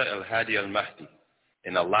Al-Imam Isa Al-Hadi Al-Mahdi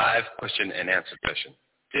in a live question and answer session.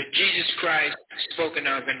 The Jesus Christ spoken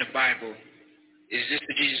of in the Bible, is this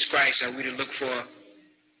the Jesus Christ that we to look for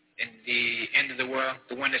in the end of the world,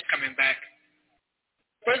 the one that's coming back?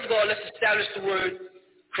 First of all, let's establish the word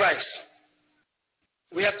Christ.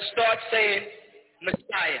 We have to start saying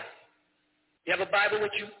Messiah. You have a Bible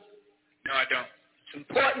with you? No, I don't. It's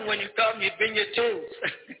important when you come, you bring your tools.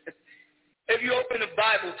 If you open the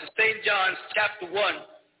Bible to St. John's chapter 1,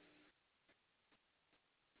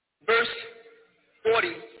 verse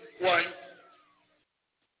 41,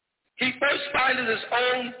 he first findeth his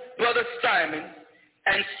own brother Simon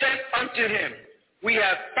and said unto him, we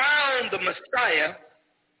have found the Messiah,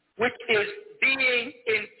 which is being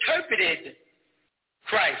interpreted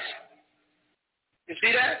Christ. You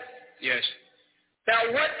see that? Yes.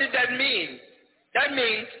 Now what did that mean? That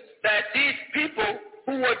means that these people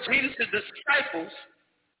who were Jesus' disciples,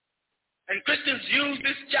 and Christians use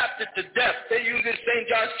this chapter to death. They use this St.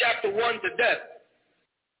 John's chapter 1 to death.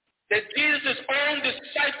 That Jesus' own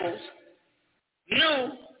disciples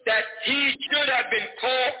knew that he should have been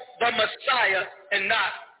called the Messiah and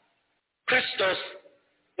not Christos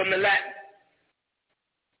from the Latin.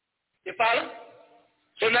 You follow?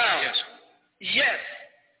 So now, yes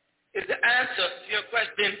is the answer to your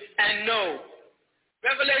question, and no.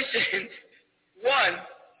 Revelation 1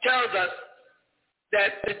 tells us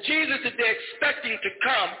that the Jesus that they're expecting to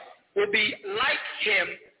come will be like him,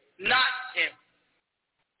 not him.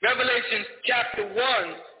 Revelation chapter 1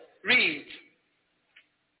 reads,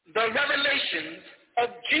 the revelations of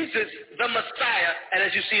Jesus the Messiah, and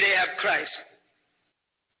as you see they have Christ,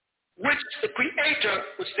 which the Creator,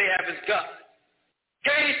 which they have as God,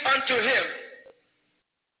 gave unto him.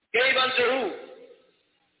 Gave unto who?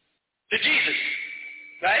 To Jesus.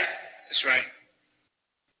 Right? That's right.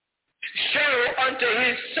 Show unto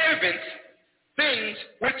his servants things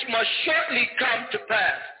which must shortly come to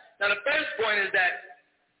pass. Now the first point is that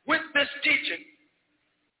with this teaching,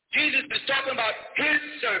 Jesus is talking about his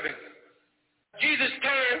servant. Jesus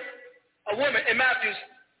told a woman in Matthew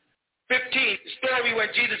 15, the story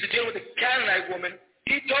when Jesus is dealing with the Canaanite woman,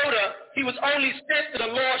 he told her he was only sent to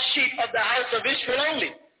the lost sheep of the house of Israel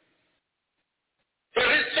only. So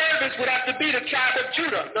his servants would have to be the tribe of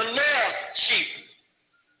Judah, the lost sheep.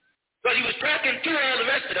 But he was talking to all the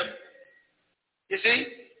rest of them. You see?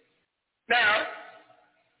 Now,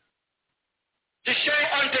 to show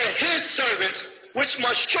unto his servants which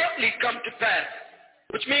must shortly come to pass,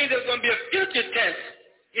 which means there's going to be a future tense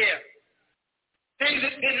here. Things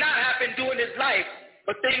that did not happen during his life,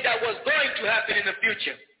 but things that was going to happen in the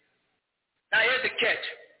future. Now here's the catch.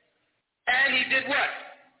 And he did what?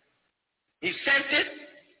 He sent it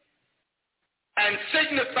and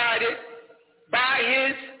signified it by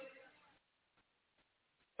his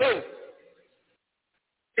who?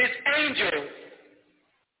 His angel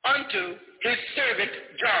unto his servant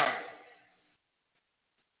John.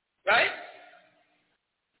 Right?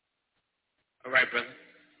 All right, brother.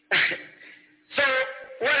 So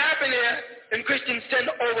what happened here, and Christians tend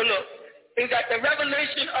to overlook, is that the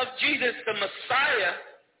revelation of Jesus, the Messiah,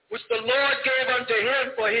 which the Lord gave unto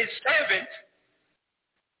him for his servant,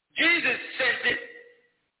 Jesus sent it,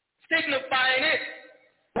 signifying it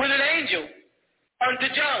with an angel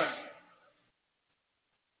unto John.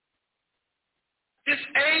 This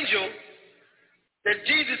angel that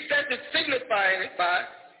Jesus sent it, signifying it by,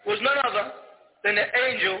 was none other than the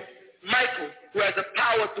angel Michael, who has the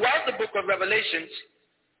power throughout the book of Revelations.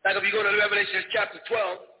 Like if you go to Revelation chapter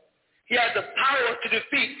 12, he has the power to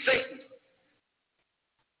defeat Satan.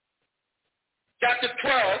 Chapter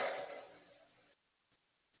 12,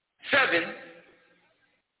 7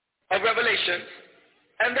 of Revelation,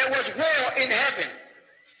 and there was war in heaven.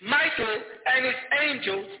 Michael and his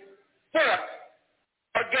angels fought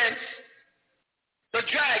against the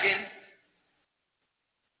dragon.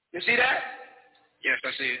 You see that? Yes,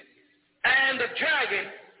 I see it. And the dragon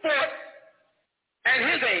fought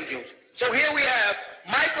and his angels. So here we have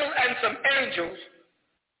Michael and some angels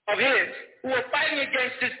of his who are fighting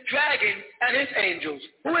against this dragon and his angels.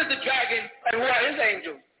 Who is the dragon and who are his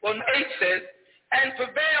angels? Well, 8 says, and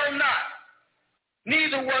prevail not,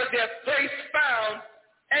 neither was their place found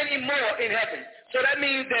any more in heaven. So that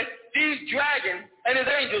means that these dragons and his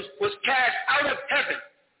angels was cast out of heaven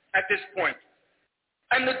at this point.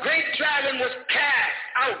 And the great dragon was cast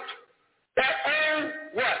out. That old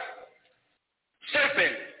what?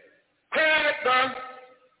 Serpent, called the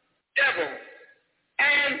devil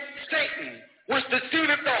and Satan, which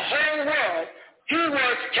deceiveth the whole world. He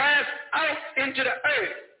was cast out into the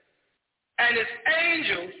earth, and his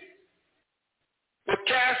angels were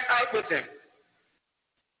cast out with him.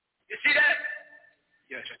 You see that?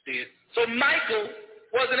 Yes, I see it. So Michael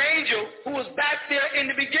was an angel who was back there in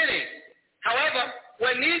the beginning. However,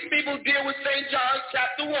 when these people deal with St. John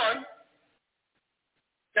chapter 1,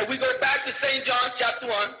 that we go back to St. John chapter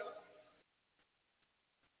 1,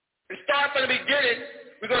 and start from the beginning,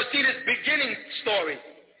 we're going to see this beginning story.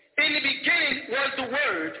 In the beginning was the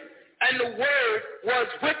Word, and the Word was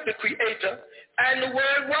with the Creator, and the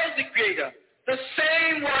Word was the Creator. The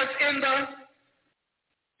same was in the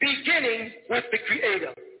beginning with the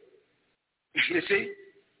Creator. You see?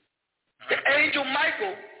 The angel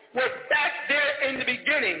Michael was back there in the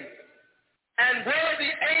beginning, and where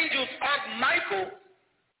the angels of Michael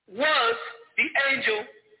was the angel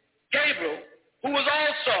Gabriel, who was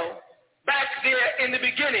also back there in the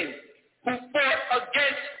beginning, who fought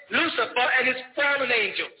against Lucifer and his fallen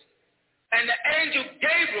angels. And the angel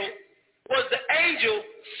Gabriel was the angel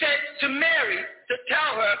sent to Mary to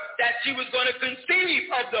tell her that she was going to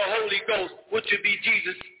conceive of the Holy Ghost, which would be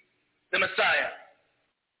Jesus, the Messiah.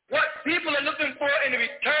 What people are looking for in the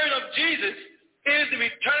return of Jesus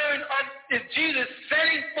is Jesus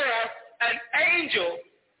sending forth an angel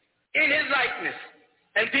in his likeness.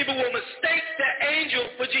 And people will mistake the angel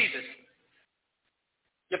for Jesus.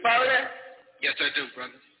 You follow that? Yes, I do,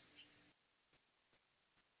 brother.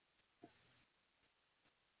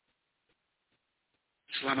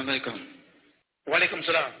 Assalamu alaikum. Wa alaikum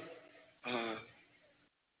salam.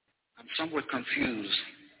 I'm somewhat confused,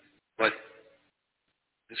 but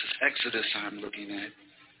this is Exodus I'm looking at,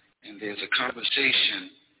 and there's a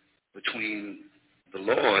conversation between the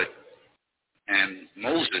Lord and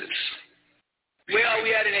Moses. Where are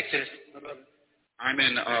we at in Exodus? I'm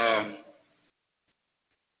in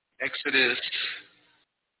Exodus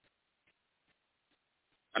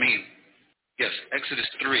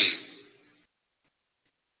 3,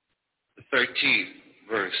 the 13th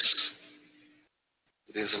verse.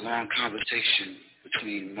 There's a long conversation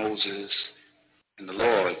between Moses and the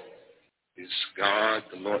Lord. Is God,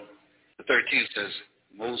 the Lord. The 13th says,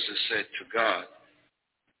 Moses said to God,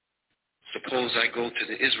 suppose I go to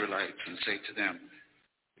the Israelites and say to them,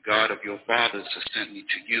 the God of your fathers has sent me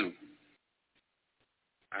to you.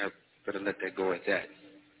 I better let that go at that.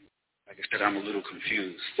 Like I said, I'm a little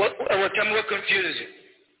confused. Tell me what confuses you.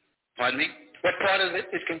 Pardon me? What part of it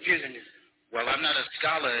is confusing you? Well, I'm not a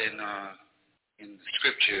scholar in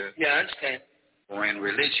scripture. Yeah, I understand. Or in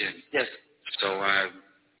religion. Yes. So I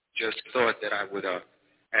just thought that I would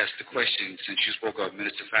ask the question, since you spoke of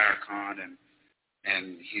Minister Farrakhan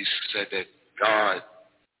and he said that God,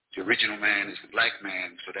 the original man, is the black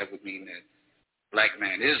man, so that would mean that black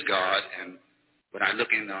man is God. And when I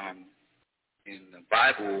look in the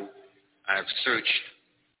Bible, I've searched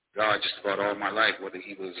God just about all my life, whether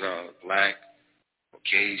he was black,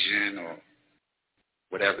 Caucasian, or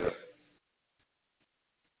whatever.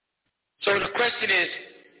 So the question is,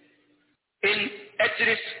 in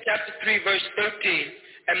Exodus chapter 3, verse 13,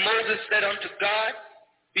 and Moses said unto God,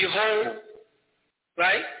 behold,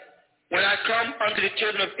 right, when I come unto the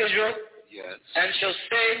children of Israel, yes, and shall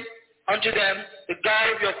say unto them, the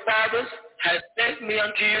God of your fathers has sent me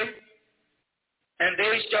unto you, and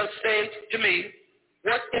they shall say to me,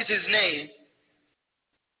 what is his name?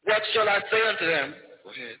 What shall I say unto them? Go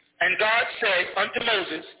ahead. And God said unto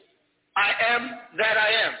Moses, I am that I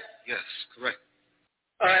am. Yes, correct.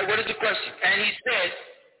 All right, what is the question? And he said,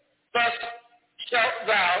 thus shalt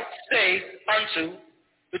thou say unto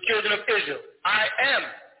the children of Israel, I am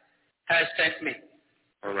has sent me.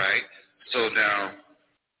 All right. So now,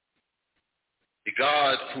 the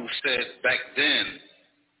God who said back then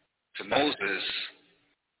to Moses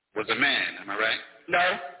was a man, am I right?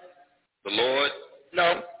 No. The Lord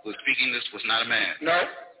no. who was speaking this was not a man? No.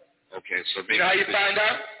 Okay, so maybe you know how you find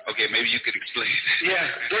out? Okay, maybe you could explain. Yeah,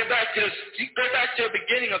 go back to the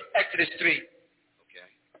beginning of Exodus 3. Okay.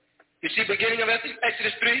 You see beginning of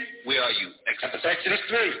Exodus 3? Where are you? Exodus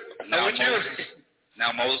 3. Now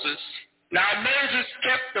Moses. Now Moses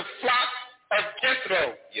kept the flock of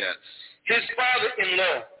Jethro. Yes. His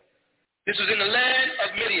father-in-law. This was in the land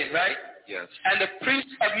of Midian, right? Yes. And the priest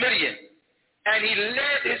of Midian. And he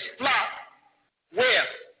led his flock where?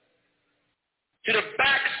 To the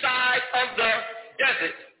backside of the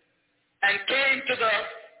desert, and came to the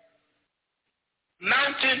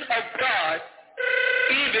mountain of God,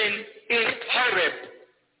 even in Horeb.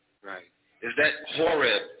 Right. Is that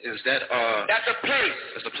Horeb? Is that That's a place.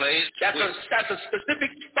 That's a place? That's a specific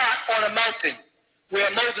spot on a mountain where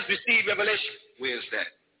Moses received revelation. Where is that?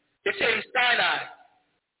 It's in Sinai.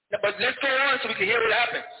 But let's go on so we can hear what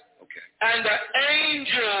happens. Okay. And the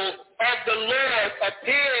angel of the Lord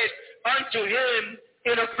appeared unto him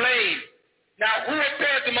in a flame. Now, who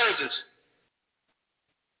appeared to Moses?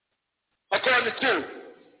 According to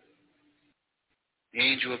the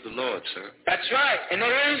angel of the Lord, sir. That's right. And the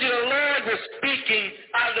angel of the Lord was speaking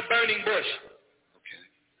out of the burning bush. Okay.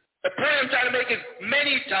 The point I'm trying to make is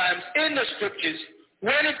many times in the scriptures,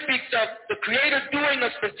 when it speaks of the Creator doing a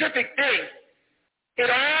specific thing, it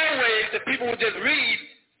always, the people who just read,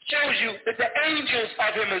 shows you that the angels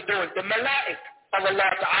of him is doing. The Malachi of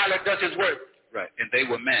Allah Ta'ala does his work. Right. And they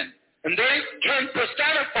were men. And they can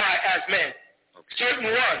personify as men. Okay. Certain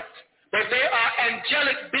ones. But they are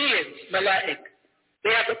angelic beings, Malachi.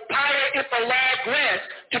 They have the power, if Allah grants,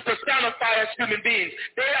 to personify as human beings.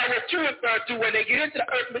 They are what you refer to when they get into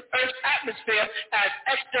the Earth's atmosphere as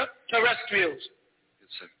extraterrestrials.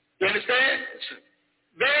 Yes, sir. You understand? Yes, sir.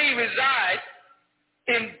 They reside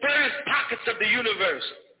in various pockets of the universe.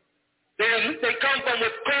 They come from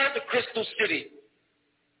what's called the crystal city,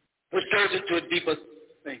 which goes into a deeper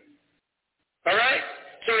thing. All right?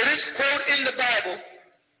 So this quote in the Bible,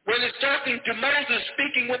 when it's talking to Moses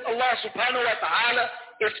speaking with Allah subhanahu wa ta'ala,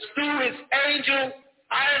 it's through his angel,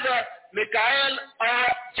 either Michael or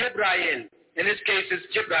Jibrail. In this case, it's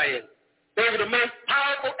Jibrail. They were the most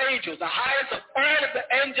powerful angels. The highest of all of the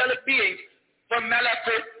angelic beings from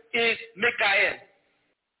Malachi is Michael.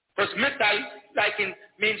 Because Michael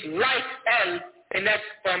means like El, and that's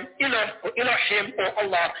from Elohim or Elohim or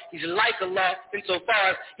Allah. He's like Allah insofar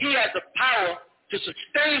as he has the power to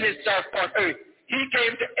sustain himself on earth. He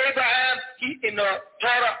came to Abraham, in the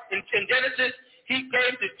Torah, in Genesis. He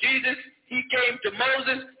came to Jesus. He came to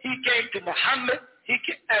Moses. He came to Muhammad.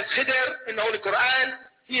 As Khidr in the Holy Quran,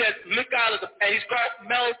 he has Mikal, and he's called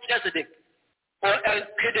Melchizedek, or El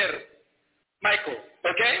Khidr, Michael,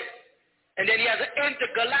 okay? And then he has an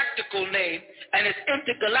intergalactical name, and his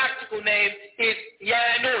intergalactical name is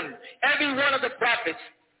Yanun. Every one of the prophets,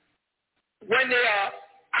 when they are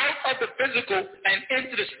out of the physical and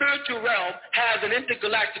into the spiritual realm, has an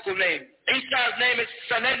intergalactical name. Isa's name is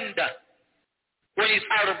Sanenda when he's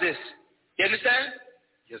out of this. You understand?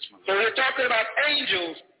 Yes, ma'am. So we're talking about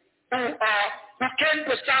angels who can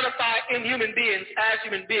personify in human beings as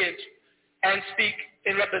human beings and speak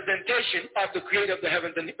in representation of the creator of the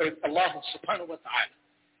heavens and the earth, Allah subhanahu wa ta'ala.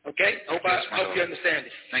 Okay? I hope you understand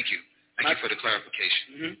it. Thank you. Thank you for the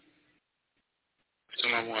clarification.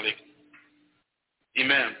 Assalamu alaikum.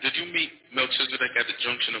 Imam, did you meet Melchizedek at the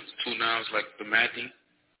junction of the two Niles like the Mahdi?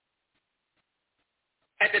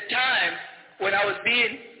 At the time when I was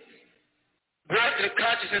being brought to the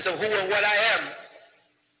consciousness of who and what I am,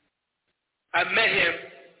 I met him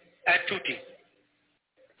at Tuti.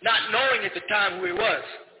 Not knowing at the time who he was.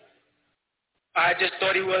 I just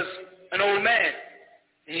thought he was an old man.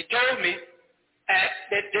 And he told me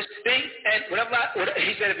that this thing, and whatever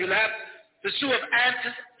he said, if you'll have the zoo of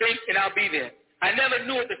answers, think, and I'll be there. I never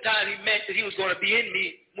knew at the time he meant that he was going to be in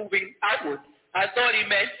me, moving outward. I thought he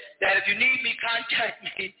meant that if you need me, contact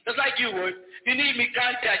me, just like you would. If you need me,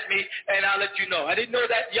 contact me, and I'll let you know. I didn't know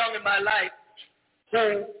that young in my life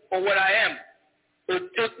who or what I am. It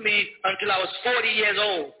took me until I was 40 years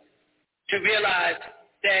old to realize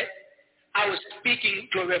that I was speaking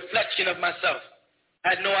to a reflection of myself.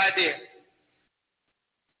 I had no idea.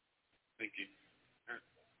 Thank you.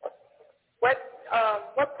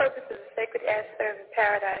 What purpose does the sacred ash serve in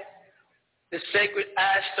paradise? The sacred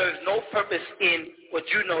ash serves no purpose in what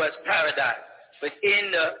you know as paradise, but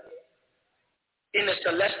in the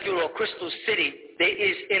celestial or crystal city, there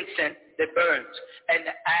is incense that burns, and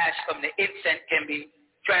the ash from the incense can be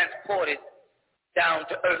transported down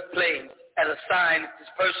to earth plane as a sign that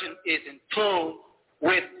this person is in tune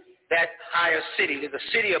with that higher city. There's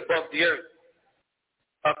a city above the earth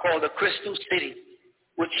called the crystal city,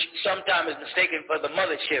 which sometimes is mistaken for the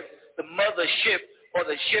mothership. The mothership, or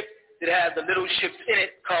the ship that has the little ships in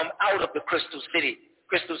it, come out of the crystal city.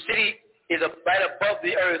 Crystal city is right above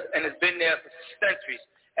the earth and has been there for centuries.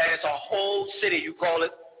 And it's a whole city. You call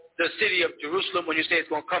it the city of Jerusalem when you say it's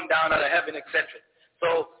going to come down out of heaven, etc.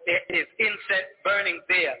 So there is incense burning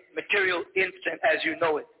there, material incense as you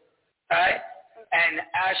know it. All right? And the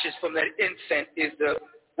ashes from that incense is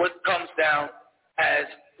what comes down as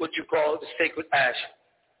what you call the sacred ash.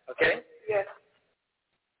 Okay? Yes.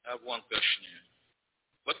 I have one question here.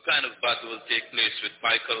 What kind of battle will take place with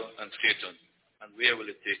Michael and Satan, and where will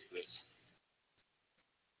it take place?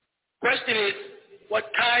 Question is,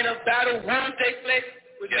 what kind of battle will take place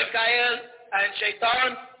with Michael and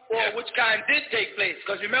Shaitan, or which kind did take place?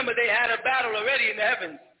 Because remember, they had a battle already in the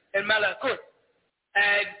heavens, in Malakut,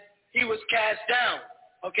 and he was cast down.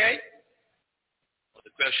 Okay? Well,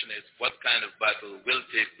 the question is, what kind of battle will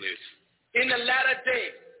take place? In the latter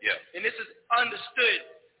day, and this is understood,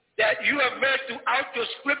 that you have read throughout your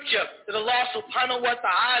scripture that Allah subhanahu wa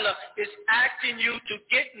ta'ala is asking you to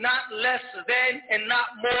get not less than and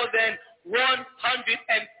not more than 144,000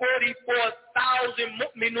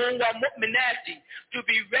 mu'minun wa mu'minati to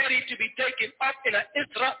be ready to be taken up in an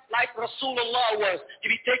Isra like Rasulullah was, to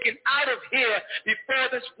be taken out of here before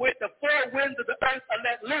the four winds of the earth are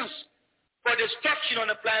let loose for destruction on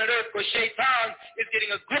the planet Earth, because Shaitan is getting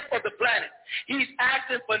a grip of the planet. He's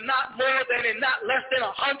asking for not more than and not less than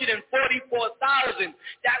 144,000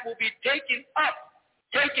 that will be taken up.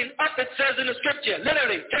 Taken up, it says in the scripture,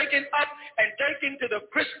 literally, taken up and taken to the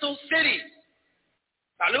crystal city.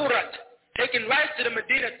 Alurat, taken right to the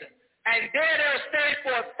Medina. And there they'll stay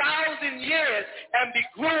for 1,000 years and be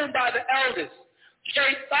groomed by the elders.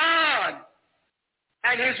 Shaitan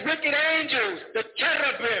and his wicked angels, the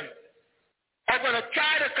cherubim, are going to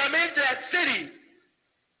try to come into that city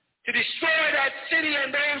to destroy that city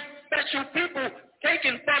and those special people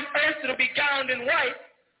taken from earth to be gowned in white.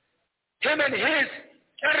 Him and his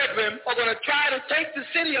cherubim are going to try to take the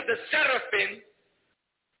city of the seraphim.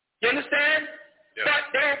 You understand? Yeah.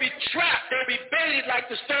 But they will be trapped. They will be baited like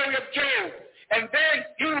the story of Job. And then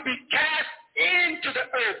you will be cast into the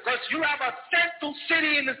earth, because you have a central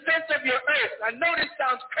city in the center of your earth. I know this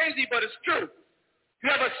sounds crazy, but it's true. You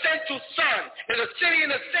have a central sun. There's a city in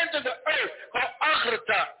the center of the earth called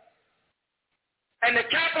RAAKHPTAH. And the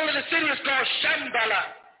capital of the city is called Shambhala.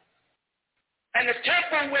 And the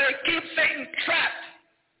temple where they keep Satan trapped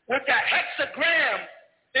with that hexagram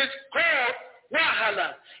is called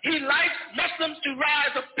Wahala. He likes Muslims to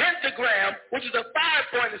rise a pentagram, which is a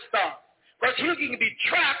 5-pointed star. Because he can be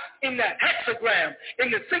trapped in the hexagram. In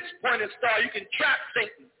the six-pointed star, you can trap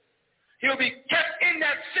Satan. He'll be kept in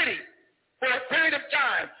that city for a period of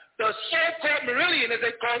time. The so-called meridian, as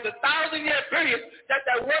they call it, the 1,000-year period, that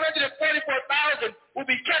 144,000 will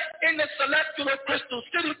be kept in the celestial or crystal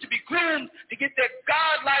city to be groomed to get their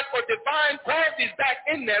godlike or divine qualities back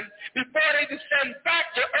in them before they descend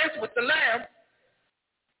back to earth with the Lamb,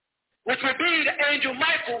 which will be the angel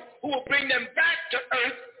Michael, who will bring them back to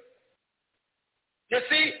earth. You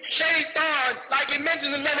see, Shaitan, like he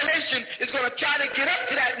mentioned in Revelation, is going to try to get up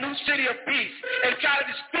to that new city of peace and try to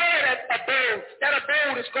destroy that abode. That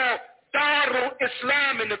abode is called Darul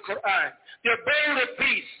Islam in the Quran. The abode of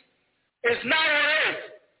peace is not on earth.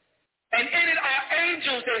 And in it are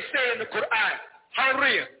angels, they say in the Quran.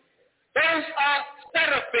 Hurriya. Those are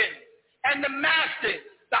seraphim and the masters,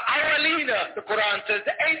 the awalina, the Quran says,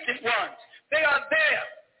 the ancient ones. They are there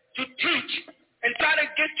to teach and try to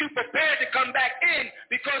get you prepared to come back in,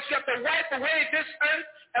 because you have to wipe away this earth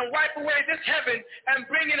and wipe away this heaven and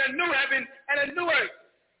bring in a new heaven and a new earth.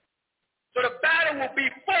 So the battle will be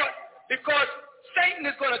fought because Satan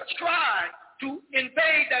is going to try to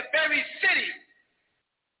invade that very city,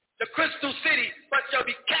 the crystal city, but shall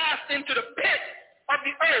be cast into the pit of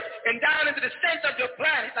the earth and down into the center of your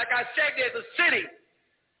planet. Like I said, there's a city.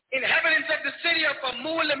 Inhabitants of the city are from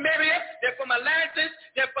Lemuria, they're from Atlantis,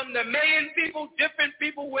 they're from the Mayan people, different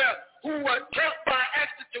people who were taught by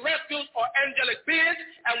extraterrestrials or angelic beings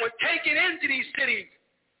and were taken into these cities.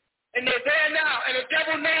 And they're there now, and the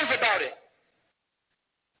devil knows about it.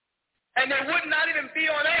 And they would not even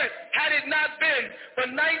be on earth had it not been for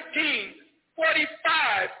 1945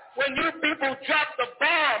 when you people dropped the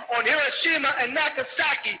bomb on Hiroshima and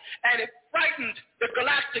Nagasaki, and it frightened the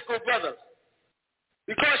Galactical Brothers.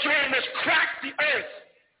 Because you almost cracked the earth.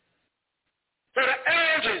 So the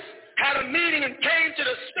elders had a meeting and came to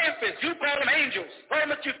the serpents. You call them angels. Call them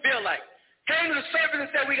what you feel like. Came to the serpent and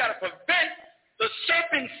said, we got to prevent the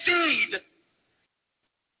serpent seed.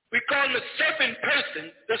 We call him the serpent person.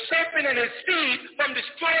 The serpent and his seed from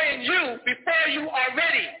destroying you before you are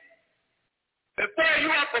ready. Before you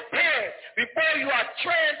are prepared. Before you are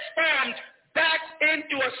transformed back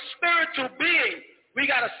into a spiritual being. We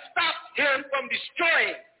got to stop him from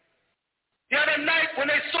destroying. The other night when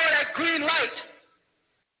they saw that green light,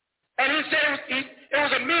 and he said it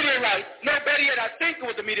was a meteorite. No, better yet, I think it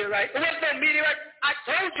was a meteorite. It wasn't no meteorite. I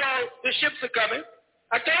told y'all the ships are coming.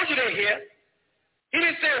 I told you they're here. He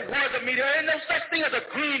didn't say it was a meteorite. There's no such thing as a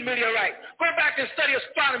green meteorite. Go back and study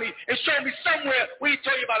astronomy and show me somewhere where he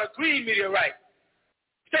told you about a green meteorite.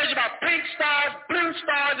 He tells you about pink stars, blue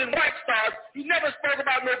stars, and white stars. He never spoke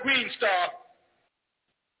about no green star.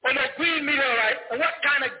 Or no green meteorite, and what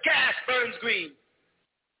kind of gas burns green?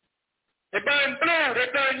 They burn blue, they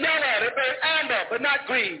burn yellow, they burn amber, but not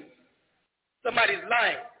green. Somebody's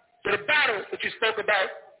lying. So the battle that you spoke about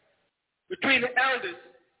between the elders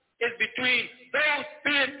is between those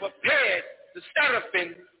being prepared, the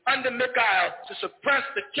seraphim, under Michael, to suppress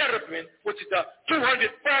the cherubim, which is the 200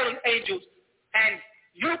 fallen angels, and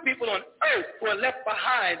you people on earth who are left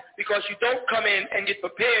behind because you don't come in and get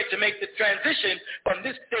prepared to make the transition from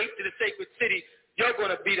this state to the sacred city, you're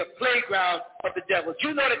going to be the playground of the devil.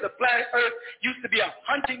 Do you know that the planet Earth used to be a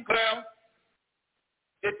hunting ground?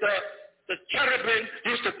 That the cherubim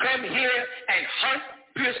used to come here and hunt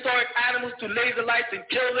prehistoric animals to laser lights and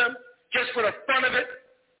kill them just for the fun of it?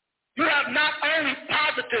 You have not only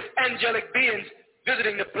positive angelic beings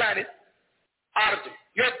visiting the planet,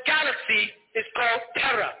 your galaxy is called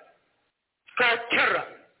Terra. It's called Terra.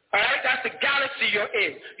 All right? That's the galaxy you're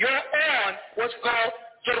in. You're on what's called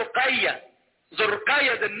Zorukaya.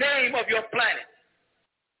 Zorukaya is the name of your planet.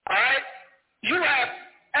 All right? You have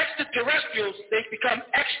extraterrestrials. They become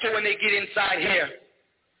extra when they get inside here.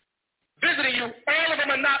 Visiting you, all of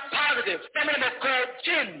them are not positive. Some of them are called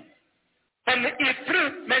jinn. From the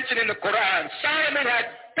Ifrit mentioned in the Quran, Solomon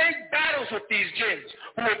had big battles with these jinns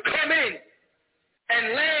who would come in and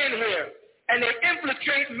land here. And they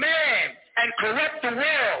infiltrate man and corrupt the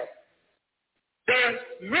world.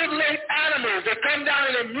 They mutilate animals. They come down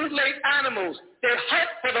and they mutilate animals. They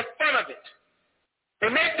hunt for the fun of it.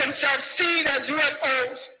 They make themselves seen as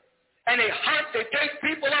UFOs. And they hunt. They take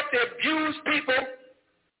people up. They abuse people.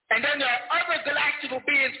 And then there are other galactical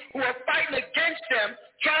beings who are fighting against them,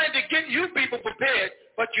 trying to get you people prepared.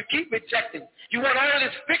 But you keep rejecting. You want all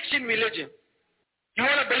this fiction religion. You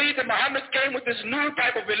want to believe that Muhammad came with this new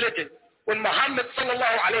type of religion. When Muhammad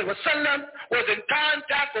sallallahu alayhi wa sallam was in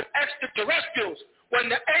contact with extraterrestrials, when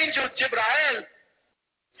the angel Jibreel,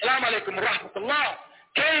 salam alaikum rahmatullah,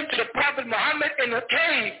 came to the Prophet Muhammad in a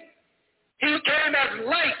cave, He came as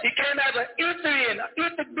light. He came as an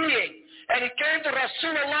ether being. And he came to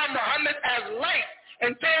Rasulullah Muhammad as light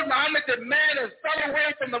and told Muhammad that man has fell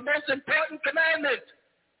away from the most important commandment.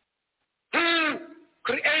 Who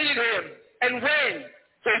created him and when?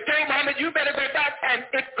 So he told Muhammad, you better go back and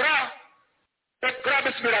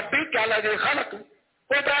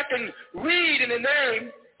go back and read in the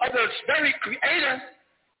name of the very creator.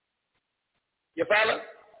 You follow?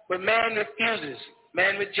 But man refuses.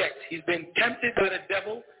 Man rejects. He's been tempted by the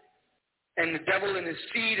devil, and the devil and his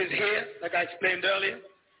seed is here, like I explained earlier,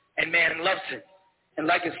 and man loves him. And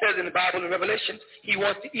like it says in the Bible in Revelation, he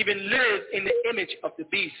wants to even live in the image of the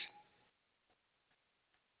beast.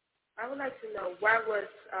 I would like to know, why was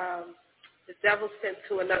the devil sent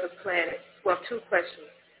to another planet? Well, two questions.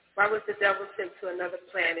 Why was the devil sent to another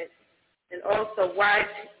planet? And also, why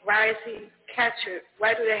is he captured?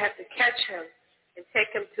 Why do they have to catch him and take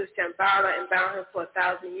him to Shambhala and bound him for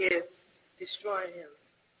 1,000 years, destroying him?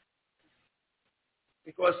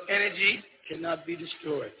 Because energy cannot be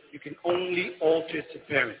destroyed. You can only alter its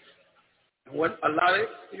appearance. And what a lot of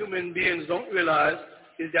human beings don't realize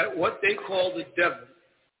is that what they call the devil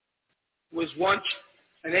was once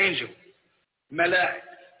an angel, Malachi.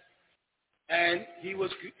 And he was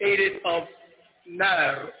created of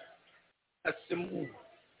nar, a simul,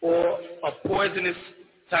 or a poisonous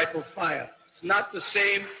type of fire. It's not the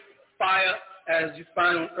same fire as you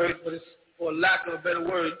find on earth, but it's, for lack of a better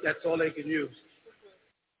word, that's all they can use.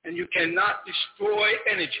 And you cannot destroy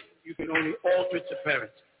energy. You can only alter its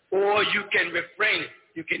appearance. Or you can refrain it.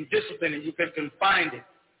 You can discipline it. You can confine it.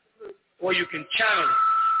 Or you can channel it.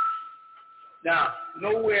 Now,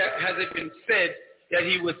 nowhere has it been said that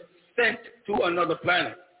he was sent to another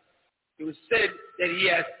planet. It was said that he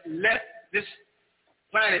has left this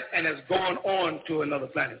planet and has gone on to another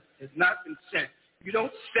planet. It's not been sent. You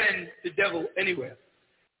don't send the devil anywhere.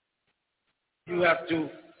 You have to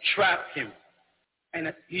trap him.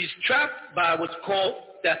 And he's trapped by what's called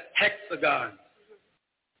the hexagon,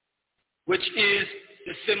 which is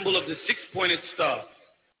the symbol of the six-pointed star.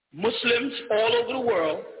 Muslims all over the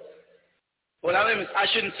world, well, I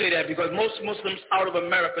shouldn't say that because most Muslims out of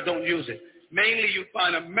America don't use it. Mainly you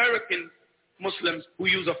find American Muslims who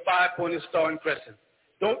use a five-pointed star and crescent.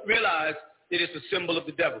 Don't realize that it's a symbol of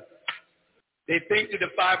the devil. They think that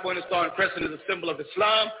the five-pointed star and crescent is a symbol of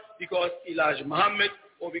Islam because Elijah Muhammad,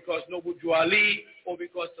 or because Noble Drew Ali, or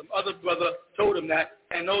because some other brother told them that,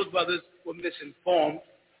 and those brothers were misinformed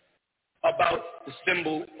about the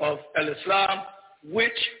symbol of Al-Islam,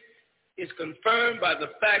 which is confirmed by the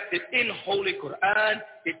fact that in Holy Quran,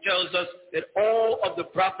 it tells us that all of the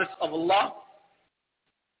prophets of Allah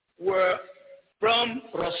were from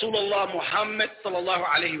Rasulullah Muhammad sallallahu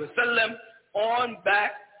alayhi wa sallam on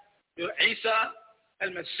back to Isa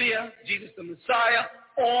al-Messiah, Jesus the Messiah,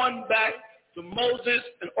 on back to Moses,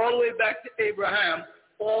 and all the way back to Abraham.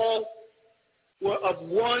 All were of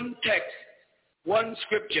one text, one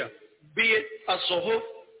scripture, be it As-Suhuf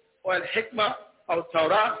or Al-Hikmah or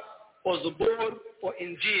Torah or Zabur or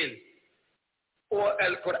Injil or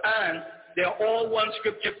Al-Quran. They are all one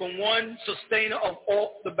scripture from one sustainer of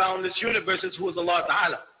all the boundless universes, who is Allah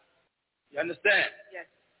Ta'ala. You understand? Yes.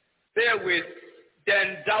 Therewith,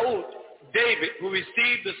 then David, who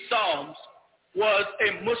received the Psalms, was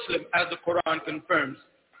a Muslim, as the Quran confirms.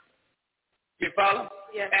 You follow?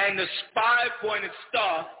 Yes. And the five-pointed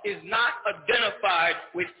star is not identified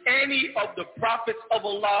with any of the prophets of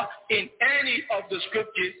Allah in any of the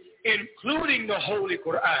scriptures, including the Holy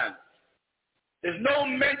Quran. There's no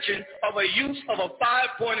mention of a use of a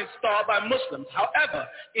five-pointed star by Muslims. However,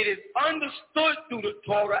 it is understood through the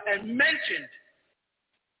Torah and mentioned,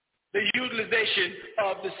 the utilization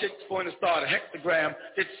of the six-pointed star, the hexagram,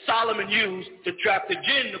 that Solomon used to trap the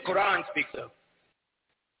jinn the Quran speaks of.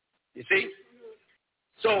 You see?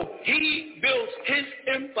 So he builds his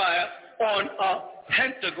empire on a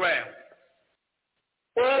pentagram.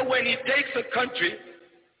 Or when he takes a country,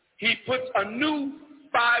 he puts a new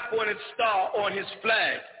five-pointed star on his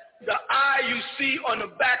flag. The eye you see on the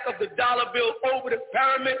back of the dollar bill over the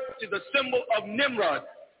pyramid is a symbol of Nimrod.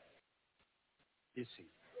 You see.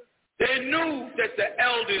 They knew that the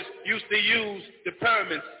elders used to use the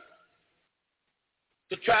pyramids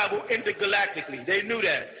to travel intergalactically. They knew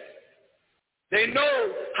that. They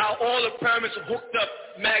know how all the pyramids are hooked up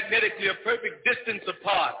magnetically a perfect distance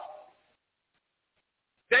apart.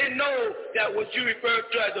 They know that what you refer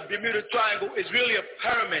to as a Bermuda Triangle is really a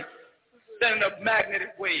pyramid sending up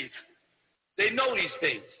magnetic waves. They know these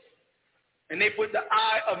things. And they put the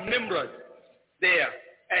eye of Nimrod there.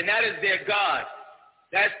 And that is their God.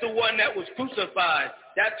 That's the one that was crucified.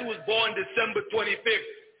 That's who was born December 25th,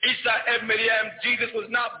 Isa and Miriam, Jesus was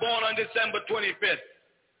not born on December 25th.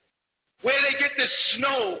 Where did they get this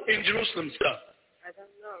snow in Jerusalem stuff? I don't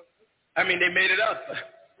know. I mean, they made it up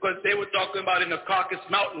because they were talking about in the Caucasus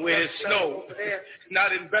Mountain where there's snow,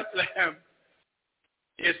 not in Bethlehem.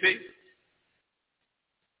 You see?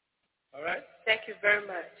 All right? Thank you very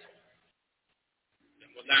much.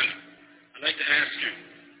 Well, Lana, I'd like to ask you,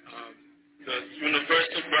 the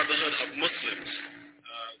Universal Brotherhood of Muslims,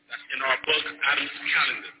 that's in our book, Adam's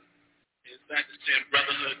Calendar, is that the same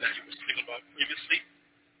brotherhood that you were speaking about previously?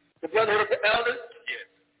 The Brotherhood of the Elders? Yes.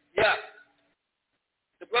 Yeah.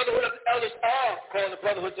 The Brotherhood of the Elders are called the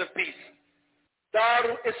Brotherhoods of Peace.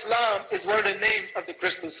 Darul Islam is one of the names of the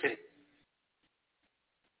crystal city.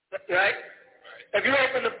 Right? If you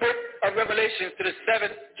open the book of Revelation to the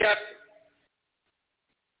 7th chapter,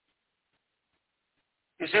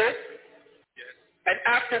 you see it? Yes. And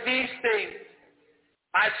after these things,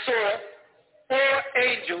 I saw 4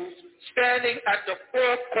 angels standing at the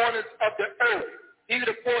 4 corners of the earth. These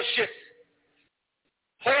are the 4 ships.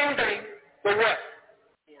 Holding the what?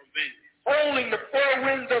 4 winds. Holding the 4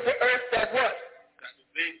 winds of the earth that what? That the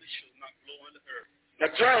wind shall not blow on the earth.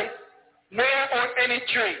 That's right. Nor on any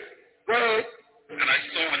tree. Go ahead. And I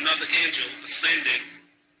saw another angel ascending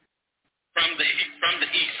from the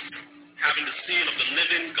east, having the seal of the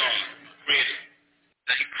living God, creator.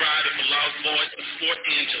 And he cried with a loud voice to 4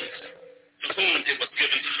 angels, to whom it was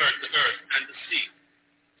given to hurt the earth and the sea,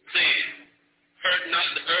 saying, hurt not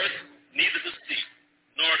the earth, neither the sea,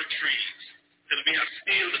 nor the trees, till we have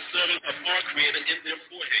sealed the servants of our Creator in their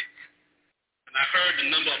foreheads. And I heard the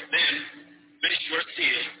number of them which were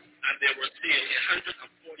sealed, and there were sealed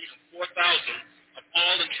 144,000 of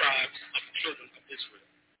all the tribes of the children of Israel.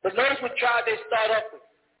 But notice what tribe they start off with.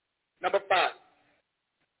 Number 5.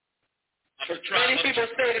 Many people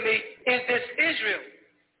say to me, is this Israel?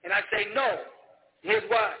 And I say, no. Here's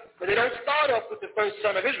why. But they don't start off with the first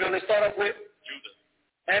son of Israel. They start off with Judah.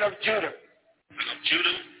 And of Judah. And of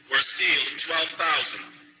Judah were sealed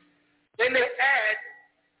 12,000. Then they add,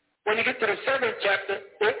 when you get to the 7th chapter,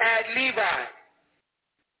 they add Levi.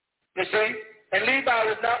 You see? And Levi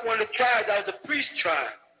was not one of the tribes. That was a priest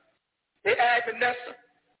tribe. They add Manasseh,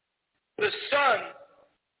 the son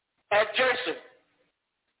of Joseph.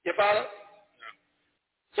 You follow?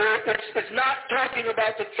 So it's not talking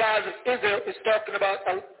about the tribes of Israel. It's talking about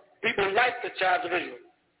people like the tribes of Israel.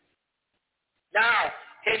 Now,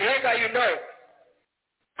 and here's how you know.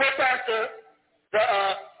 Go past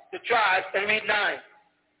the tribes and read 9.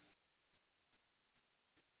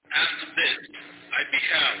 After this, I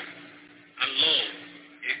beheld, and lo,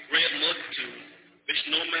 a great multitude, which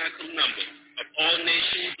no man could number, of all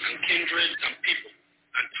nations and kindreds and people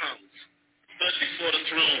and tongues, stood before the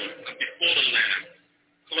throne and before the Lamb,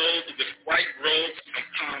 clothed with white robes and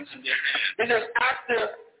palms in their hands. This is after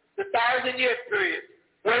the 1,000-year period,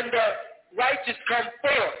 when the righteous come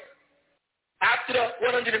forth. After the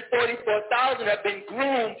 144,000 have been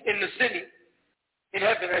groomed in the city, in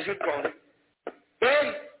heaven as you call it,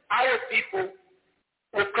 then our people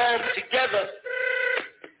will come together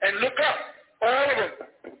and look up, all of them.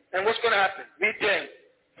 And what's going to happen? Read 10.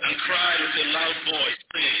 And cried with a loud voice,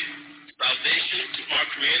 saying, salvation to our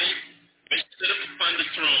Creator, which sitteth upon the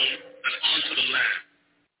throne and unto the Lamb.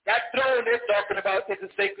 That throne they're talking about is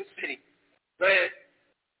the sacred city. Go ahead.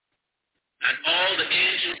 And all the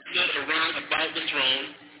angels stood around about the throne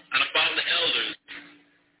and about the elders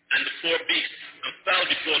and the 4 beasts, and fell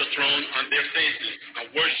before the throne on their faces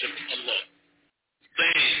and worshipped Allah,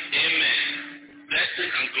 saying, Amen. Blessing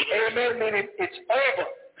and glory. Amen meaning it's over.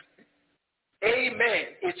 Amen.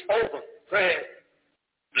 It's over. Go ahead.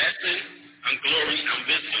 Blessing and glory and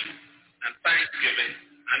wisdom and thanksgiving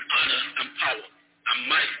and honor and power and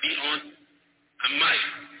might be unto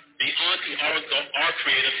our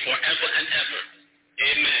Creator forever and ever.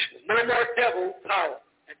 Amen. No more devil power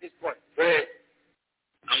at this point. Go ahead.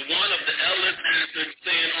 And one of the elders answered,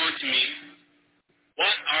 saying unto me,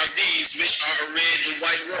 what are these which are arrayed in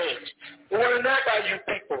white robes? We want to know about you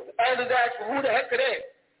people. The elders asked, well, who the heck are they?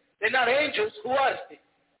 They're not angels. Who are they?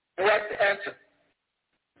 And what's the answer?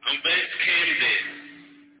 And whence came they?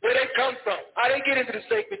 Where they come from? How they get into the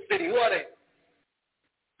sacred city? Who are they?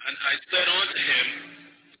 And I said unto him,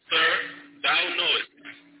 Sir, thou knowest.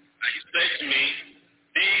 And he said to me,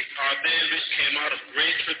 these are they which came out of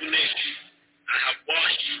great tribulation, and have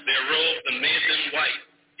washed their robes and made them white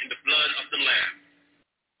in the blood of the Lamb.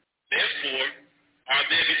 Therefore are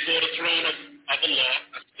they before the throne of Allah,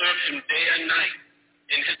 and serve him day and night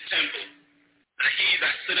in his temple. And he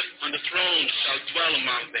that sitteth on the throne shall dwell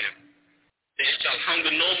among them. They shall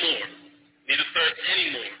hunger no more, neither thirst any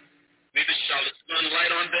more, neither shall the sun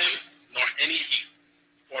light on them, nor any heat.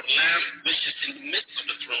 For the lamb which is in the midst of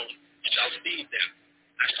the throne shall feed them.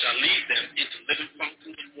 I shall lead them into living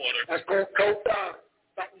fountains of water. That's called Kothar,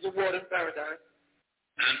 fountains of water in paradise.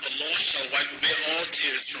 And the Lord shall wipe away all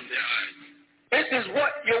tears from their eyes. This is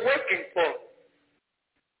what you're working for.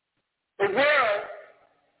 The world,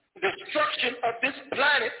 the destruction of this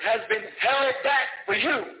planet has been held back for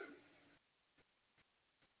you.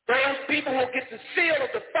 Those people will get the seal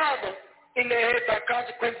of the Father in their head by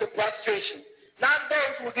consequence of prostration. Not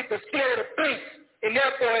those who will get the seal of the beast in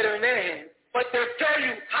their forehead or in their hand. But they'll tell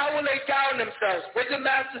you, how will they gown themselves? What did the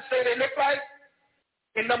master say they look like?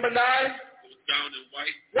 In number 9? Gowned in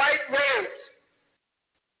white. White robes.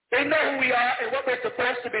 They know who we are and what we're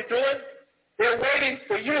supposed to be doing. They're waiting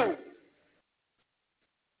for you.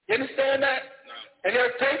 You understand that? No. And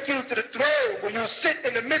they'll take you to the throne where you sit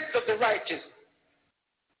in the midst of the righteous.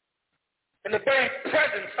 And the very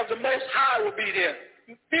presence of the Most High will be there.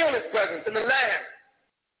 You feel His presence in the Lamb.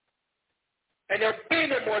 And there'll be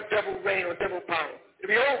no more devil reign or devil power.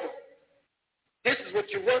 It'll be over. This is what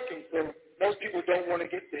you're working for. Most people don't want to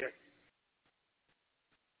get there.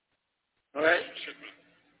 All right?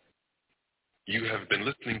 You have been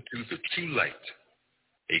listening to The True Light,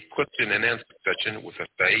 a question and answer session with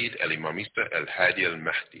Saeed Al-Imam Isa Al-Hadi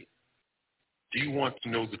Al-Mahdi. Do you want to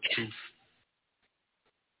know the truth?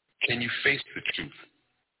 Can you face the truth?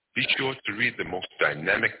 Be sure to read the most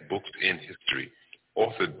dynamic books in history,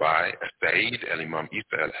 authored by Saeed Al-Imam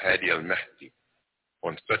Isa Al-Hadi Al-Mahdi,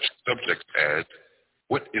 on such subjects as,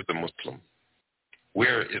 what is a Muslim?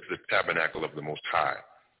 Where is the tabernacle of the Most High?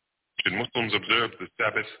 Should Muslims observe the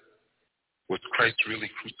Sabbath? Was Christ really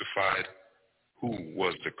crucified? Who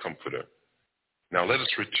was the Comforter? Now let us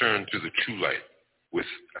return to the true light with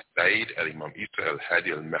Saeed Al-Imam Isa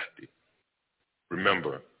Al-Hadi Al-Mahdi.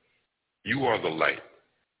 Remember, you are the light,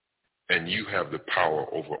 and you have the power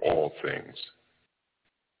over all things.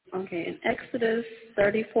 Okay, in Exodus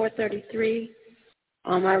 34:33,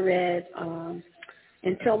 I read,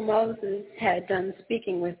 until Moses had done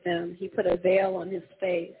speaking with them, he put a veil on his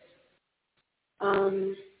face.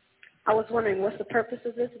 I was wondering, what's the purpose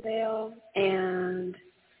of this veil, and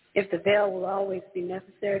if the veil will always be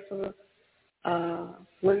necessary for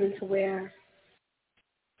women to wear,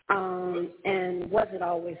 and was it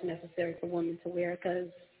always necessary for women to wear? Because,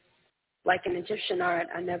 like in Egyptian art,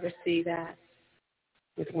 I never see that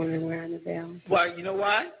with women wearing a veil. Why? You know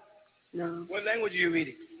why? No. What language are you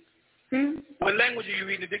reading? What language are you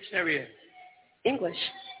reading the dictionary in? English.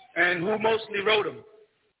 And who mostly wrote them?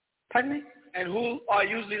 Pardon me? And who are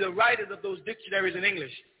usually the writers of those dictionaries in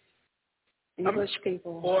English? English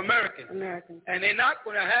people. Or Americans. Americans. And they're not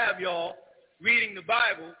going to have y'all reading the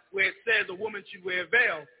Bible where it says a woman should wear a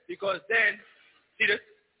veil, because then, see,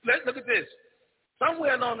 let's look at this.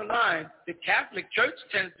 Somewhere along the line, the Catholic Church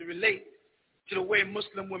tends to relate to the way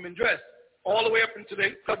Muslim women dress, all the way up until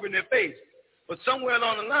they covering their face. But somewhere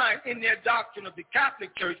along the line, in their doctrine of the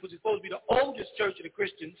Catholic Church, which is supposed to be the oldest church of the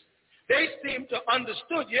Christians, they seem to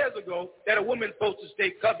understood years ago that a woman's supposed to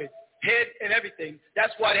stay covered, head and everything.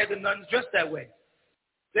 That's why they had the nuns dressed that way.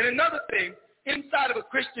 Then another thing, inside of a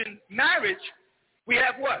Christian marriage, we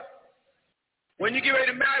have what? When you get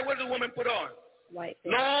ready to marry, what does a woman put on? White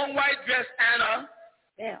veil. Long white dress and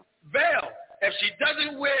a veil. If she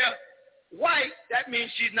doesn't wear white, that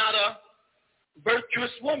means she's not a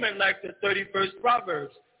virtuous woman like the 31st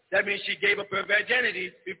Proverbs. That means she gave up her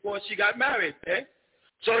virginity before she got married. Okay?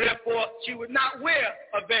 So therefore, she would not wear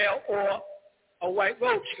a veil or a white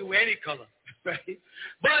robe. She can wear any color. Right?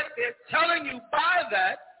 But they're telling you by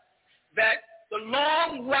that the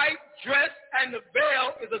long white dress and the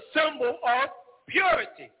veil is a symbol of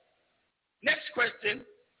purity. Next question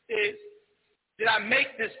is, did I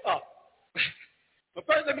make this up? But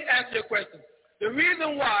first, let me answer your question. The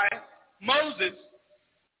reason why Moses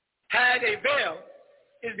had a veil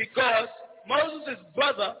is because Moses'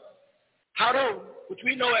 brother, Harun, which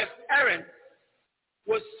we know as Aaron,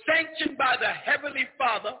 was sanctioned by the Heavenly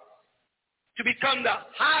Father to become the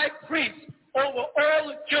high priest over all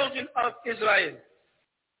the children of Israel.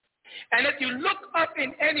 And if you look up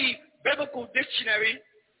in any biblical dictionary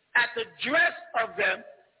at the dress of them,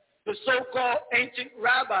 the so-called ancient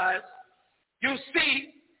rabbis, you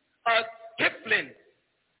see a tiflin.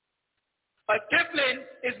 A tiflin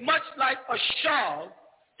is much like a shawl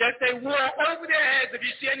that they wore over their heads. If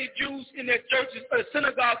you see any Jews in their churches or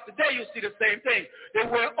synagogues today, you'll see the same thing. They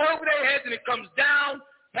wear over their heads and it comes down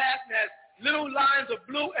past and has little lines of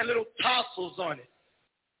blue and little tassels on it.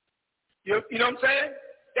 You know what I'm saying?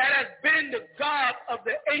 That has been the God of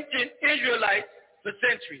the ancient Israelites for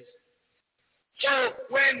centuries. So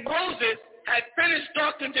when Moses had finished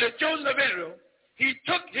talking to the children of Israel, he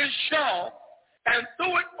took his shawl and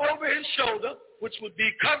threw it over his shoulder, which would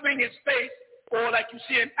be covering his face, or like you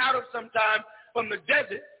see an Arab sometime from the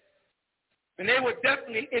desert, and they were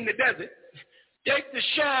definitely in the desert, take the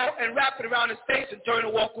shawl and wrap it around his face and turn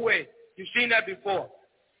and walk away. You've seen that before.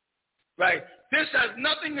 Right? This has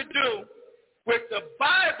nothing to do with the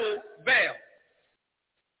Bible veil.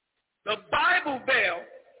 The Bible veil,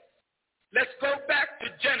 let's go back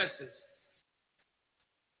to Genesis,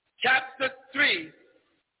 chapter 3,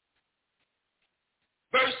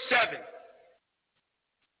 verse 7.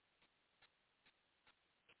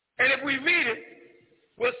 And if we read it,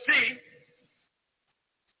 we'll see,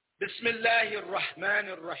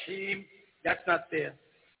 Bismillahir-Rahmanir-Rahim. That's not there.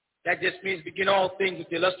 That just means begin all things with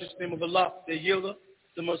the illustrious name of Allah, the Yielder,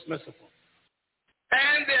 the most merciful.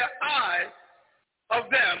 And their eyes of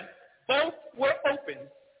them both were open,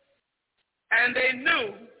 and they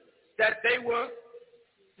knew that they were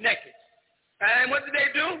naked. And what did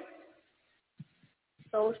they do?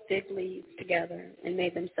 Sewed fig leaves together and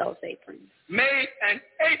made themselves aprons. Made an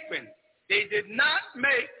apron. They did not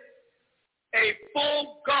make a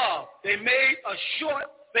full garb. They made a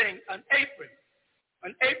short thing, an apron.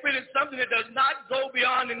 An apron is something that does not go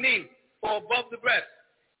beyond the knee or above the breast.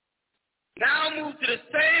 Now move to the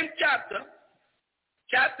same chapter,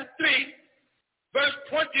 chapter 3, verse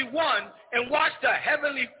 21, and watch the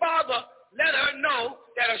Heavenly Father let her know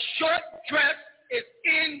that a short dress is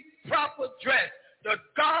improper dress. The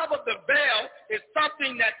garb of the veil is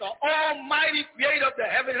something that the Almighty Creator of the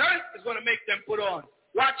heaven and earth is going to make them put on.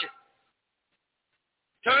 Watch it.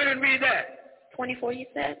 Turn and read that. 24, you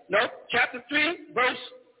said? No, chapter 3, verse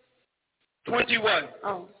 21.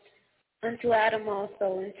 Oh. Unto Adam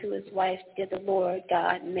also and to his wife did the Lord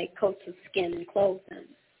God make coats of skin and clothe them.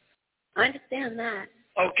 I understand that.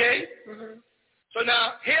 Okay? Mm-hmm. So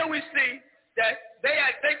now, here we see that they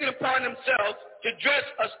had taken upon themselves to dress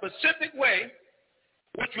a specific way,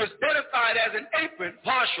 which was identified as an apron,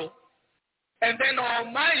 partial, and then the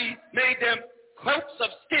Almighty made them coats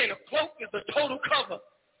of skin. A cloak is the total cover.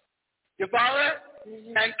 You follow that?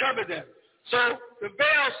 Mm-hmm. And cover them. So the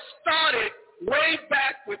veil started way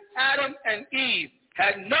back with Adam and Eve.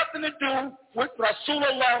 Had nothing to do with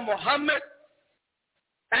Rasulullah Muhammad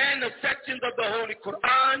and the sections of the Holy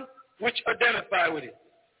Quran which identify with it.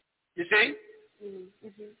 You see?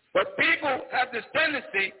 Mm-hmm. But people have this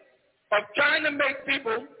tendency of trying to make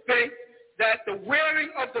people think that the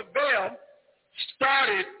wearing of the veil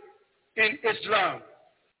started in Islam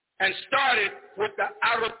and started with the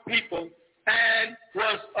Arab people and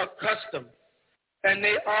was a custom. And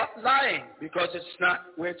they are lying because it's not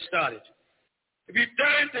where it started. If you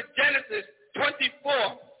turn to Genesis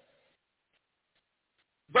 24,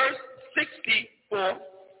 verse 64.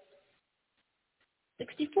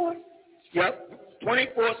 64? Yep,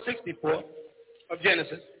 24:64 of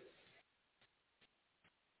Genesis.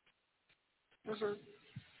 Mm-hmm.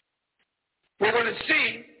 We're going to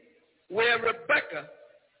see where Rebecca,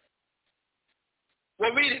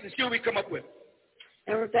 we'll read it and see what we come up with.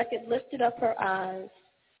 And Rebecca lifted up her eyes,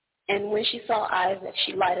 and when she saw Isaac,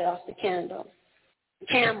 she lighted off the camel.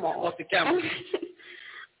 Off the camel.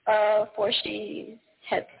 For she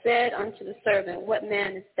had said unto the servant, what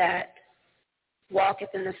man is that walketh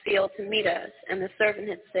in the field to meet us? And the servant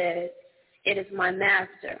had said, it is my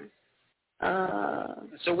master.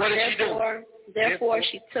 So what did she do? Therefore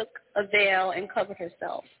she took a veil and covered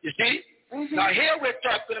herself. You see? Mm-hmm. Now here we're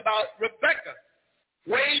talking about Rebecca.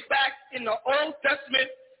 Way back in the Old Testament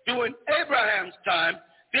during Abraham's time,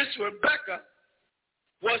 this Rebecca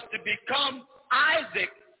was to become Isaac,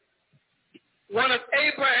 one of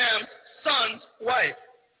Abraham's son's wife.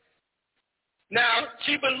 Now,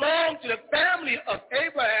 she belonged to the family of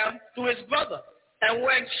Abraham through his brother. And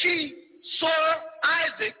when she saw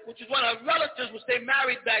Isaac, which is one of her relatives, which they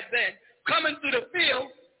married back then, coming through the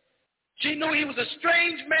field, she knew he was a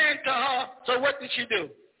strange man to her. So what did she do?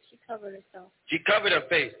 She covered herself. She covered her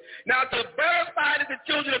face. Now, to verify that the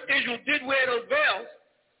children of Israel did wear those veils,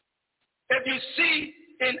 if you see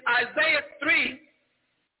in Isaiah 3,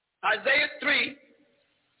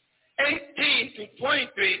 18 to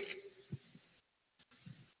 23,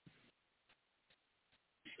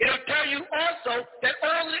 it'll tell you also that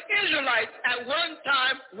all the Israelites at one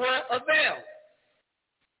time wore a veil.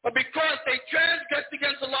 But because they transgressed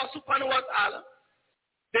against Allah subhanahu wa ta'ala,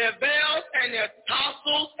 their veils and their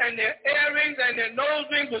tassels and their earrings and their nose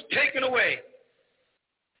rings was taken away.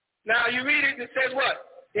 Now you read it, it says what?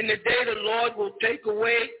 In the day the Lord will take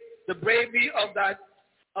away the bravery of thy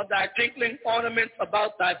tinkling ornaments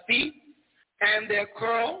about thy feet, and their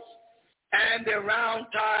curls, and their round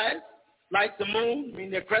ties, like the moon, I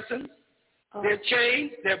mean their crescents, their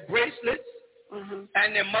chains, their bracelets,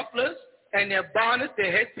 and their mufflers, and their bonnets,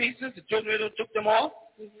 their headpieces, the children of Israel took them off,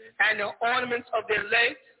 and the ornaments of their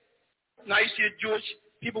legs. Now you see the Jewish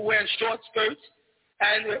people wearing short skirts,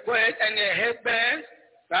 and their headbands,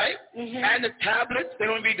 right? And the tablets, they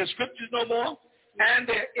don't read the scriptures no more, and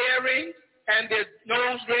their earrings, and their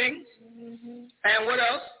nose rings, and what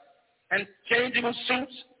else? And changeable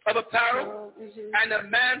suits of apparel, and the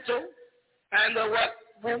mantle, and the what?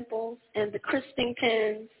 Wimples, and the crisping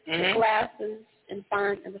pins, the glasses, and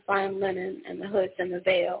the fine linen, and the hoods and the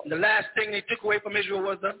veils. The last thing they took away from Israel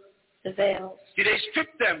was the veils. See, they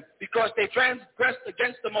stripped them because they transgressed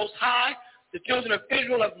against the Most High. The children of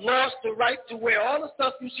Israel have lost the right to wear all the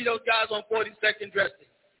stuff you see those guys on 42nd dressed in.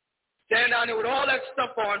 Stand down there with all that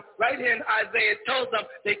stuff on. Right here in Isaiah, it tells them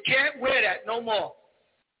they can't wear that no more.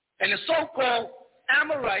 And the so-called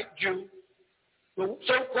Amorite Jew, the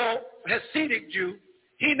so-called Hasidic Jew,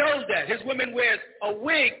 he knows that. His women wear a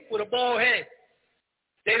wig with a bald head.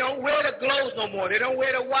 They don't wear the gloves no more. They don't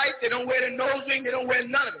wear the white. They don't wear the nose ring. They don't wear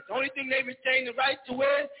none of it. The only thing they retain the right to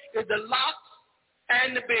wear is the locks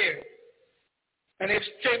and the beard. And they've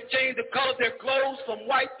changed the color of their clothes from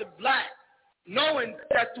white to black, knowing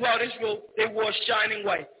that throughout Israel they wore shining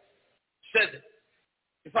white. Says it.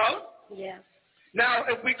 You follow? Yeah. Now,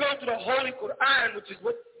 if we go to the Holy Quran,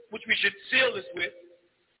 which we should seal this with,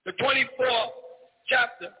 the 24th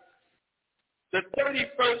chapter, the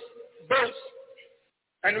 31st verse,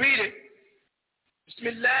 and read it.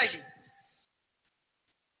 Bismillahi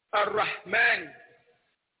ar-Rahman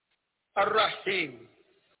ar-Rahim.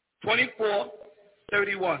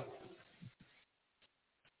 24:31.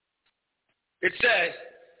 It says,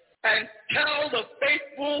 and tell the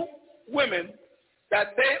faithful women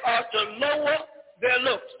that they are to lower their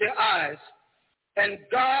looks, their eyes, and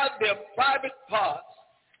guard their private parts,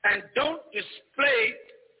 and don't display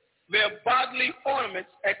their bodily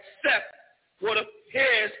ornaments except what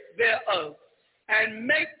appears thereof, and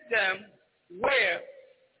make them wear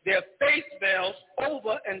their face veils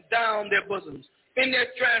over and down their bosoms. In their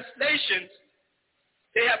translations,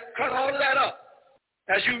 they have cut all of that up.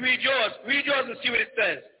 As you read yours and see what it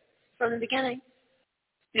says. From the beginning?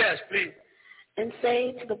 Yes, please. And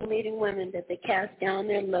say to the believing women that they cast down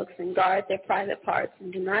their looks and guard their private parts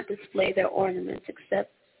and do not display their ornaments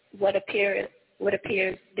except what appears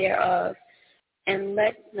thereof, and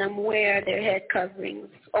let them wear their head coverings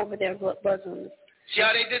over their bosoms. See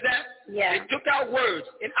how they did that? Yeah. They took out words,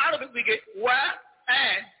 and out of it we get wa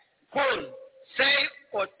and qul, say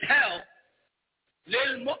or tell,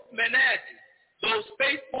 lil mu'minati, those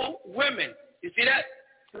faithful women. You see that?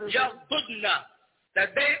 Yaghdudna, that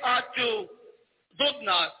they are to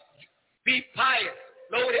dudna, be pious,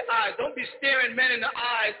 lower their eyes. Don't be staring men in the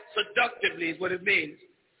eyes seductively is what it means.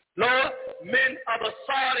 Lower men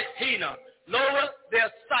abasarihina, lower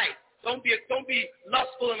their sight. Don't be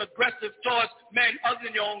lustful and aggressive towards men other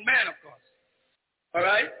than your own man, of course. All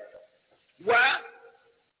right? Wa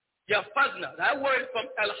yafazna, that word is from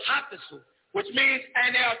al-hafisu, which means,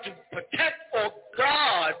 and they are to protect or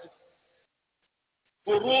guard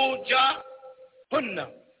furuja hunna,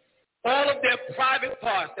 all of their private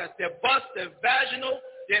parts. That's their bust, their vaginal,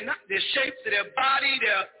 their shapes of their body,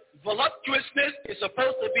 their voluptuousness is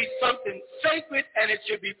supposed to be something sacred, and it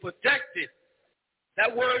should be protected.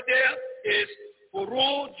 That word there is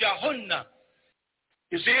furuja hunna.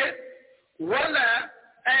 You see it? Wala,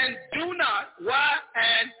 and do not, wa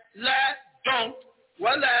and la, don't,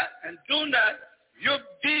 wala, and do not,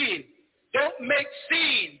 yubdeen, don't make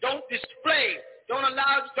scene, don't display, don't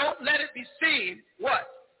let it be seen, what?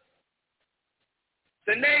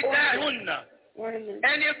 The nehunna,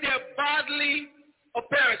 any of their bodily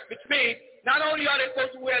appearance, which means not only are they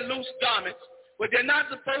supposed to wear loose garments, but they're not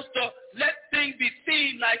supposed to let things be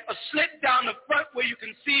seen like a slit down the front where you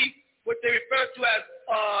can see what they refer to as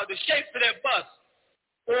the shapes of their bust,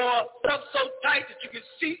 or stuff so tight that you can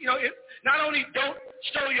see, not only don't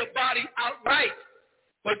show your body outright,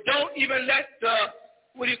 but don't even let the,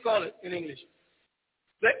 what do you call it in English?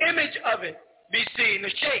 The image of it be seen, the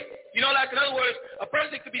shape. Like in other words, a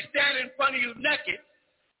person could be standing in front of you naked,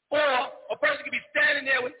 or a person could be standing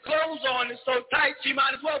there with clothes on and so tight she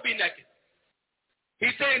might as well be naked.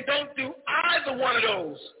 He's saying don't do either one of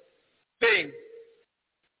those things.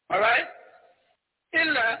 All right?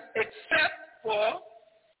 Illa, except for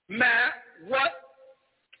what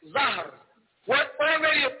zahar, what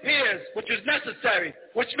already appears, which is necessary,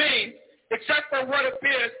 which means, except for what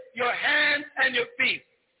appears, your hands and your feet.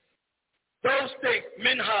 Those things,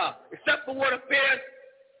 minha, except for what appears,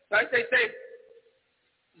 right? They say,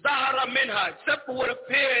 zahara minha, except for what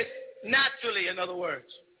appears naturally, in other words.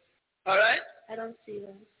 All right? I don't see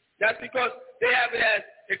that. That's because they have it as,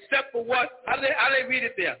 except for what, how do they read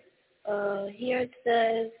it there? Here it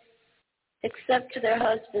says, except to their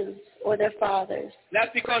husbands or their fathers. That's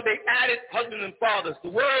because they added husbands and fathers. The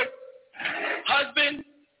word husband,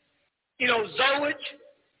 zawaj,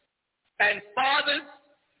 and fathers,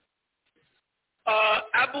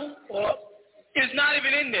 abu, is not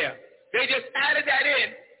even in there. They just added that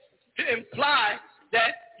in to imply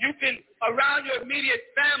that you can, around your immediate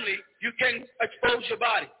family, you can expose your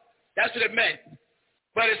body. That's what it meant.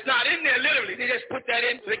 But it's not in there literally. They just put that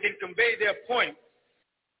in so they can convey their point.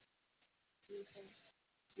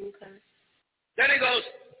 Okay. Then it goes,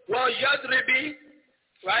 well, yadribi,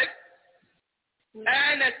 right?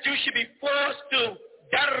 And that you should be forced to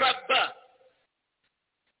darraba.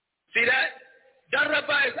 See that?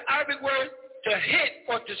 Darraba is the Arabic word to hit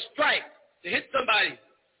or to strike, to hit somebody.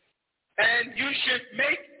 And you should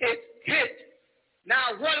make it hit.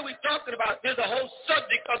 Now, what are we talking about? There's a whole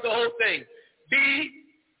subject of the whole thing.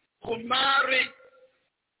 Humari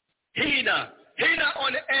hina. Hina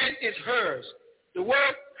on the end is hers. The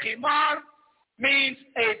word khimar means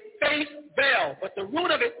a face veil, but the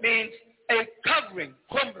root of it means a covering,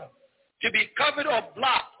 khumra, to be covered or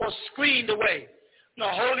blocked or screened away. In the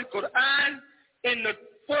Holy Quran, in the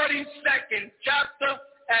 42nd chapter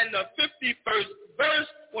and the 51st verse,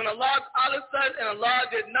 when Allah said, and Allah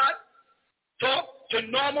did not talk to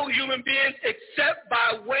normal human beings except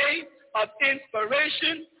by way of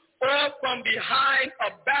inspiration or from behind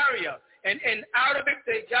a barrier. And in Arabic,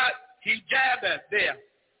 they got hijab there.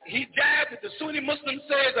 Hijab, the Sunni Muslim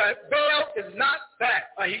says a veil is not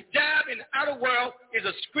that. A hijab in the outer world is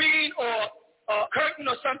a screen or a curtain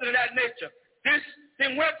or something of that nature. This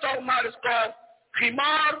thing we're talking about is called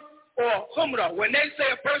khimar or khumra. When they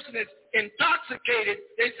say a person is intoxicated,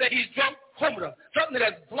 they say he's drunk khumra, something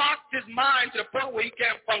that's blocked his mind to the point where he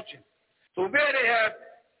can't function. So there they have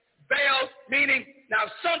veils, meaning now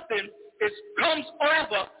something comes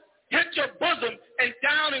over, hit your bosom and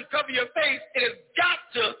down and cover your face. It has got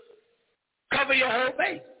to cover your whole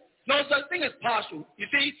face. No such thing as partial. You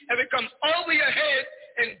see, if it comes over your head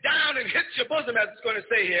and down and hits your bosom, as it's going to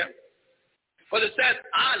say here, but it says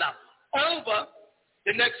ala, over,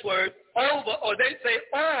 the next word, over, or they say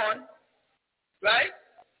on, right?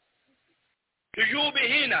 To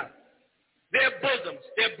yubihina, their bosoms,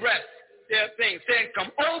 their breasts, their things, saying come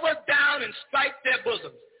over, down, and strike their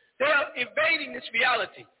bosoms. They are evading this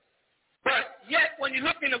reality. But yet, when you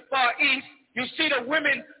look in the Far East, you see the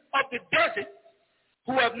women of the desert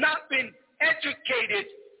who have not been educated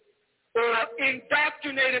or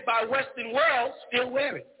indoctrinated by Western world still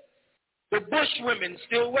wear it. The bush women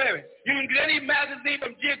still wear it. You can get any magazine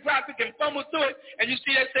from Geographic and fumble through it, and you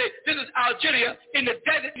see they say, this is Algeria. In the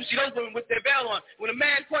desert, you see those women with their veil on. When a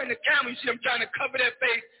man pointing the camera, you see them trying to cover their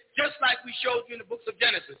face, just like we showed you in the books of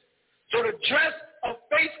Genesis. So the dress of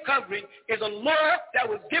face covering is a law that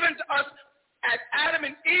was given to us at Adam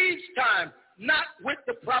and Eve's time, not with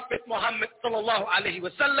the Prophet Muhammad sallallahu alaihi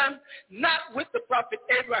wasallam, not with the Prophet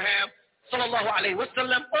Abraham sallallahu alaihi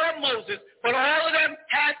wasallam or Moses, but all of them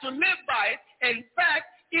had to live by it. In fact,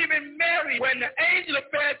 even Mary, when the angel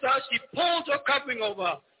appeared to her, she pulled her covering over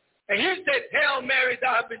her. And he said, Hail Mary,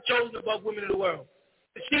 thou hast been chosen above women in the world.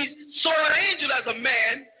 She saw an angel as a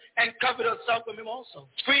man and covered herself from him also.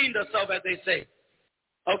 Screened herself, as they say.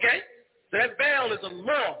 Okay? So that veil is a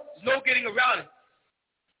law. There's no getting around it.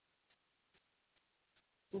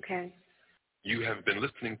 Okay. You have been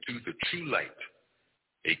listening to The True Light,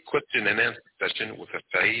 a question and answer session with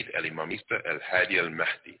Saeed Al-Imamista Al-Hadi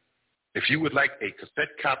Al-Mahdi. If you would like a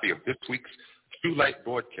cassette copy of this week's True Light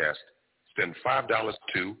broadcast, send $5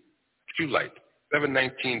 to True Light,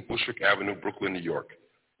 719 Bushwick Avenue, Brooklyn, New York,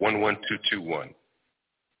 11221.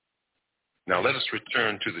 Now let us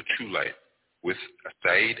return to The True Light with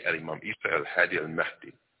Saeed Al-Imamista Al-Hadi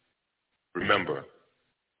Al-Mahdi. Remember,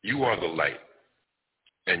 you are the light,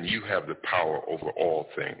 and you have the power over all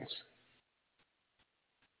things.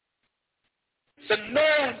 It's a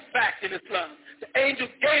known fact in Islam. The angel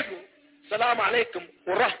Gabriel, salam alaikum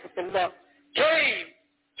wa rahmatullah, came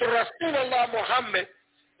to Rasulullah Muhammad,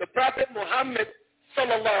 the Prophet Muhammad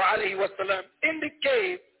sallallahu alayhi wa sallam, in the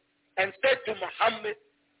cave and said to Muhammad,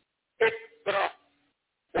 Iqra.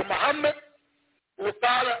 Wa Muhammad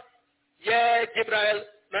وقال يا جبرائيل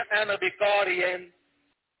ما أنا بقارئ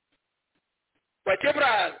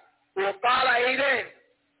وجبرائيل وقال أيضا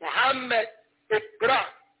محمد اقرأ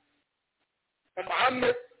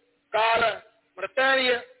ومحمد قال مرة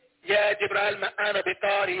ثانية يا جبرائيل ما أنا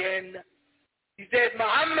بقارئ. He said,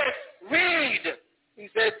 Muhammad, read. He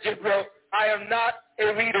said, Jibril, I am not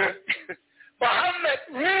a reader. Muhammad,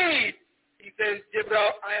 read. He says, Jibril,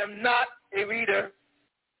 I am not a reader.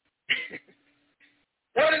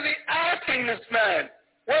 What is he asking this man?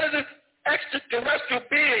 What is this extraterrestrial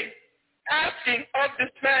being asking of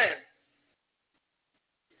this man?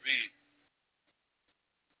 Read.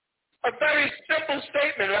 A very simple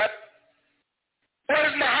statement, right? What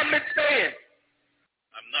is Muhammad saying?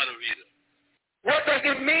 I'm not a reader. What does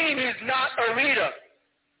it mean he's not a reader?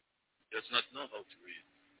 Does not know how to read.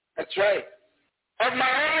 That's right. Of my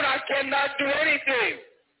own, I cannot do anything.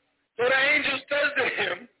 So the angel says to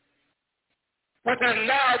him, which is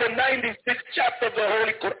now the 96th chapter of the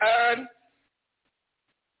Holy Quran,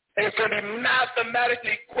 and it's going to be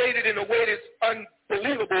mathematically equated in a way that's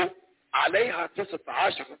unbelievable. Alayha tisata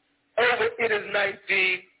ashara. Over it is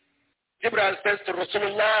 19. Jibril says to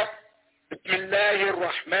Rasulullah, Bismillahir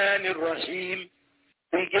Rahmanir Rahim.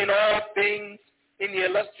 Begin all things in the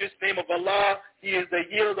illustrious name of Allah. He is the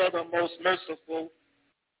yielder, the most merciful.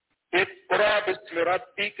 Iqra bismi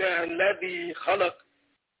rabbika alladhi khalaq.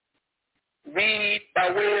 Read by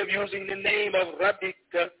way of using the name of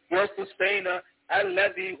Rabbika, your sustainer,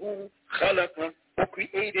 alladhi hu khalaq, who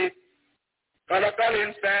created. Khalaqal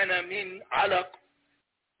insana min alaq.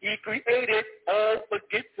 He created all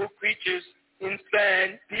forgetful creatures,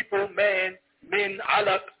 insan, people, man, min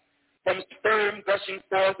alaq, from sperm gushing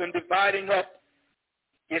forth and dividing up.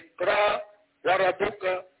 Iqra wa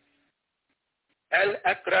rabbuka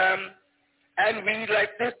al-akram. And read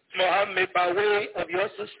like this, Muhammad, by way of your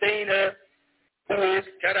sustainer, who is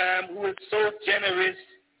karam, who is so generous.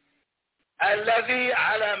 Alladhi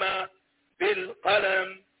alama bil qalam.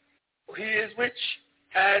 He is which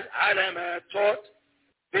has alama, taught,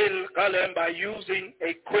 bil qalam, by using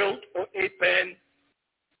a quilt or a pen.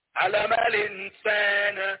 Alama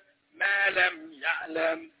al-insana ma lam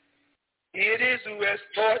ya'lam. It is who has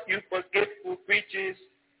taught you forgetful creatures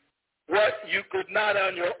what you could not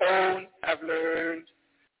on your own have learned.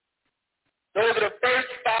 Those are the first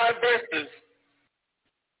 5 verses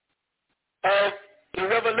of the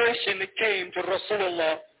revelation that came to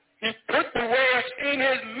Rasulullah. He put the words in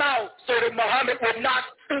his mouth so that Muhammad would not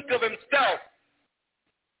think of himself.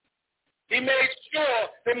 He made sure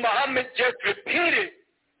that Muhammad just repeated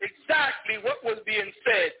exactly what was being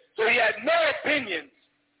said. So he had no opinions.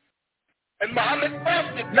 And Muhammad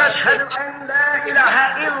نشهد أن لا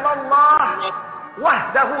إله إلا الله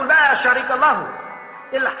وحده لا شريك له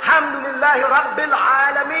الحمد لله رب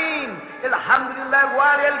العالمين الحمد لله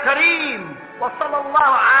الوالي الكريم وصلى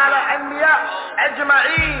الله على الأنبياء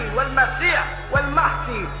أجمعين والمسيح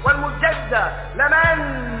والمهدي والمجدد لمن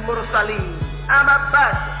مرسلين أما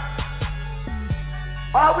بعد.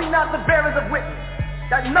 Are we not the bearers of witness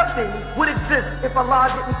that nothing would exist if Allah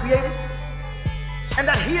didn't create it? And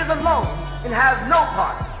that He is alone and has no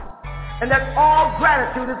part. And that all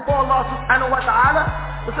gratitude is for Allah subhanahu wa ta'ala,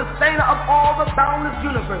 the sustainer of all the boundless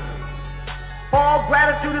universes. All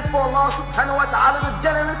gratitude is for Allah subhanahu wa ta'ala, the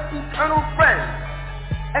generous eternal friend.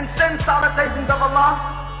 And send salutations of Allah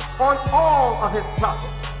on all of His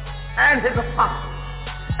prophets and His apostles.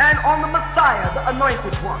 And on the Messiah, the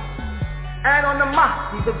anointed one. And on the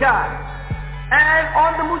Mahdi, the guide. And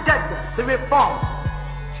on the Mujaddid, the reformer,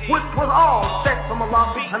 which was all sent from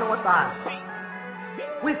Allah subhanahu wa ta'ala.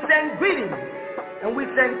 We send greetings and we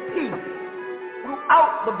send peace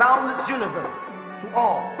throughout the boundless universe to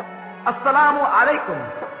all. Assalamu alaikum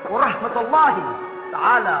wa rahmatullahi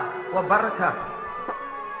ta'ala wa barakatuh.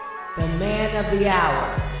 The Man of the Hour,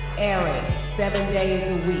 airing 7 days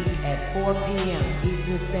a week at 4 p.m.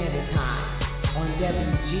 Eastern Standard Time on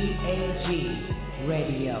WGAG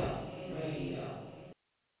Radio.